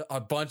in a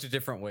bunch of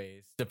different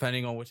ways,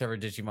 depending on whichever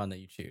Digimon that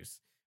you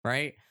choose,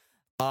 right?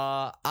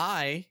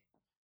 I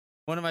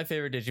One of my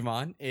favorite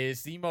Digimon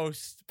is the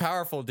most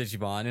powerful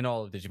Digimon in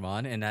all of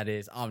Digimon, and that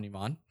is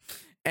Omnimon.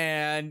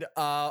 And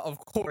of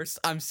course,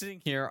 I'm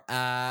sitting here.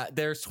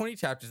 There's 20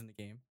 chapters in the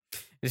game.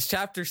 It's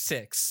chapter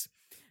 6,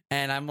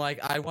 and I'm like,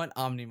 I want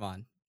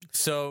Omnimon.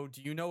 So,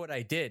 do you know what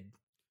I did?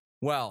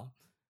 Well,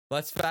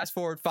 let's fast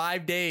forward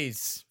 5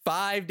 days.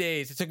 5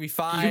 days. It took me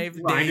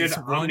 5 grinded days.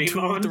 1, 2,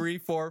 Omnimon? 3,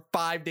 4,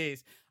 5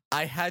 days.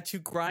 I had to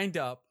grind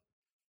up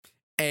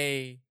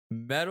a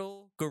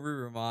Metal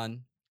Garurumon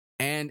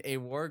and a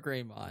War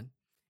Greymon.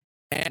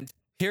 And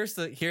here's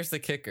the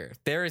kicker.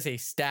 There is a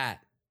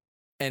stat,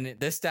 and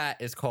this stat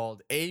is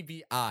called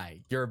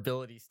ABI, your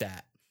ability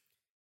stat.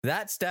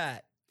 That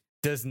stat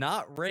does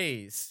not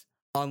raise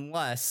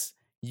unless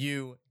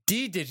you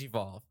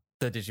de-digivolve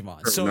the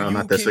Digimon. So No, you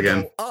not this can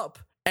again. go up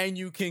and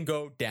you can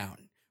go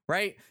down,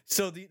 right?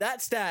 So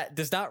that stat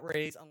does not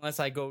raise unless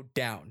I go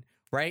down,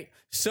 right?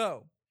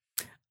 So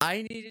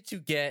I needed to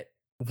get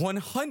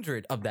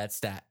 100 of that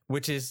stat,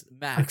 which is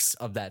max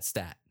of that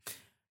stat.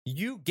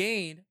 You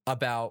gain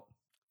about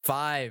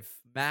 5,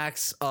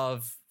 max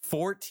of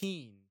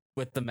 14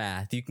 with the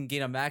math. You can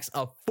gain a max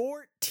of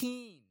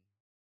 14.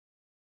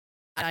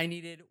 I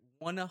needed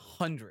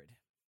 100.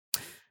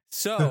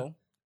 So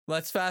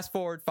let's fast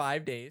forward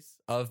 5 days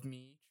of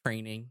me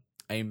training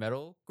a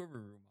Metal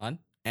Garurumon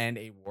and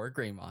a War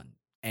Greymon.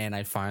 And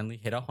I finally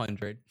hit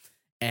 100.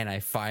 And I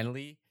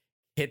finally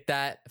hit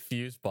that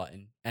fuse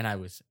button. And I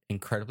was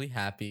incredibly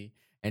happy.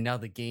 And now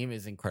the game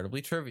is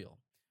incredibly trivial.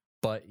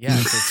 But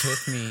yes, it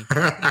took me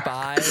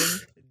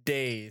 5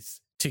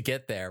 days to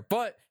get there.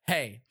 But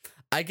hey,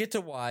 I get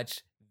to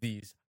watch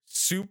these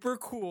super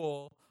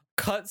cool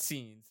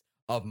cutscenes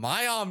of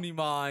my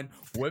Omnimon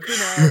whipping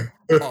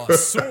out a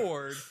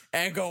sword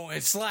and going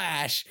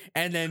slash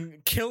and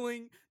then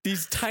killing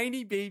these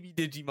tiny baby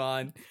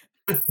Digimon.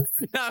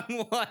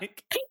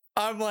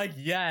 I'm like,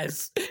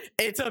 yes,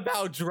 it's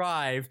about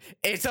drive.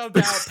 It's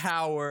about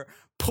power.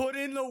 Put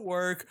in the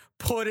work,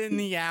 put in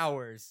the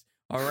hours.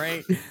 All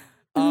right.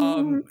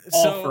 All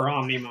for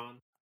Omnimon.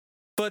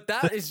 But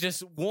that is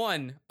just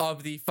one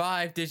of the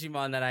 5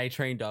 Digimon that I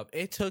trained up.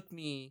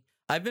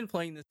 I've been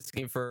playing this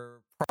game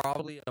for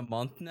probably a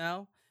month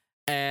now,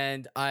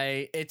 and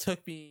it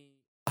took me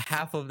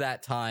half of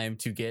that time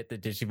to get the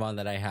Digimon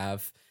that I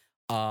have.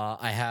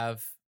 I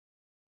have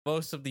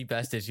most of the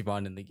best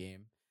Digimon in the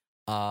game.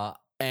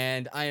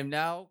 And I am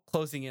now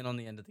closing in on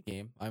the end of the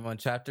game. I'm on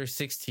chapter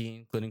 16,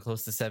 including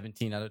close to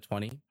 17 out of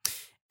 20.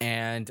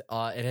 And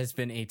it has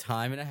been a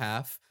time and a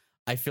half.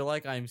 I feel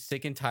like I'm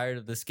sick and tired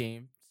of this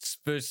game,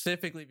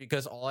 specifically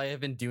because all I have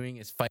been doing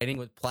is fighting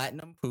with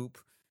Platinum Poop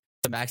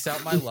to max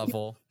out my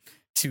level,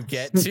 to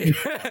get to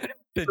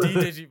the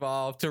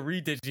de-digivolve, to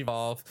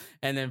re-digivolve,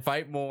 and then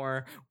fight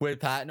more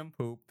with Platinum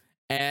Poop.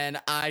 And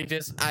I'm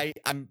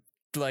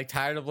like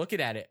tired of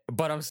looking at it,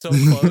 but I'm so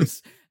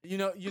close. you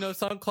know,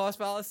 some class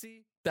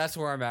fallacy. That's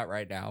where I'm at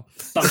right now.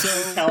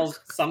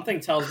 Something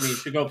tells me you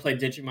should go play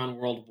Digimon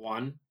World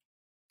 1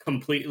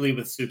 completely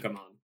with Sukamon.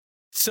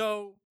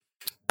 So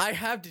I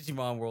have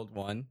Digimon World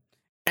 1,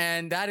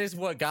 and that is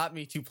what got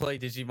me to play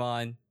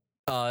Digimon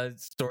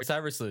Story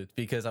Cyber Sleuth,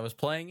 because I was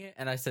playing it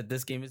and I said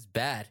this game is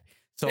bad.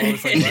 So I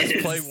was like,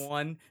 let's play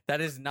one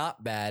that is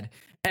not bad.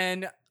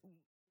 And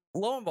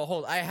lo and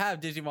behold, I have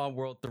Digimon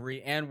World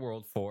 3 and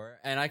World 4,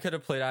 and I could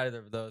have played either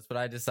of those, but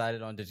I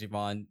decided on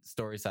Digimon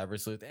Story Cyber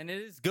Sleuth, and it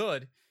is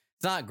good.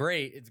 It's not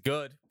great, it's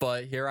good,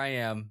 but here I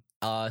am,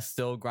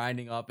 still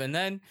grinding up. And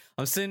then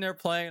I'm sitting there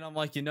playing, and I'm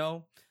like,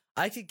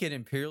 I could get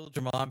Imperial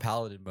Dramon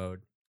Paladin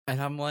mode. And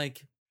I'm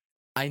like,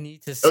 I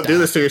need to stop. Don't do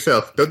this to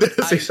yourself. Don't do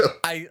this to yourself.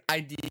 I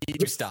need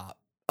to stop.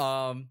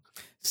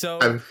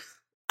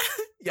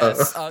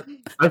 Yes.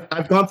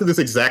 I've gone through this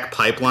exact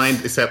pipeline,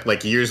 except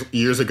like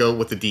years ago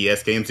with the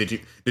DS games,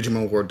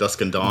 Digimon World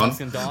Dusk and Dawn,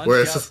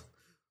 where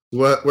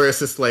it's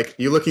just like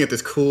you're looking at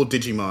this cool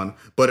Digimon,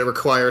 but it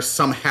requires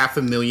some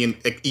 500,000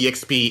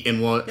 EXP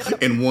in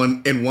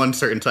one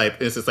certain type.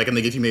 And it's just like, and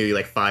they give you maybe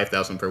like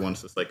 5,000 per one.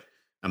 It's just like,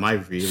 am I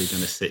really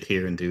gonna sit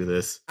here and do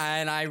this?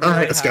 And I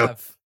really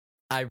have.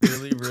 I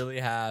really, really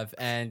have,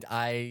 and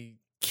I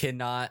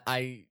cannot.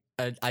 I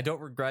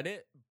don't regret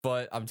it.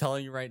 But I'm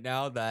telling you right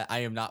now that I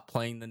am not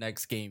playing the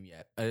next game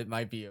yet. It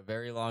might be a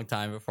very long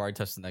time before I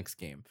touch the next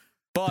game.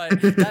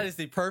 But that is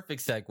the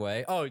perfect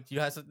segue. Oh, do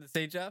you have something to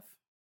say, Jeff?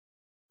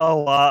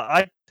 Oh,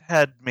 I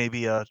had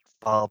maybe a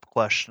follow-up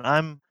question.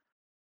 I'm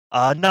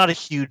Not a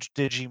huge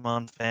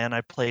Digimon fan.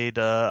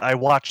 I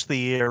watched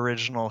the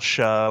original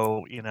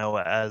show,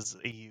 as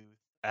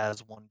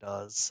one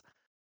does.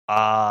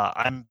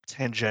 I'm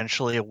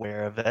tangentially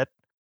aware of it.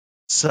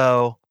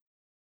 So,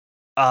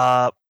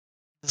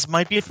 this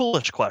might be a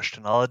foolish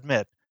question, I'll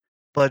admit.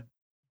 But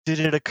did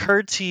it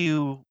occur to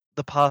you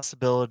the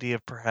possibility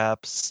of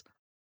perhaps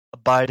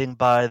abiding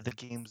by the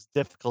game's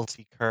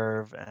difficulty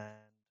curve and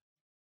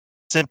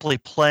simply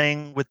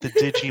playing with the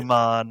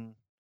Digimon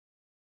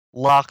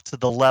locked to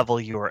the level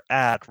you are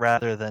at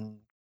rather than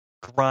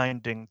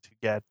grinding to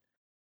get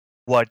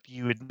what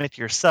you admit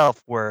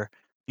yourself were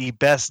the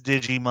best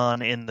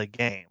Digimon in the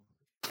game?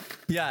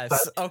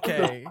 Yes.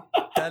 Okay.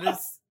 that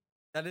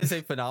is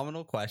a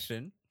phenomenal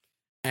question,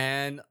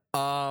 and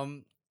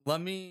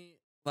let me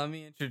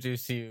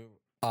introduce you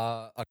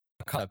a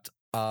concept.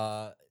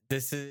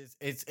 This is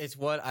it's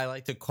what I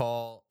like to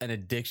call an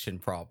addiction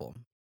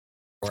problem,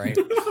 right?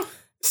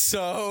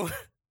 So,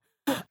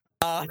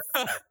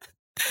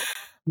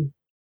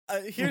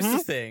 here's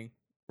the thing,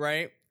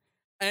 right?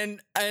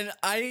 And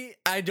I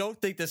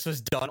don't think this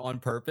was done on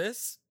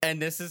purpose,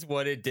 and this is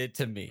what it did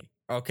to me.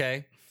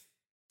 Okay,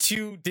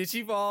 to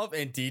digivolve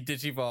and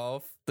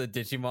de-digivolve the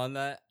Digimon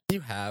that you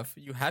have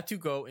to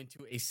go into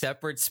a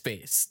separate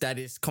space that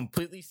is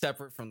completely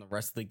separate from the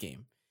rest of the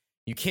game.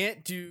 You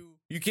can't do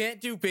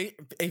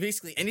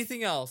basically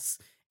anything else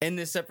in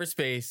this separate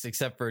space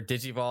except for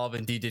digivolve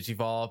and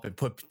de-digivolve and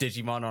put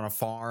Digimon on a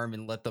farm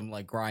and let them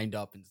like grind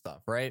up and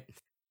stuff, right?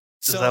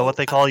 Is that what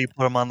they call you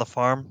put them on the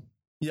farm?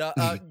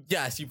 Yeah,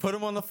 yes, you put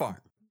them on the farm.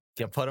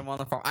 You put them on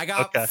the farm. I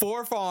got Okay.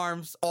 4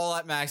 farms all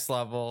at max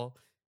level.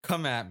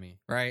 Come at me,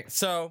 right?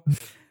 So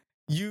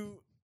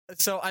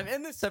I'm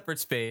in this separate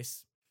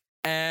space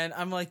and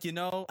I'm like, and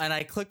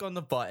I click on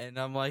the button.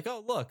 I'm like,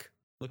 oh, look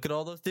at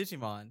all those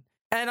Digimon.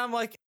 And I'm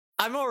like,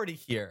 I'm already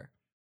here.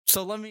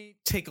 So let me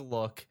take a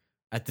look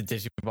at the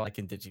Digimon I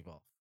can Digivolve.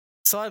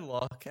 So I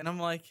look and I'm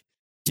like,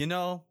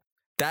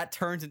 that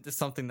turns into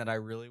something that I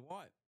really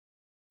want.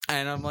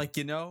 And I'm like,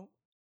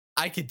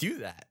 I could do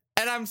that.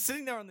 And I'm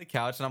sitting there on the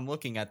couch and I'm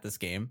looking at this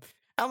game.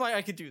 I'm like,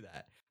 I could do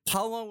that.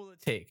 How long will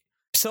it take?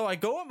 So I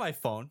go on my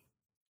phone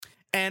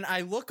and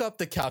I look up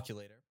the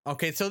calculator.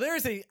 Okay, so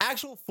there's a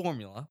actual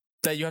formula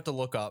that you have to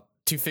look up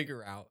to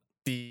figure out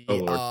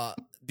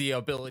the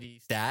ability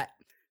stat.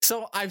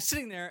 So I'm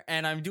sitting there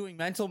and I'm doing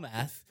mental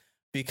math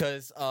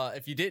because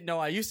if you didn't know,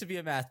 I used to be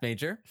a math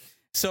major.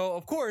 So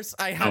of course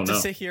I had to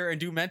sit here and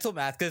do mental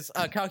math because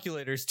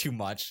calculator is too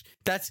much.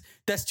 That's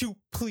too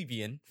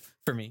plebeian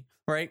for me,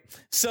 right?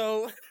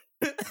 So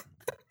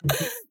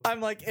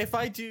I'm like, if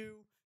I do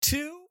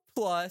 2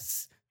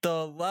 plus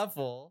the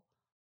level,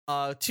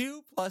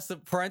 2 plus the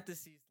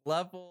parentheses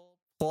level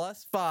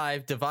plus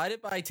 5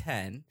 divided by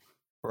 10,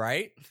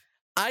 right?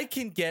 I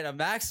can get a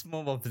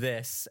maximum of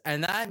this,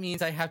 and that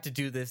means I have to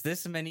do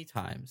this many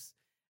times.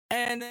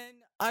 And then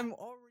I'm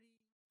already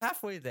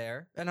halfway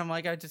there, and I'm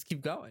like, I just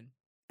keep going.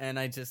 And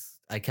I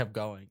kept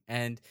going.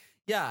 And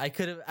yeah, I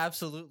could have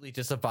absolutely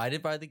just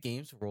abided by the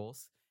game's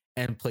rules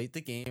and played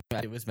the game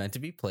as it was meant to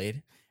be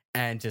played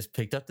and just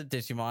picked up the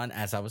Digimon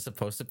as I was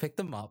supposed to pick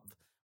them up.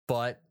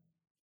 But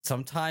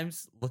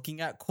sometimes looking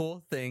at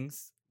cool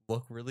things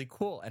look really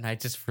cool, and I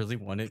just really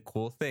wanted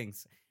cool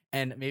things.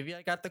 And maybe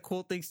I got the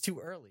cool things too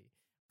early.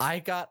 I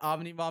got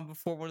Omnimon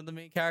before one of the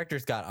main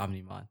characters got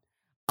Omnimon.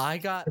 I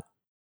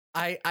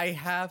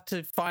have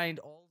to find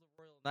all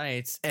the Royal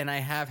Knights, and I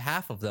have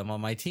half of them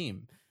on my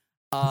team.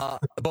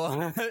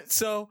 But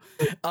so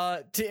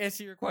to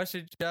answer your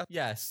question, Jeff,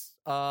 yes,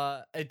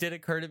 it did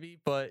occur to me,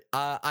 but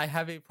I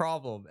have a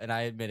problem, and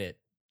I admit it,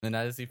 and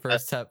that is the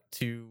first step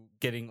to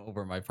getting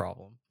over my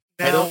problem.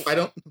 Now, I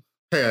don't.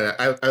 Hang on,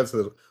 I was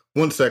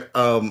 1 sec.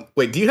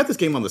 Wait, do you have this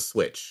game on the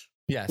Switch?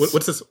 Yes.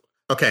 What's this?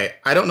 Okay,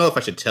 I don't know if I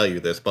should tell you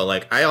this, but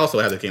like, I also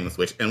have the game on the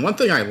Switch, and one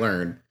thing I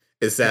learned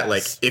is that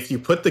like, if you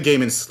put the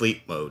game in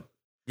sleep mode,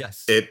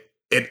 yes, it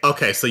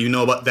okay, so you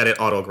know about that it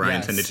auto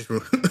grinds and it just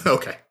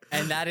okay.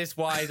 And that is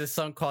why the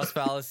sunk cost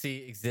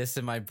fallacy exists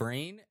in my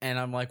brain, and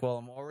I'm like, well,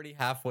 I'm already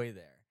halfway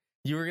there.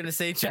 You were gonna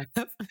say, Jeff?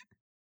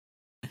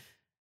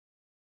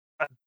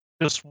 I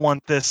just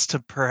want this to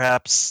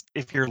perhaps,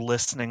 if you're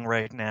listening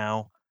right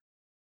now,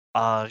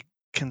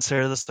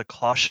 consider this the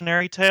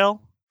cautionary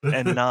tale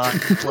and not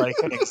like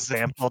an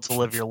example to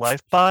live your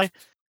life by.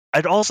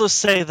 I'd also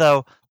say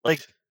though,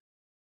 like,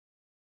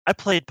 I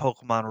played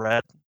Pokemon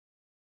Red.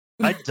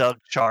 I dug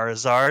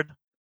Charizard.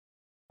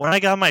 When I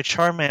got my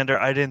Charmander,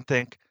 I didn't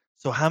think,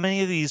 so how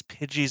many of these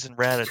Pidgeys and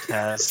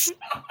Rattatas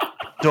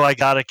do I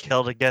gotta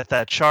kill to get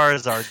that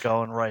Charizard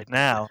going right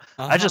now?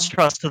 I just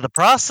trusted the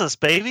process,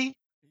 baby.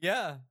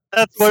 Yeah.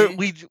 That's what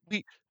we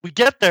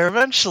get there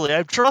eventually.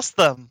 I trust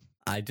them.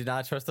 I did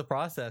not trust the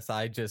process.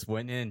 I just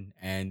went in,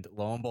 and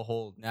lo and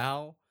behold,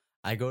 now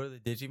I go to the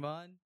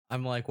Digimon.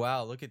 I'm like,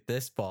 wow, look at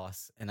this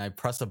boss. And I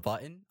press a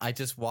button. I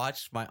just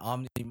watched my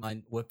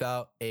Omnimon whip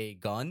out a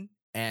gun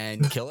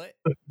and kill it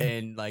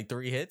in like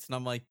 3 hits. And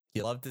I'm like,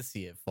 you love to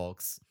see it,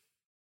 folks.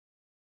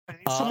 I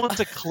need someone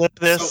to clip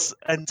this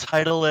and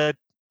title it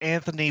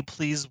Anthony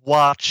please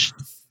watch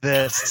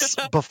this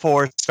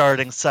before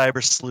starting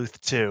Cyber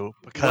Sleuth 2,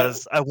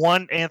 because I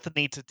want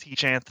Anthony to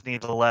teach Anthony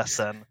the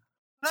lesson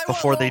I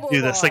before they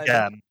do this Lobomon.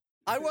 again.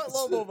 I want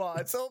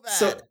Lobomon so bad.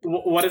 So,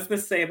 what does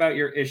this say about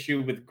your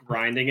issue with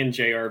grinding in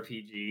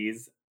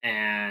JRPGs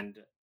and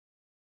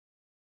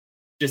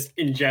just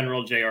in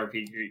general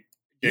JRPG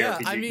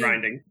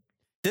grinding?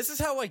 This is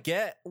how I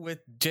get with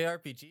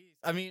JRPGs.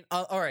 I mean,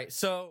 all right,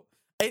 so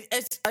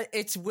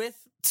it's with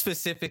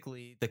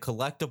specifically the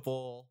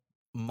collectible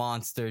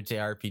monster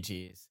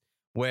JRPGs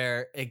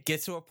where it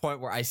gets to a point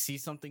where I see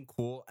something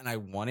cool and I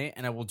want it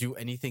and I will do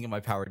anything in my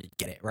power to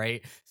get it,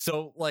 right?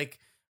 So, like,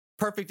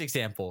 perfect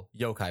example,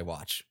 Yokai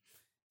Watch,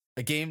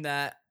 a game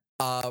that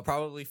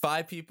probably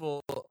 5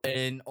 people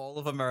in all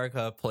of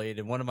America played,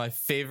 and one of my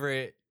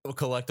favorite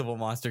collectible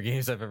monster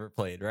games I've ever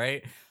played,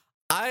 right?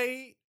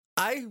 I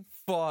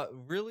fought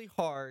really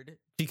hard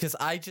because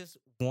I just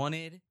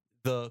wanted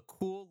the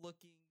cool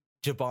looking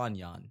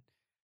Jibanyan.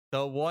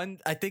 The one,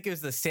 I think it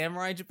was the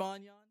Samurai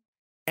Jibanyan.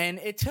 And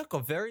it took a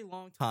very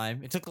long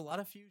time. It took a lot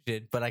of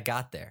fusion, but I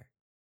got there.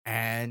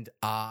 And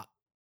I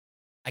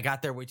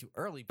got there way too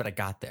early, but I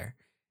got there.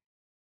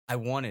 I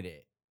wanted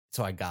it,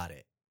 so I got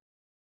it.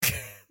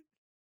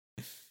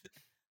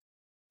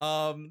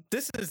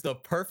 This is the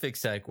perfect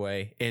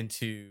segue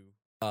into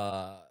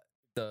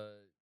the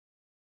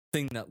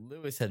thing that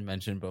Lewis had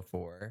mentioned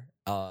before.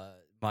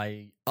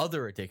 My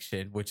other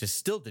addiction, which is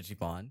still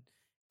Digimon,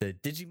 the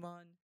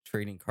Digimon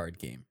trading card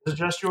game. Is it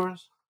just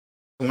yours?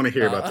 I want to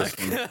hear about this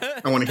one.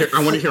 I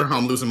want to hear how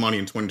I'm losing money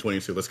in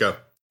 2022. Let's go.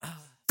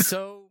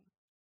 So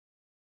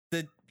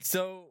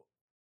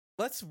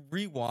let's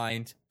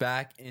rewind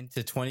back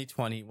into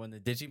 2020 when the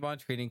Digimon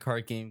trading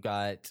card game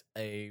got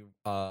a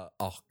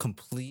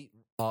complete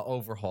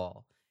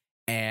overhaul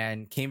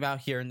and came out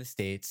here in the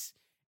States,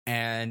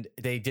 and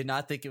they did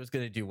not think it was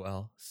going to do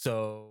well.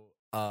 So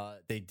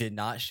they did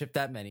not ship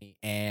that many,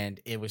 and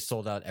it was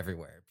sold out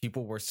everywhere.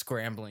 People were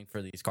scrambling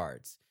for these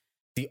cards.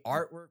 The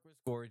artwork was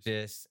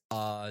gorgeous.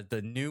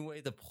 The new way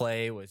to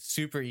play was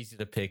super easy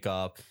to pick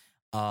up,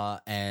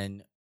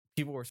 and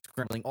people were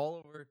scrambling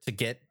all over to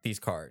get these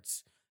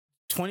cards.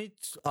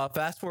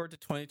 Fast forward to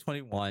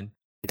 2021,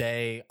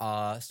 they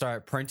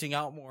start printing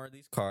out more of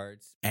these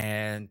cards,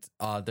 and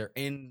they're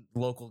in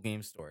local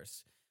game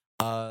stores.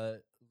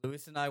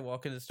 Lewis and I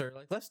walk into the store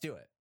like, let's do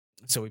it.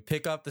 So we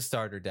pick up the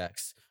starter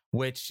decks,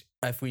 which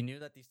if we knew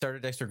that these starter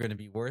decks were going to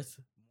be worth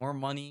more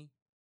money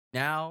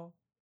now,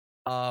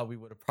 we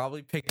would have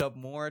probably picked up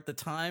more at the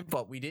time,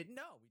 but we didn't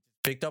know. We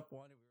just picked up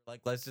one and we were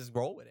like, let's just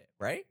roll with it,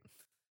 right?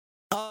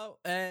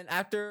 And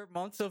after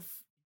months of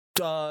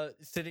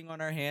sitting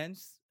on our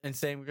hands and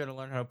saying we're going to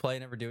learn how to play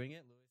and never doing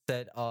it, Lewis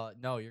said,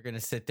 no, you're going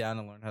to sit down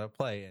and learn how to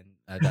play.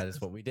 And that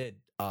is what we did.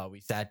 We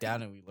sat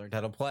down and we learned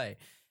how to play.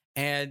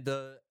 And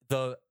the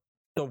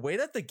way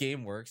that the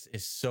game works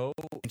is so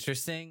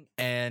interesting,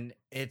 and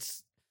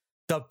it's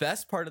the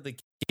best part of the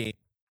game.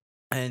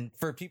 And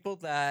for people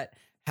that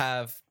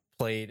have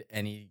played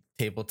any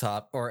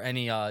tabletop or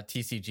any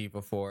TCG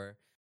before,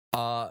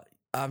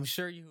 I'm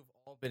sure you've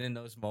all been in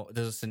those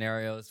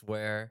scenarios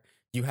where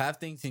you have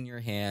things in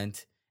your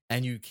hand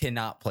and you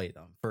cannot play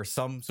them for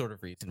some sort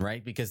of reason,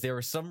 right? Because there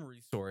is some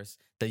resource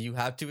that you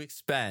have to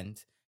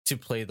expend to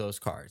play those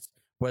cards,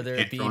 whether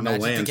it be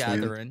Magic the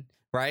Gathering,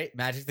 right?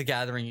 Magic the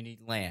Gathering, you need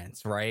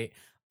lands, right?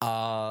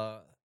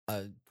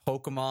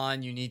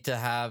 Pokemon, you need to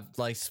have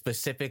like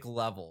specific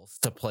levels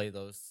to play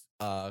those,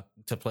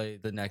 to play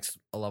the next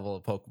level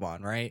of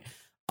Pokemon, right?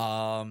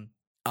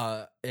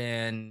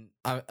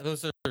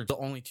 Those are the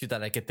only 2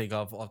 that I can think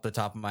of off the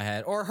top of my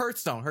head. Or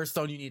Hearthstone.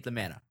 Hearthstone, you need the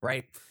mana,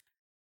 right?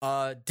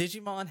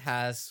 Digimon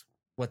has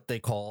what they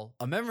call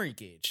a memory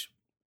gauge.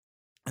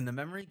 And the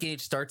memory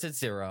gauge starts at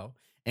 0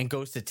 and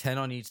goes to 10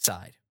 on each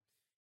side.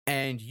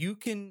 And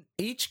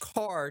each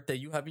card that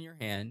you have in your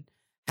hand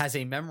has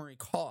a memory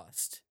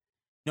cost.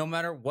 No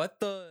matter what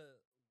the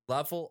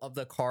level of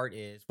the card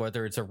is,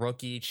 whether it's a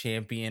rookie,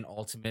 champion,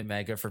 ultimate,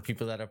 mega, for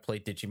people that have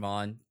played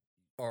Digimon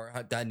or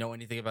that know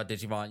anything about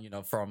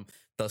Digimon, from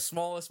the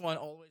smallest one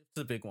all the way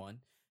to the big one,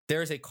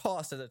 there's a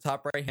cost at the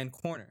top right-hand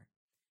corner.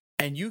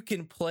 And you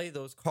can play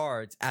those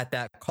cards at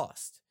that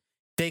cost.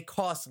 They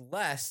cost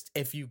less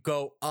if you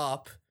go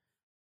up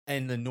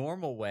in the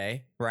normal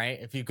way, right?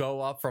 If you go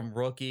up from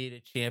rookie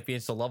to champion,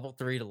 so level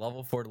 3 to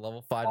level 4 to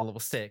level 5 to level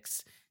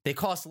 6, they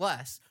cost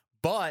less,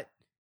 but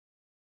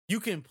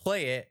you can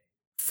play it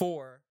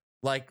for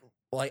like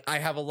I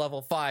have a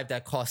level 5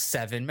 that costs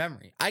 7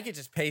 memory. I could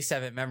just pay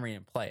 7 memory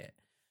and play it.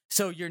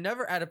 So you're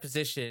never at a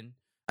position,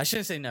 I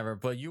shouldn't say never,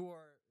 but you are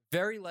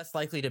very less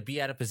likely to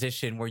be at a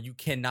position where you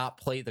cannot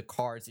play the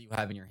cards that you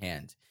have in your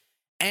hand.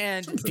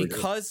 And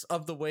because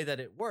of the way that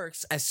it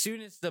works, as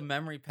soon as the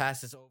memory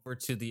passes over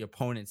to the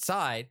opponent's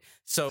side,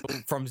 so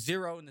from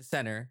 0 in the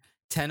center,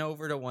 10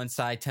 over to one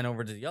side, 10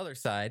 over to the other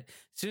side,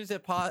 as soon as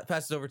it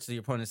passes over to the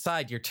opponent's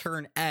side, your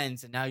turn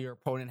ends, and now your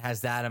opponent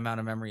has that amount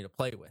of memory to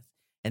play with.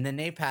 And then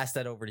they pass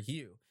that over to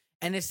you.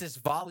 And it's this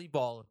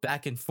volleyball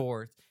back and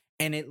forth,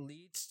 and it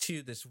leads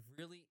to this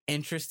really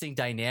interesting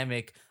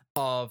dynamic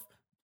of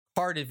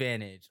card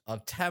advantage,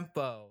 of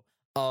tempo,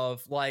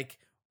 of like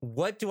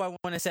what do I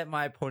want to set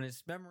my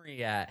opponent's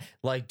memory at?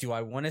 Like, do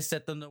I want to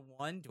set them to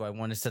 1? Do I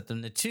want to set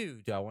them to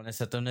 2? Do I want to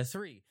set them to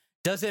 3?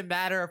 Doesn't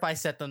matter if I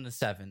set them to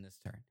 7 this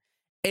turn.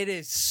 It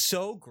is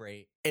so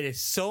great. It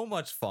is so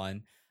much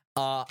fun.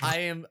 I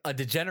am a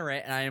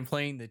degenerate and I am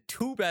playing the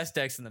 2 best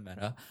decks in the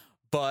meta,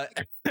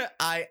 but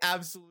I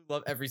absolutely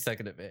love every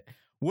second of it.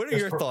 What are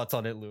your thoughts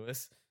on it,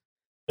 Lewis?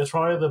 It's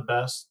probably the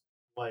best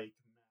like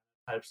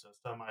type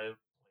system I've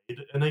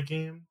played in a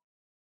game.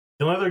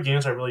 The only other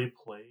games I really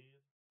played,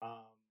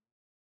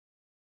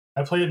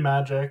 I played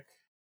Magic.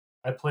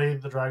 I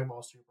played the Dragon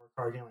Ball Super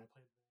card game. I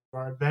played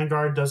Vanguard.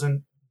 Vanguard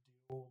doesn't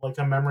do like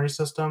a memory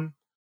system.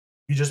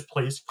 You just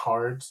place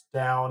cards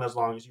down as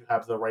long as you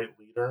have the right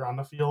leader on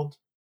the field.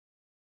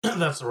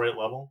 That's the right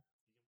level.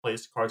 You can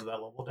place cards at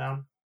that level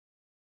down.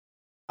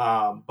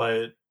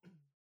 But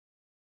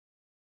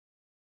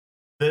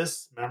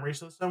this memory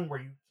system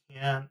where you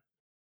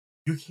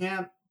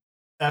can't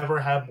ever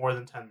have more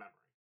than 10 memory.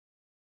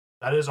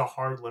 That is a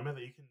hard limit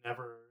that you can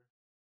never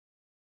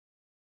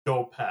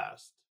go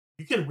past.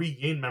 You can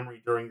regain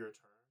memory during your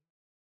turn,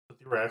 so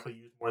theoretically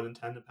use more than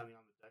 10 depending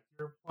on the deck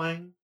you're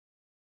playing.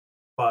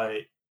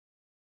 But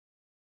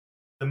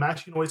the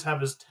max you can always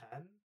have is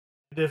 10.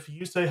 And if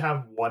you say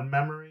have 1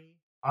 memory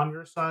on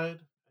your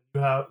side,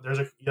 and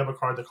you have a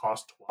card that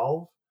costs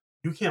 12,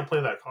 you can't play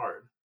that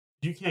card.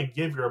 You can't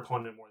give your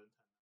opponent more than 10.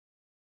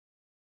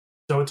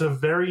 So it's a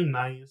very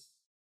nice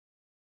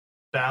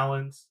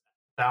balancing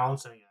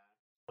act,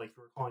 like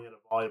you were calling it a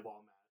volleyball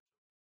match.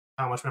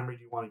 How much memory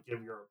do you want to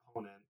give your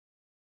opponent?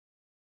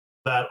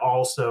 That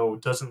also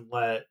doesn't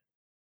let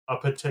a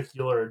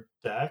particular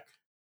deck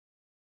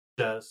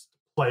just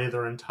play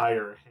their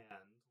entire hand.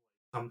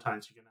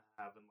 Sometimes you can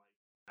have in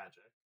like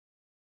Magic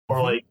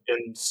or like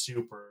in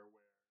Super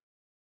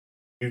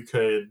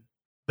where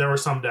there were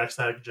some decks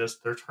that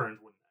just their turns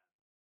wouldn't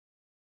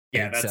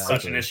end. Yeah, that's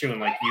such an issue in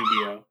like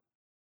Yu-Gi-Oh.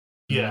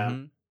 Yeah.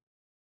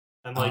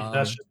 And like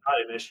that's just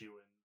not an issue.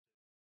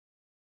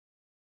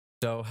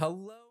 So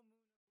hello,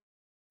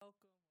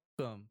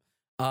 welcome.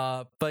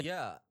 But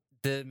yeah,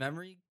 the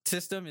memory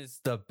system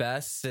is the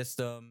best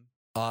system.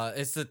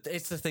 It's the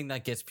thing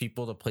that gets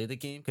people to play the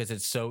game because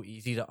it's so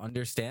easy to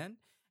understand.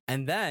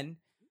 And then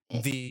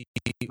the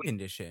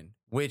condition,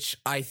 which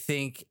I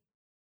think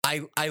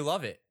I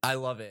love it. I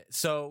love it.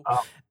 So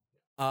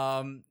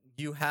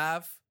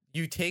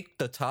you take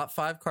the top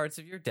 5 cards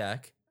of your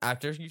deck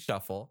after you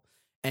shuffle,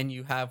 and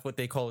you have what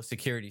they call a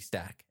security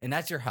stack, and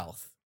that's your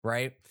health,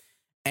 right?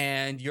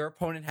 And your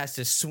opponent has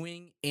to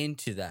swing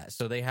into that.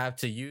 So they have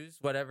to use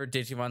whatever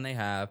Digimon they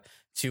have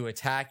to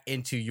attack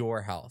into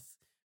your health,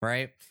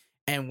 right?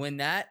 And when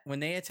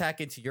they attack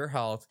into your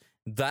health,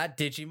 that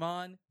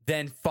Digimon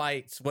then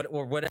fights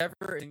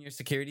whatever in your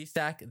security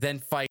stack, then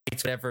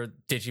fights whatever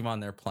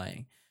Digimon they're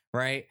playing,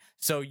 right?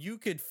 So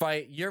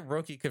your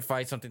rookie could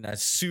fight something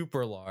that's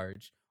super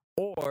large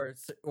or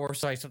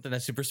fight something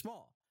that's super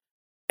small.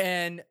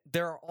 And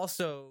there are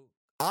also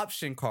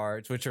option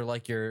cards, which are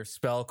like your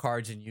spell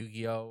cards in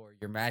Yu-Gi-Oh, or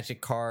your magic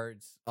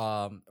cards,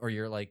 or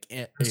your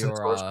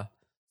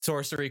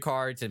sorcery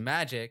cards in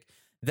Magic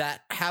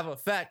that have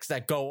effects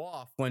that go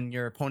off when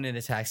your opponent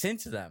attacks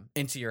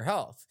into your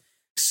health.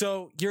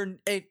 So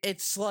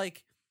it's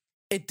like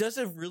it does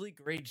a really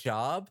great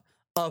job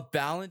of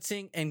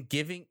balancing and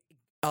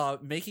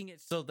making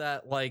it so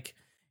that like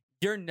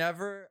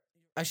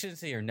I shouldn't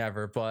say you're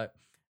never, but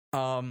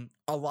a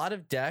lot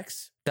of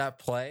decks that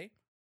play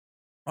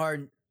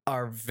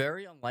are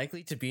very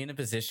unlikely to be in a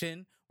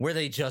position where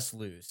they just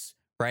lose,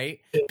 right?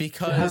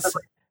 Because it has a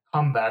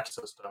comeback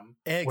system.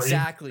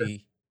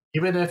 Exactly.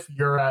 Even if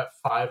you're at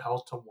 5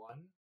 health to 1,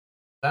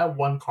 that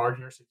 1 card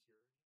in your security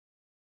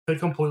could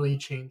completely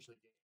change the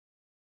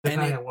game.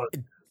 And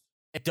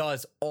it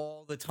does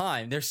all the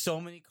time. There's so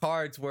many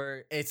cards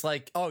where it's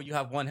like, oh, you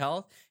have 1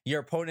 health,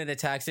 your opponent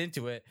attacks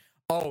into it.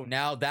 Oh,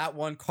 now that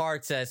 1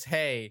 card says,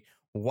 hey,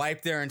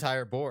 wipe their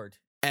entire board.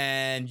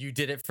 And you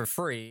did it for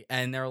free,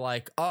 and they're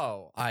like,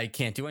 "Oh, I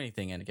can't do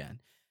anything." And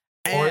again,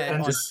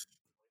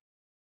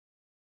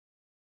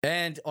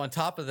 and on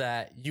top of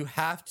that, you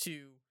have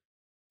to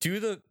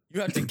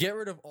get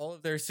rid of all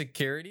of their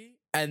security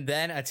and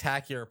then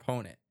attack your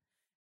opponent.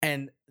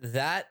 And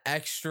that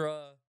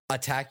extra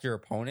attack your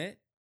opponent,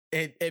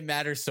 it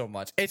matters so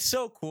much. It's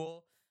so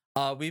cool.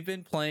 We've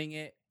been playing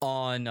it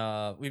in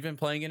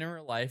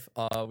real life.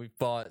 We've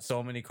bought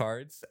so many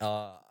cards.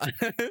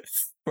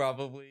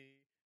 Probably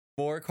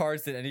more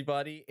cards than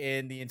anybody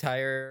in the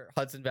entire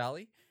Hudson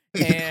Valley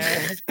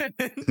and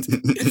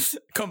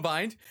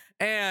combined.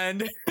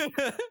 And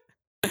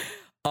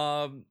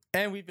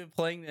we've been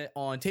playing it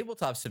on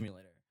Tabletop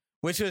Simulator,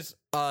 which is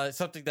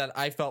something that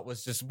I felt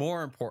was just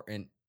more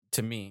important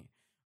to me.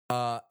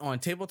 On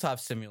Tabletop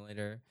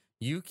Simulator,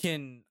 you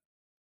can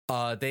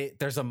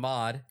there's a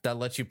mod that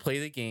lets you play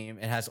the game.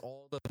 It has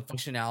all the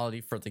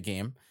functionality for the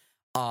game.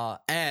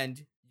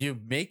 And you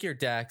make your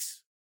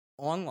decks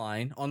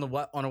online on a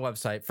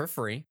website for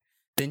free.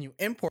 Then you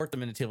import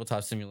them into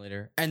Tabletop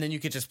Simulator, and then you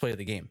can just play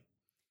the game.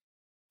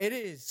 It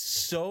is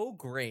so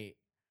great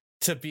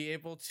to be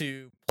able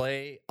to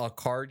play a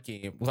card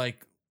game,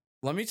 like,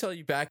 let me tell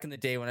you, back in the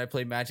day when I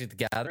played Magic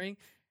the Gathering,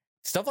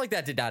 stuff like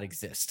that did not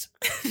exist.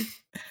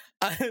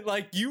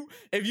 If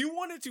you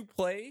wanted to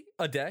play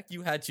a deck,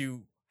 you had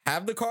to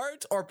have the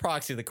cards or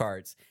proxy the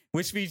cards,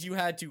 which means you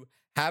had to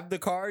have the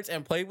cards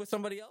and play with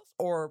somebody else,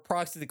 or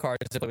proxy the cards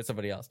and play with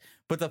somebody else.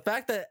 But the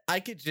fact that I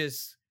could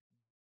just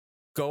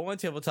go on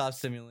Tabletop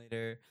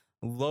Simulator,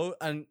 load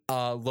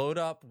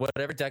up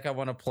whatever deck I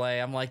want to play.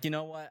 I'm like, you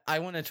know what? I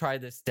want to try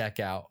this deck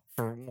out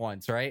for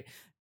once, right?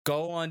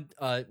 Go on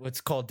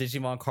what's called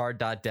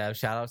DigimonCard.dev.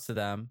 Shout outs to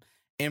them.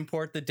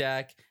 Import the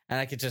deck, and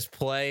I could just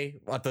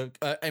play at the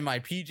in my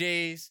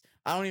PJs.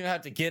 I don't even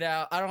have to get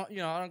out. I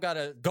don't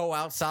gotta go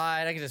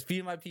outside. I can just be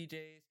in my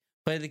PJs,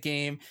 play the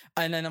game,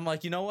 and then I'm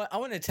like, you know what? I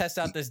want to test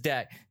out this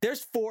deck.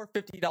 There's four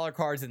 $50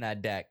 cards in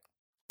that deck.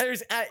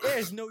 There's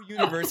no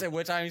universe in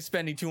which I'm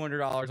spending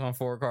 $200 on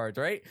 4 cards,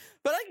 right?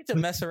 But I get to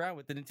mess around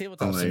with it in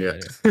Tabletop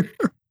Simulator,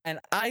 and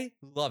I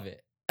love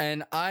it.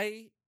 And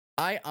I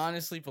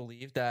honestly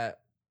believe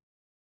that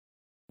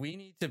we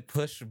need to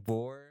push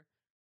more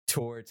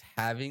towards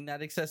having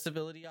that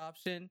accessibility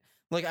option.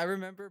 Like, I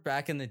remember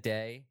back in the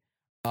day,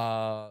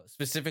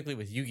 specifically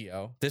with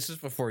Yu-Gi-Oh! This was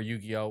before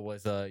Yu-Gi-Oh!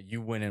 Was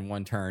you win in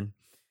one turn.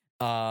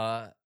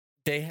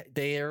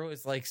 There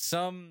was like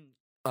some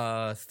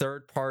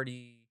third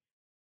party,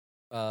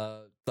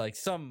 like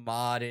some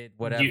modded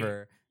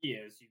whatever.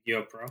 It's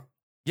Yu-Gi-Oh! Pro.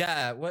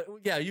 Yeah,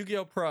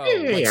 Yu-Gi-Oh! Pro,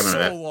 Yeah,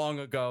 so long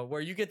ago,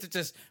 where you get to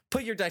just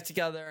put your deck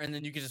together and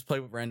then you can just play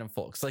with random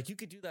folks. Like, you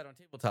could do that on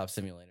Tabletop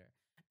Simulator.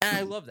 And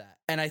I love that.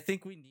 And I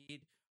think we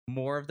need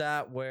more of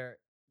that, where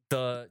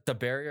the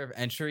barrier of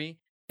entry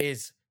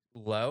is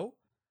low,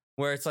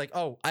 where it's like,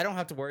 oh, I don't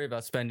have to worry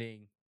about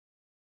spending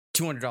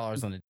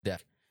 $200 on a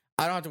deck.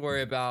 I don't have to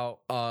worry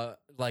about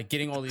like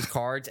getting all these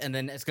cards and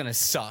then it's gonna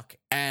suck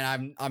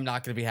and I'm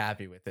not gonna be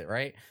happy with it,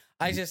 right?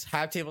 I just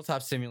have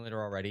Tabletop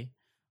Simulator already,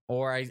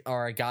 or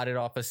I got it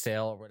off a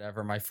sale or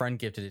whatever. My friend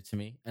gifted it to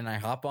me, and I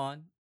hop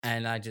on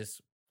and I just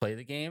play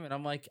the game, and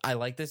I'm like, I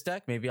like this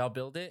deck, maybe I'll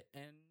build it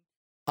and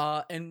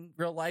in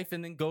real life,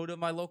 and then go to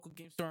my local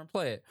game store and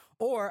play it.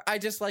 Or I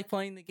just like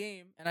playing the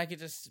game and I could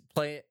just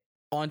play it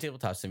on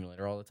Tabletop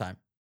Simulator all the time.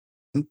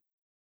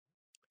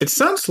 It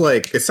sounds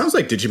like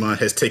Digimon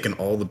has taken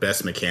all the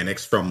best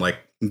mechanics from like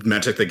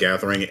Magic the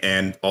Gathering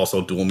and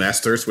also Duel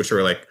Masters, which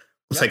were like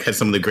like had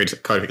some of the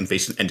great card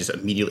innovations, and just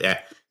immediately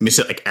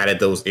added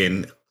those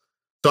in.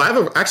 So I have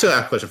a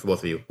question for both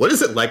of you. What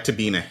is it like to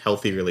be in a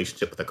healthy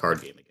relationship with a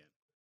card game again?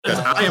 Because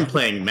I am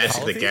playing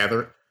Magic the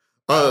Gathering.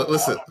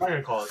 Listen. I'm not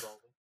gonna call it healthy.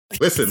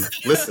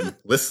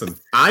 Listen.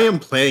 I am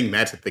playing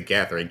Magic the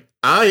Gathering.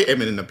 I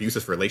am in an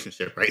abusive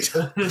relationship right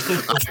now.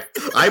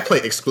 I play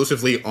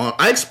exclusively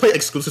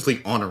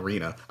on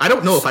Arena. I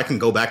don't know if I can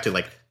go back to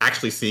like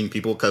actually seeing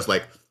people, because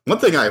like one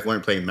thing I've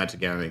learned playing Magic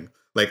the Gathering,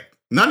 like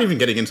not even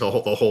getting into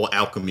the whole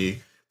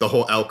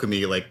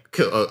alchemy like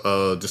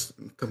just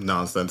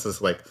nonsense.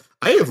 It's like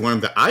I have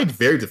learned that I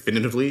very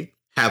definitively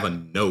have a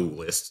no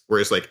list, where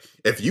it's like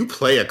if you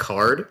play a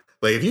card,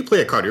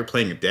 you're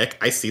playing a deck,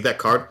 I see that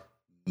card.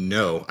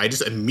 No, I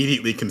just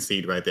immediately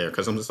concede right there,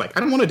 because I'm just like, I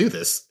don't want to do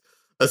this.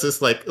 That's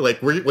just like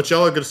what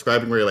y'all are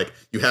describing, where like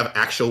you have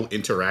actual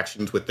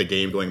interactions with the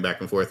game going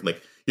back and forth.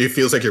 Like it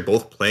feels like you're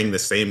both playing the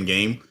same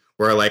game.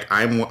 Where like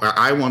I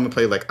want to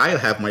play, like I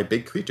have my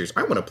big creatures.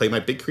 I want to play my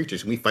big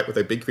creatures, and we fight with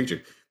our big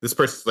creature. This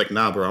person's like,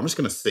 nah, bro, I'm just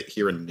gonna sit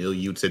here and mill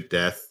you to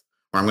death,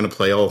 or I'm gonna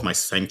play all of my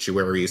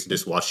sanctuaries and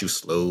just watch you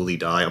slowly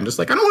die. I'm just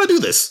like, I don't want to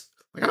do this.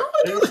 Like I don't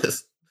want to do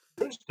this.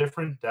 There's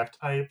different deck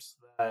types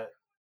that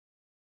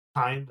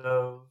kind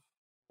of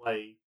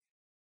like,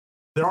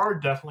 there are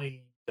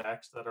definitely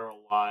decks that are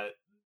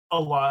a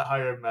lot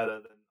higher meta than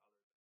others.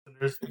 And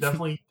there's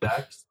definitely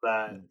decks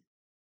that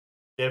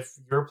if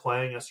you're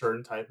playing a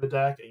certain type of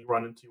deck and you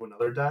run into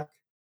another deck,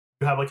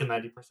 you have like a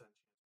 90%.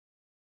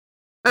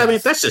 I mean,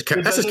 that's just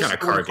kind of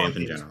card games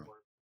in general.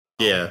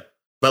 Yeah,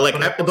 but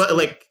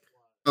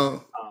I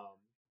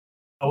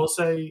will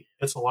say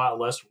it's a lot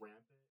less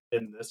rampant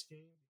in this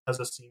game, because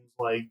it seems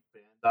like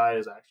Bandai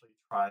is actually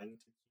trying to keep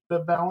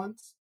it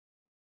balanced.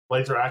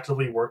 Like they're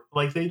actively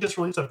like they just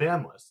released a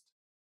ban list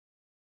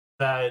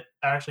that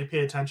actually pay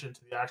attention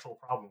to the actual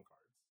problem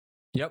cards.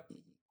 Yep.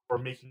 Or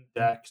making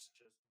decks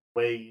just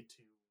way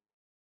too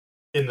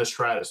in the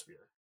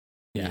stratosphere.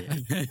 Yeah.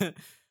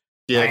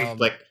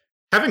 Like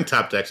having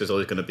top decks is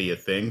always going to be a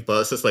thing,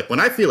 but it's just like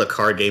when I feel a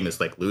card game is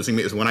like losing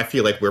me is when I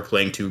feel like we're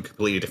playing two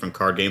completely different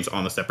card games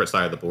on the separate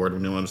side of the board. You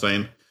know what I'm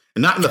saying?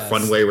 And not in the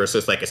fun way where it's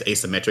just like it's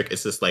asymmetric.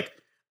 It's just like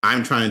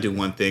I'm trying to do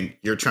one thing,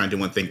 you're trying to do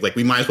one thing. Like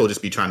we might as well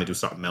just be trying to do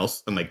something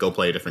else and like go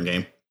play a different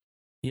game.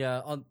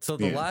 Yeah. So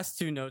the last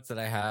two notes that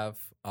I have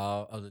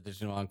of the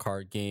Digimon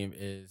card game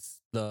is,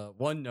 the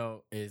one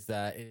note is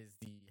that it is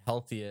the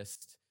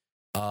healthiest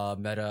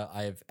meta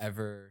I've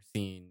ever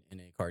seen in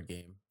a card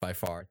game by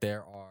far.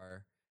 There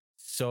are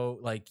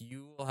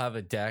you will have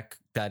a deck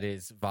that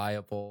is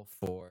viable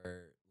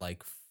for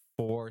like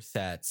 4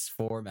 sets,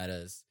 4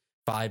 metas,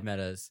 5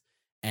 metas,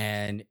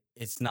 and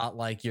it's not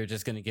like you're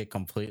just gonna get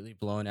completely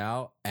blown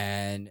out.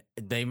 And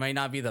they might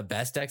not be the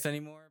best decks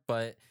anymore,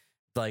 but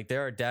like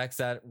there are decks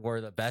that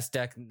were the best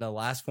deck in the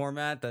last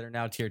format that are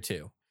now tier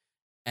 2,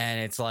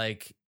 and it's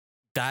like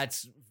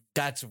that's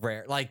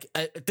rare. Like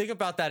think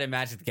about that in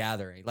Magic the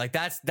Gathering. Like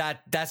that's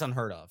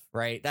unheard of,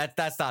 right?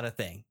 That's not a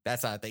thing.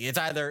 That's not a thing. It's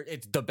either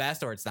it's the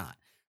best or it's not,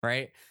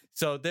 right?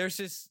 So there's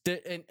just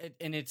and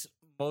it's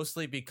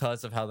mostly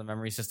because of how the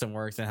memory system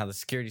works and how the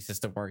security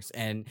system works.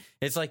 And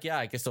it's like, yeah,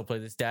 I can still play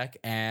this deck,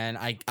 and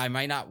I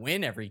might not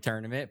win every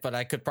tournament, but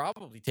I could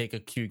probably take a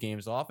few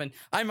games off, and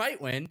I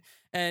might win.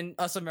 And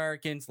us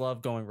Americans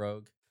love going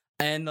rogue.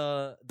 And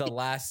the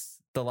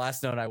last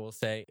note I will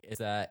say is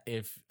that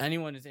if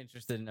anyone is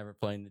interested in ever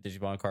playing the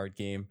Digimon card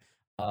game,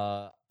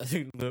 I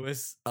think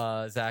Lewis,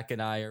 Zach, and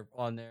I are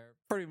on there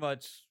pretty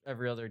much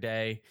every other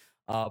day,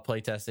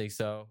 playtesting.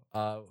 So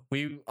I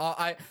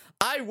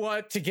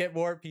want to get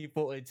more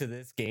people into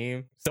this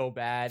game so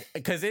bad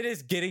because it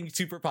is getting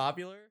super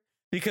popular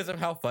because of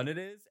how fun it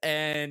is,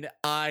 and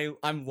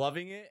I'm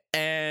loving it,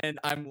 and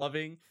I'm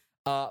loving.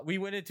 We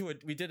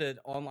did an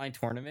online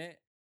tournament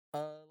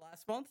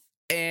last month,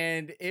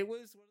 and it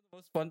was one of the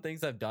most fun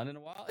things I've done in a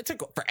while. It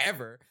took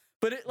forever,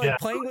 but it like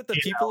playing with the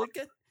people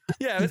again.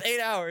 Yeah, it was 8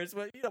 hours,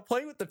 but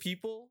playing with the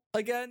people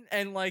again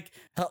and like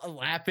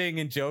laughing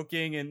and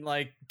joking and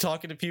like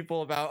talking to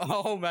people about,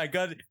 oh my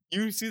god,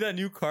 you see that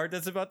new card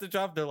that's about to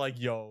drop? They're like,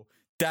 yo,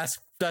 that's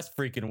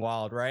freaking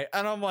wild, right?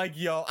 And I'm like,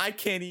 yo, I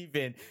can't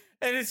even.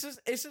 And it's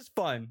just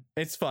fun.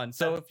 It's fun.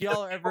 So if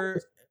y'all are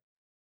ever,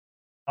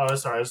 oh,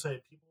 sorry, I was saying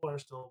people are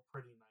still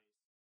pretty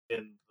nice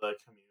in the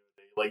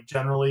community. Like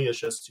generally, it's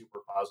just super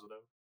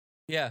positive.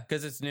 yeah,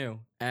 because it's new,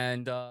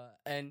 and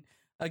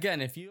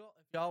again, if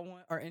y'all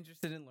are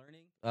interested in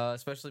learning,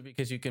 especially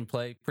because you can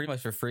play pretty much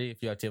for free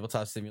if you have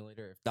Tabletop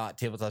Simulator. If not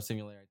Tabletop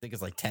Simulator, I think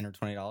it's like $10 or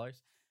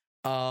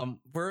 $20.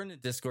 We're in the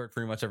Discord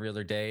pretty much every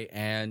other day,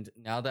 and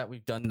now that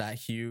we've done that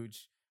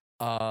huge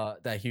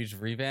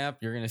revamp,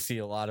 you're gonna see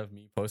a lot of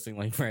me posting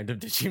like random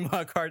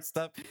Digimon card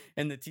stuff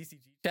in the TCG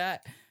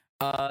chat.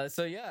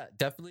 So yeah,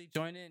 definitely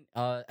join in !!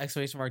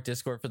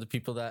 Discord for the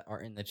people that are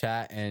in the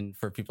chat, and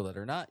for people that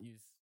are not, use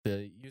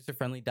the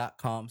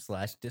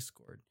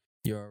userfriendly.com/discord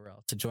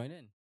URL to join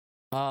in.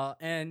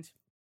 And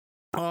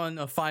on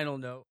a final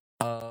note,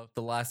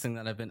 the last thing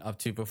that I've been up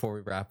to before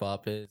we wrap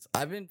up is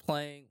I've been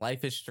playing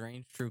Life is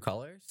Strange True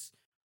Colors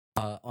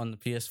on the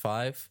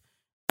PS5,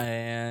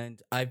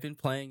 and I've been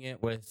playing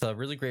it with a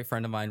really great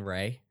friend of mine,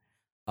 Ray.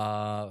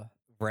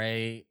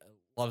 Ray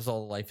loves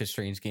all the Life is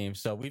Strange games,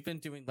 so we've been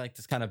doing like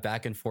this kind of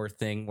back and forth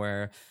thing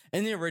where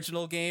in the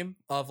original game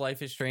of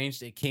Life is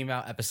Strange, it came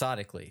out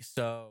episodically.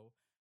 So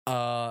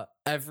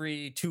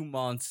every 2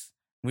 months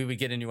we would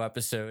get a new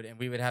episode, and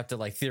we would have to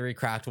like theory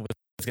craft what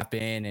was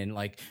happening, and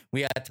like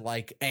we had to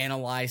like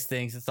analyze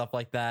things and stuff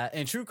like that.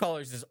 And True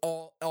Colors is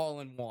all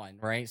in one,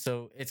 right?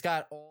 So it's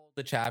got all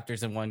the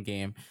chapters in one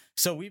game.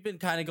 So we've been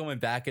kind of going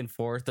back and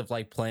forth of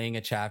like playing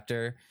a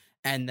chapter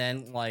and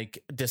then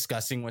like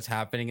discussing what's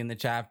happening in the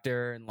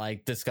chapter and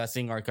like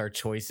discussing like our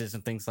choices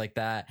and things like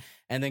that,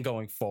 and then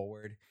going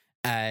forward.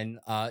 And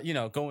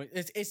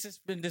it's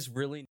just been this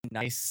really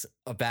nice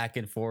back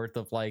and forth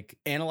of like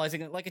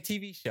analyzing it like a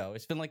TV show.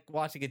 It's been like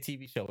watching a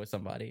TV show with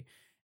somebody.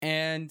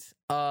 And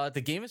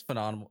the game is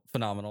phenomenal.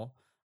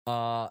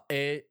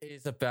 It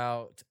is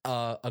about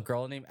a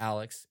girl named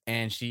Alex,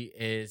 and she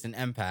is an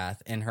empath,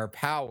 and her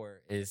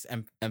power is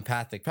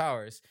empathic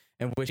powers,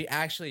 in which she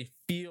actually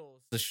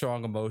feels the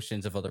strong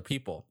emotions of other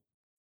people.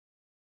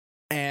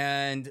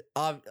 And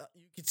you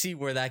can see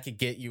where that could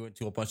get you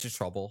into a bunch of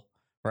trouble,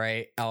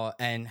 right?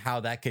 And how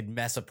that could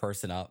mess a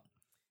person up.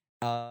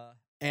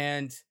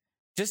 And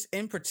just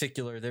in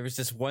particular, there was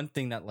this one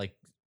thing that like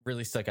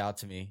really stuck out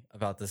to me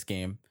about this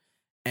game.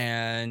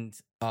 And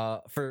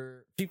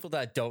for people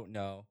that don't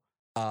know,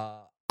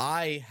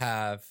 I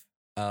have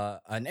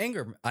an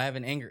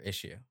anger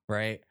issue,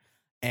 right?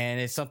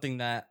 And it's something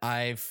that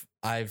I've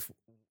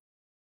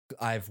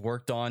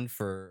worked on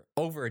for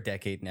over a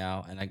decade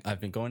now, and I've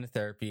been going to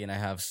therapy, and I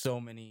have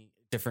so many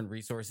different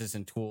resources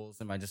and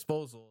tools at my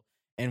disposal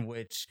in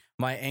which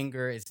my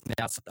anger is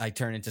now I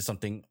turn into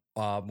something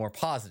more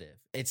positive.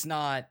 It's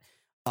not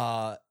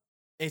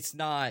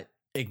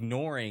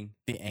ignoring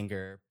the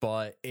anger,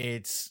 but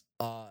it's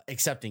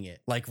accepting it,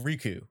 like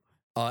Riku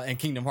in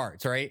Kingdom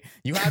Hearts, right?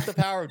 You have the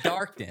power of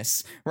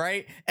darkness,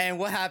 right? And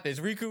what happens?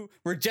 Riku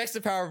rejects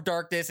the power of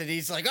darkness, and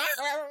he's like,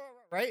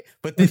 right?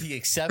 But then he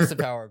accepts the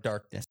power of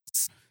darkness,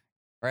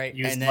 right?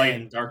 Use and light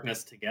then and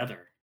darkness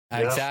together.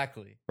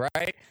 exactly,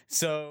 right?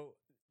 So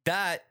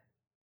that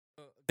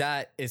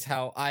is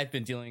how I've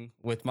been dealing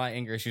with my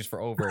anger issues for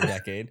over a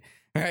decade,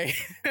 right?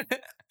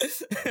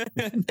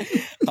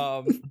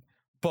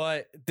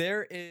 But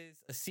there is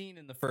a scene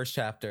in the first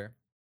chapter,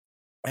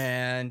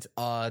 and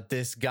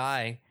this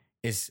guy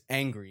is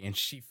angry, and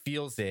she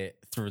feels it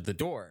through the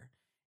door,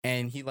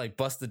 and he like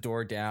busts the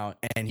door down,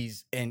 and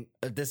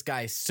this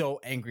guy is so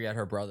angry at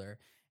her brother,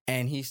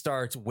 and he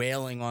starts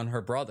wailing on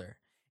her brother,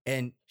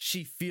 and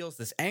she feels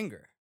this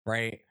anger,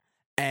 right?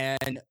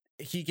 And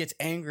he gets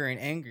angrier and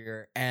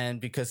angrier, and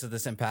because of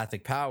this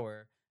empathic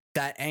power,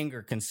 that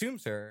anger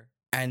consumes her,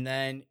 and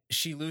then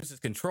she loses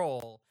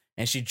control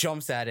and she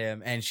jumps at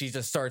him and she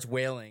just starts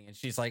wailing, and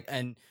she's like,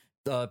 and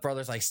the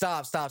brother's like,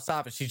 stop, stop,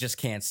 stop, and she just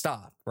can't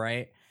stop,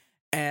 right?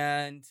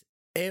 And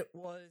it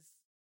was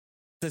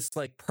this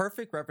like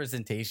perfect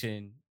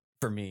representation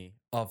for me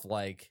of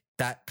like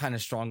that kind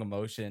of strong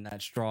emotion,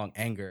 that strong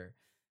anger,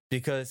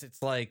 because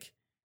it's like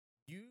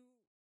you,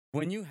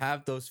 when you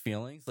have those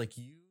feelings, like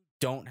you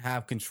don't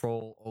have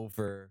control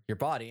over your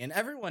body. And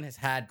everyone has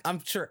had,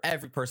 I'm sure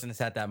every person has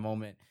had that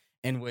moment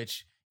in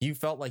which you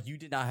felt like you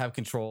did not have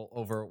control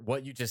over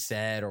what you just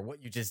said or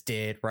what you just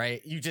did,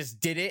 right? You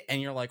just did it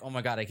and you're like, oh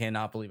my God, I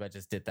cannot believe I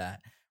just did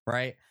that,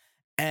 right?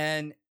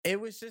 And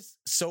it was just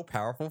so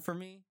powerful for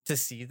me to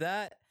see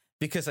that,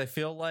 because I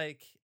feel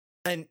like,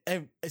 and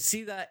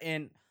see that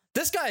in,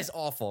 this guy is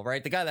awful,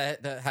 right? The guy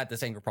that had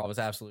this anger problem is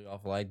absolutely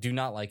awful. I do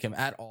not like him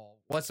at all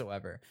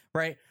whatsoever,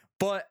 right?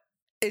 But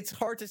it's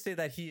hard to say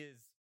that he is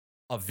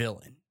a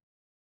villain,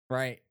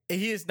 right?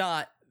 He is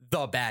not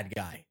the bad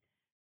guy.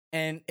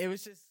 And it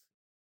was just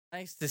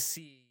nice to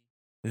see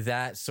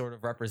that sort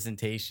of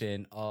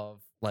representation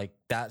of like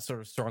that sort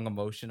of strong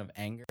emotion of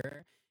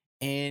anger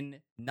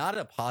in not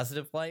a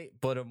positive light,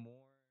 but a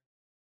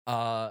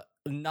more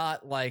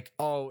not like,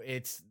 oh,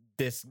 it's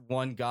this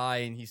one guy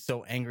and he's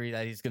so angry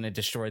that he's going to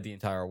destroy the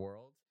entire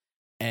world.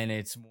 And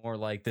it's more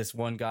like this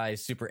one guy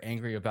is super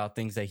angry about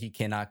things that he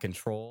cannot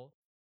control.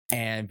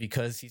 And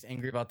because he's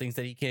angry about things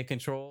that he can't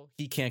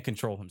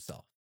control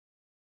himself.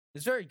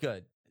 It's very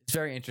good. It's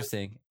very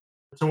interesting.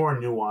 It's more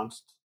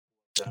nuanced.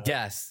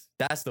 Yes,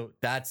 that's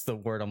the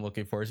word I'm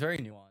looking for. It's very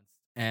nuanced.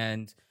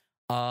 And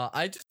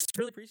I just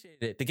really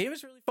appreciated it. The game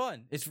is really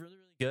fun. It's really,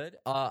 really good.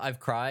 I've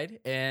cried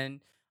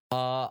and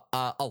a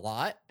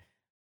lot.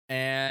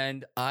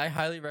 And I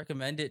highly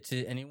recommend it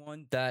to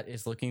anyone that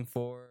is looking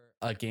for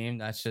a game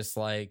that's just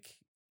like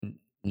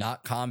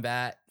not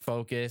combat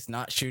focused,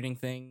 not shooting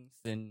things,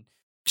 and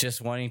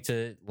just wanting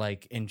to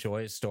like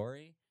enjoy a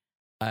story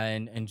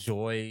and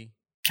enjoy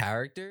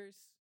characters.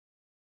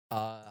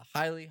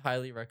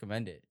 Highly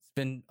recommend it. It's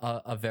been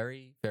a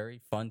very,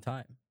 very fun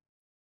time.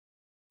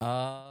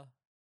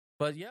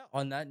 But yeah,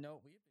 on that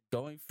note, we've been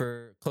going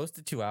for close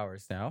to 2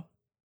 hours now,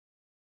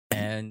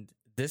 and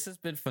this has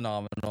been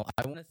phenomenal.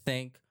 I want to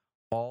thank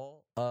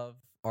all of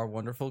our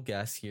wonderful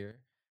guests here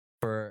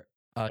for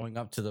going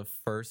up to the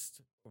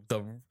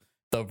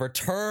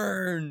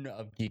return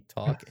of Geek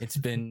Talk. It's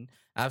been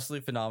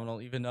absolutely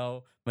phenomenal, even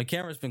though my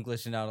camera's been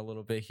glitching out a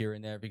little bit here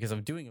and there because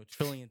I'm doing a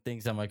trillion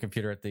things on my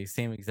computer at the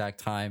same exact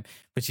time.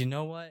 But you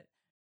know what?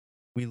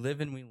 We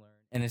live and we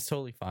learn, and it's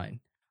totally fine.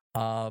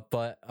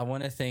 But I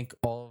want to thank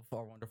all of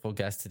our wonderful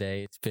guests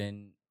today. It's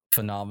been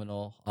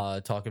phenomenal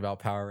talking about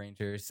Power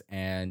Rangers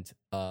and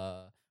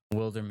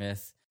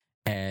Wildermyth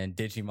and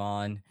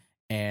Digimon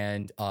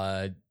and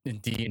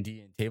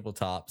D&D and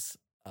tabletops.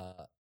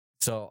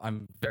 So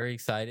I'm very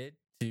excited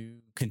to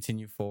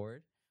continue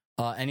forward.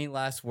 Any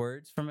last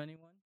words from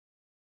anyone?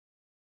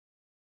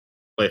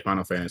 Play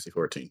Final Fantasy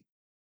 14.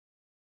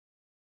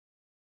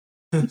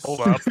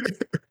 Hold up.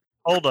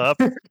 Hold up.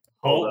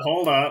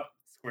 Hold up.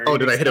 Square Oh,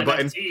 did I hit a Enix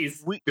button?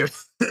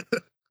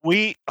 NFTs.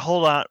 We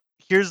hold on.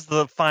 Here's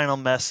the final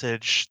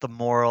message. The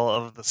moral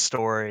of the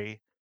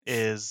story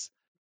is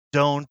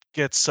don't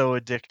get so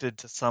addicted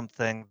to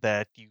something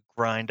that you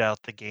grind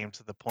out the game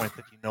to the point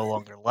that you no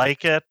longer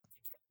like it.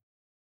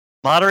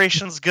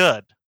 Moderation's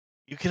good.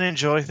 You can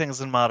enjoy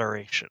things in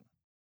moderation.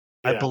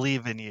 I Yeah.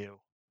 believe in you,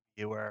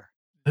 viewer.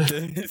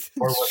 It's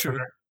Or true.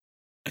 listener.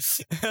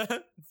 It's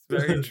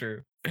very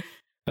true.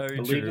 Very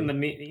Believe true. in the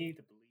me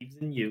that believes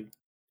in you.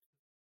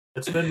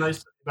 It's been nice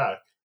to be back.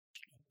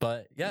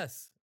 But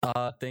yes,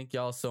 thank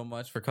y'all so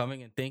much for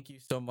coming, and thank you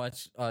so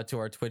much to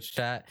our Twitch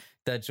chat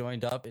that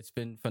joined up. It's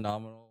been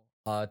phenomenal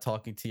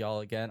talking to y'all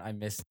again. I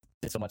miss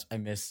it so much. I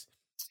miss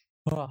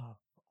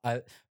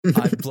I'm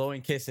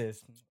blowing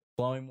kisses,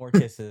 blowing more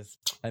kisses.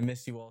 I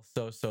miss you all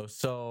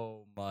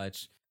so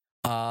much.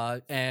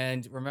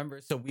 And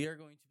remember, so we are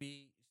going to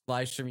be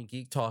live streaming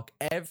Geek Talk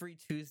every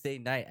Tuesday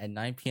night at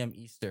 9 p.m.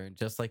 Eastern,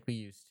 just like we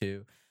used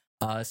to.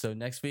 So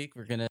next week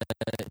we're gonna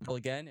go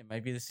again. It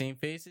might be the same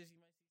faces, you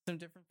might see some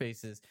different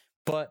faces,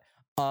 but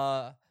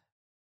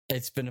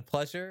it's been a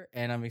pleasure,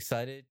 and I'm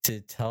excited to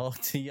tell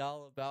to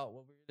y'all about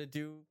what we're gonna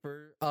do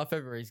for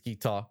February's Geek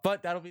Talk.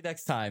 But that'll be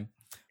next time.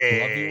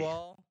 Love you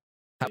all.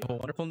 Have a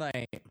wonderful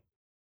night.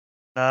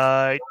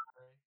 Night.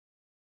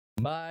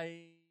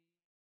 Bye.